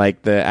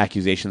 Like the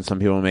accusations some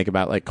people make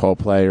about like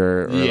Coldplay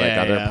or like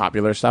other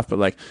popular stuff, but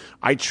like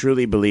I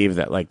truly believe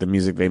that like the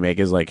music they make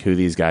is like who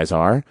these guys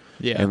are,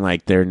 and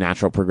like their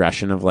natural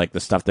progression of like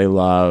the stuff they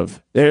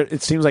love.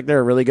 It seems like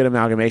they're a really good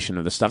amalgamation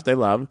of the stuff they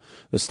love,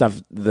 the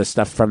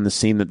stuff from the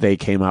scene that they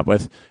came up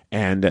with,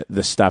 and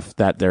the stuff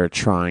that they're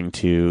trying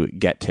to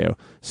get to.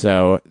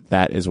 So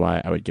that is why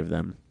I would give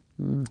them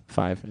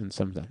 5 and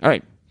something. All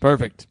right,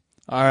 perfect.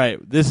 All right,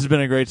 this has been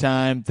a great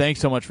time. Thanks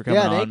so much for coming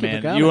on,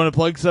 man. You want to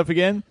plug stuff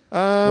again?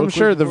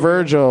 Sure. The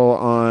Virgil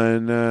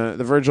in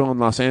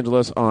Los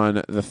Angeles on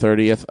the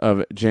 30th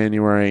of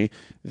January.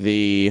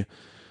 The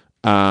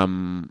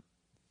San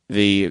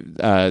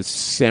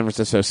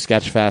Francisco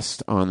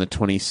Sketchfest on the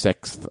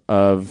 26th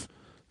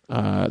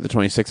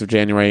of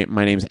January.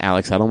 My name's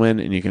Alex Edelman,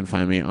 and you can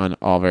find me on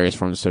all various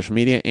forms of social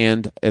media.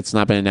 And it's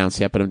not been announced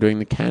yet, but I'm doing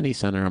the Kennedy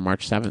Center on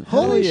March 7th.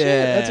 Holy shit,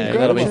 that's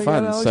incredible! That'll be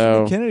fun.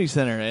 So Kennedy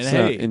Center, and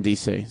hey, in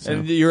DC. So.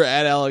 And you're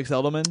at Alex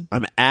Edelman.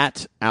 I'm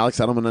at Alex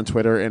Edelman on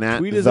Twitter and at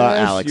Tweet the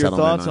Alex your Edelman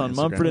thoughts on Instagram.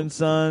 Mumford &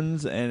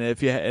 Sons, and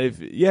if you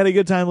had a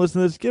good time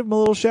listening to this, give them a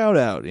little shout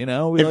out. You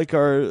know, we like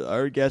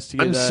our guests to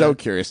get. I'm so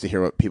curious to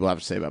hear what people have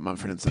to say about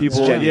Mumford & Sons.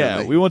 People,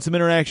 we want some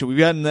interaction. We've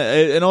gotten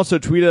and also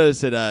tweet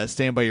us at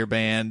Stand By Your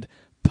Band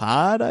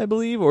Pod, I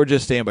believe, or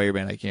just Stand By Your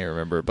Band. I can't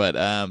remember, but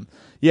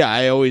yeah,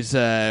 I always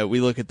we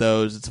look at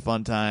those. It's a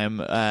fun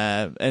time.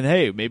 And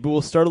hey, maybe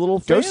we'll start a little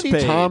Go fan see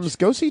page.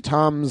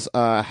 Tom's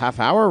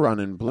half-hour run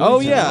in Bloomington. Oh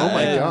yeah! Oh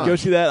my god! Go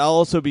see that. I'll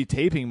also be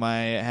taping my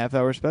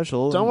half-hour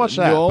special. Don't in watch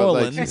that, New but,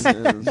 Orleans,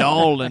 like- New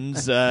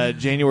Orleans,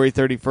 January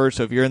 31st.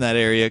 So if you're in that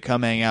area,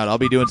 come hang out. I'll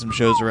be doing some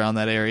shows around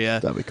that area.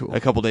 That'd be cool. A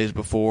couple days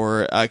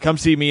before. Come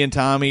see me and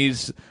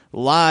Tommy's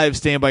live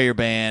Stand By Your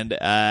Band,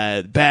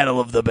 Battle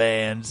of the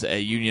Bands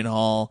at Union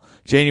Hall,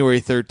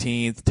 January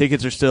 13th.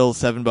 Tickets are still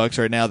 $7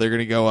 right now. They're going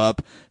to go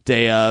up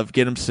day of.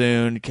 Get them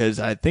soon because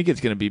I think it's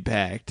going to be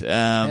packed.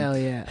 Hell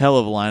yeah. Hell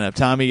of a lineup.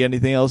 Tommy,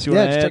 anything else you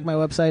want to just add? check my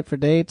website for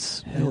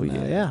dates. Hell And,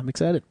 yeah. yeah, I'm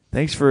excited.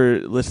 Thanks for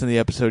listening to the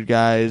episode,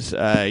 guys.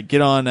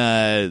 Get on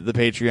the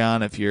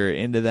Patreon if you're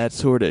into that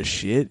sort of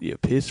shit, you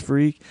piss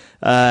freak.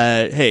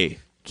 Hey,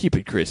 keep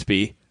it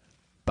crispy.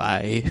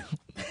 Bye.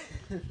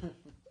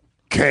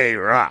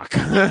 K-Rock.